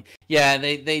past money. Yeah,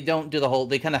 they don't do the whole,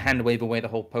 they kind of hand wave away the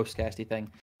whole post-scarcity thing.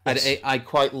 Yes. I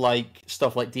quite like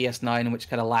stuff like DS9, which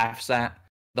kind of laughs at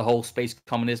the whole space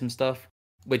communism stuff,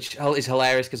 which is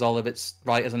hilarious because all of its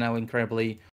writers are now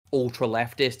incredibly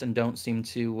ultra-leftist and don't seem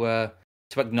to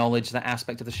acknowledge that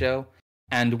aspect of the show.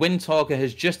 And Wind Talker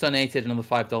has just donated another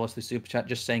 $5 through Super Chat,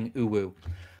 just saying ooh-woo.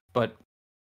 But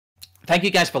thank you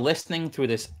guys for listening through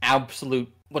this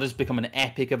absolute, what has become an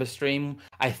epic of a stream.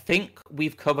 I think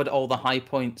we've covered all the high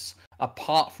points,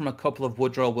 apart from a couple of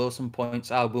Woodrow Wilson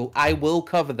points. I will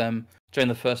cover them during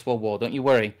the First World War. Don't you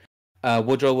worry.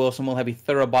 Woodrow Wilson will have a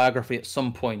thorough biography at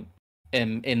some point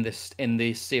in this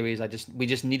series. We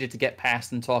just needed to get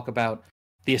past and talk about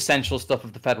the essential stuff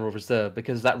of the Federal Reserve,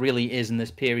 because that really is in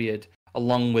this period,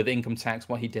 along with income tax,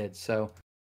 what he did. So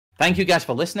thank you guys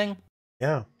for listening.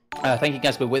 Yeah. Thank you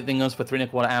guys for witnessing us for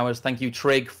 3.25 hours. Thank you,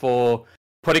 Trig, for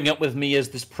putting up with me as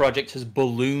this project has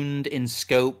ballooned in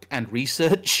scope and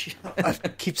research. I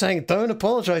keep saying, don't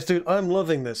apologize, dude. I'm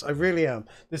loving this. I really am.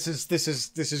 This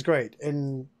is great.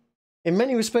 In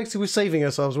many respects, it was saving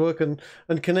us. I was working,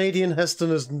 and Canadian Heston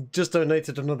has just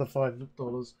donated another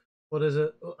 $5. What is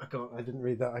it? Oh, I didn't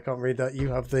read that. I can't read that. You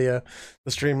have the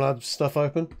Streamlabs stuff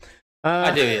open.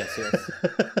 I do, yes.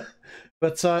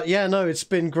 But yeah, no, it's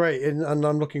been great, and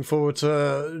I'm looking forward to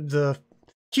the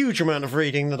huge amount of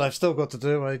reading that I've still got to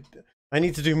do. I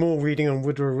need to do more reading on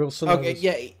Woodrow Wilson. Okay,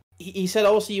 yeah. He said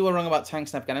also you were wrong about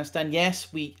tanks in Afghanistan. Yes,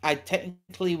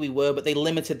 technically we were, but they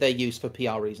limited their use for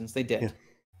PR reasons. They did.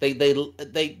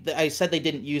 Yeah. I said they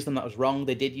didn't use them. That was wrong.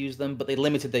 They did use them, but they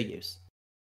limited their use.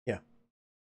 Yeah.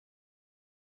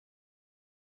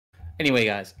 Anyway,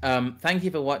 guys, thank you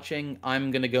for watching.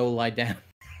 I'm gonna go lie down.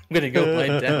 I'm gonna go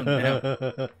lie down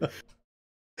now.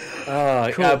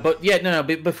 Cool. But yeah, no.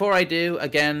 Before I do,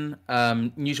 again,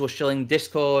 usual shilling.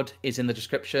 Discord is in the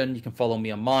description. You can follow me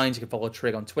on Minds. You can follow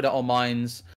Trig on Twitter or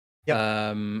Minds. Yep.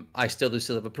 I still do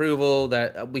seal of approval.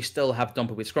 That we still have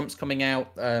Dumper with Scrumps coming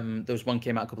out. There was one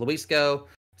came out a couple of weeks ago.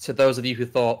 So those of you who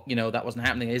thought that wasn't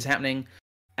happening, it is happening.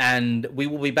 And we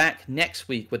will be back next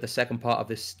week with the second part of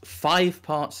this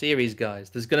 5-part series, guys.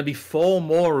 There's going to be 4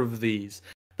 more of these.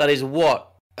 That is what?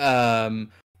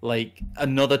 Like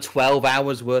another 12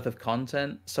 hours worth of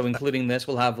content. So including this,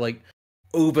 we'll have like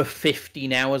over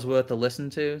 15 hours worth to listen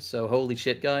to. So holy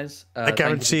shit, guys! I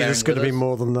guarantee there's going to be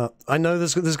more than that. I know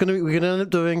there's going to be. We're going to end up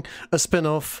doing a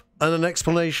spin-off and an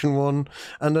explanation one,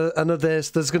 and a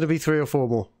this. There's going to be 3 or 4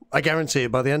 more. I guarantee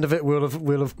it. By the end of it, we'll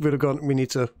have gone. We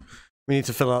need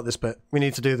to fill out this bit. We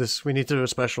need to do this. We need to do a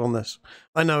special on this.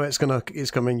 I know it's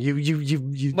coming.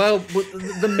 You. Well,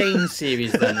 the main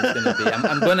series then is going to be.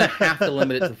 I'm going to have to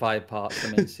limit it to 5 parts.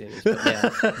 The main series. But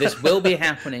yeah, this will be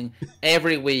happening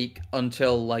every week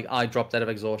until like I drop dead of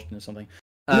exhaustion or something.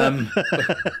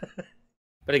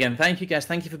 But again, thank you guys.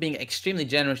 Thank you for being extremely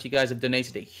generous. You guys have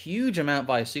donated a huge amount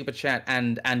via super chat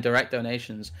and direct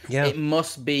donations. Yeah. It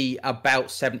must be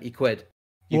about 70 quid.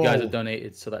 You guys have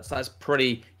donated, so that's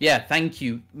pretty. Yeah, thank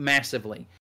you massively,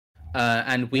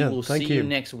 and we will see you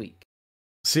next week.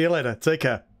 See you later. Take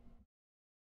care.